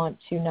don't want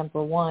to,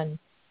 number one,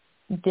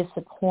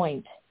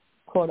 disappoint,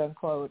 quote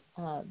unquote,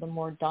 the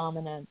more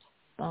dominant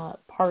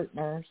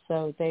partner.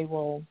 So they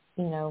will,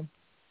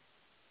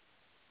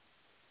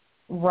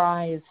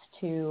 rise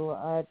to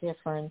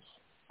different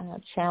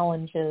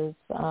challenges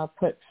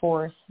put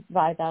forth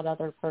by that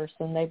other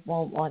person. They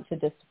won't want to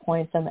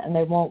disappoint them, and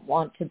they won't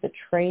want to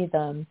betray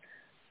them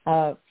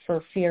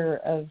for fear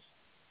of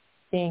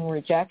being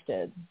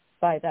rejected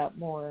by that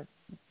more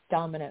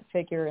dominant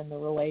figure in the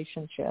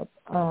relationship.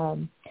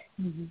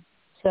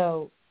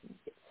 So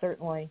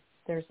certainly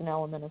there's an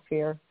element of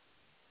fear,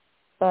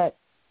 but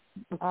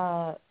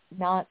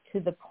not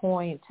to the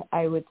point,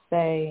 I would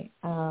say,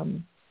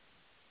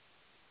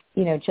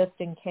 just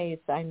in case.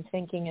 I'm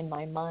thinking in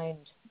my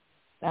mind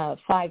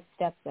 5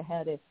 steps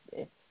ahead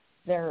if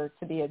there are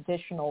to be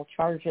additional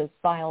charges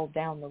filed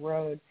down the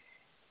road,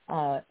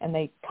 and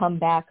they come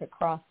back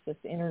across this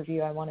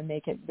interview. I want to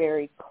make it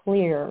very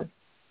clear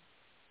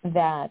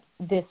that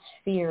this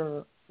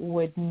fear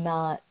would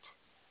not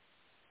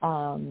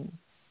cause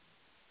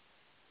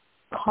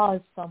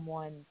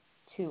someone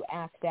to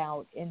act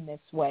out in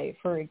this way.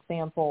 For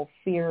example,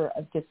 fear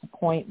of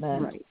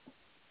disappointment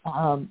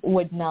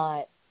would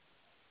not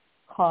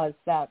cause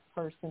that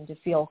person to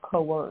feel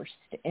coerced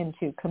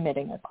into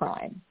committing a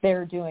crime.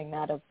 They're doing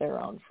that of their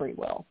own free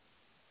will.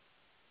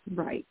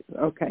 Right.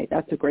 Okay.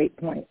 That's a great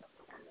point.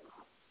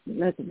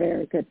 That's a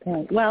very good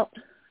point. Well,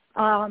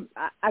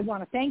 I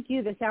want to thank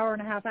you. This hour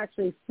and a half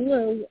actually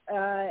flew,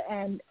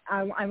 and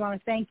I want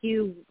to thank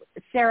you,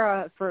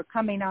 Sarah, for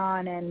coming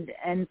on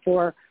and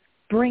for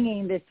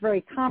bringing this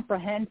very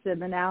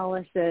comprehensive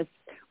analysis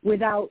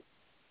without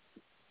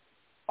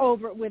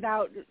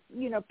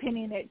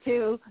pinning it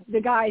to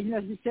the guys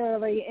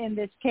necessarily in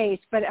this case,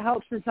 but it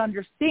helps us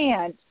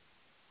understand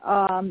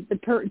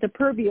the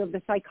purview of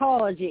the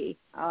psychology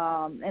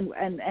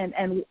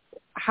and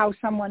how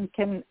someone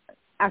can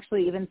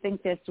actually even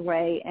think this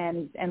way,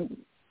 and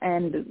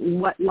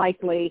what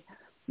likely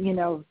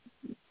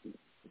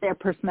their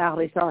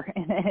personalities are,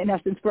 in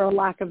essence, for a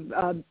lack of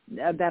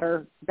a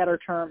better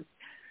term.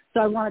 So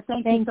I want to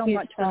thank you so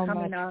much for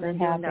coming on and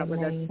doing that with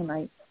us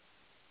tonight.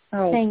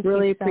 Oh, thank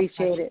really you so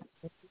appreciate much.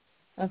 it.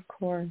 Of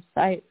course.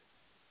 I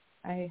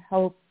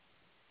hope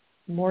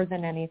more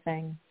than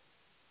anything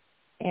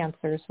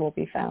answers will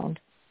be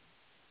found.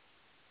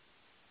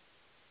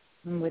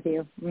 I'm with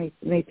you. Me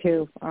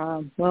too.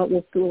 Well,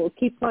 we'll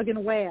keep plugging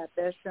away at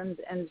this and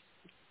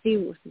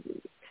see.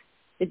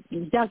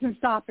 It doesn't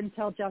stop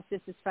until justice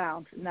is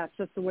found, and that's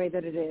just the way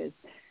that it is.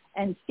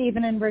 And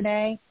Stephen and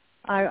Renee,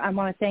 I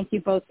want to thank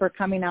you both for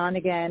coming on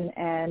again.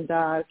 And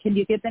can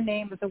you give the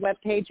name of the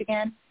webpage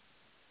again?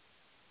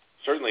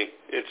 Certainly.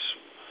 It's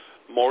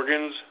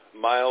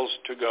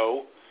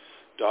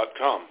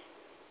morgansmilestogo.com.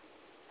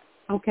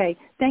 Okay.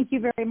 Thank you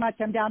very much.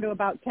 I'm down to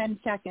about 10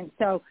 seconds.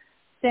 So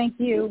thank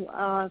you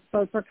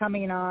both for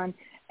coming on.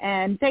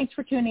 And thanks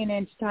for tuning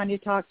in to Tanya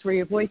Talks, where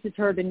your voice is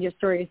heard and your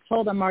story is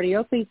told. I'm Marty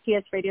Oakley,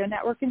 CS Radio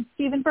Network, and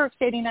Stephen Burks,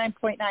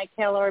 89.9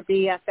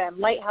 KLRB FM,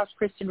 Lighthouse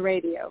Christian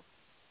Radio.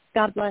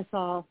 God bless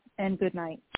all, and good night.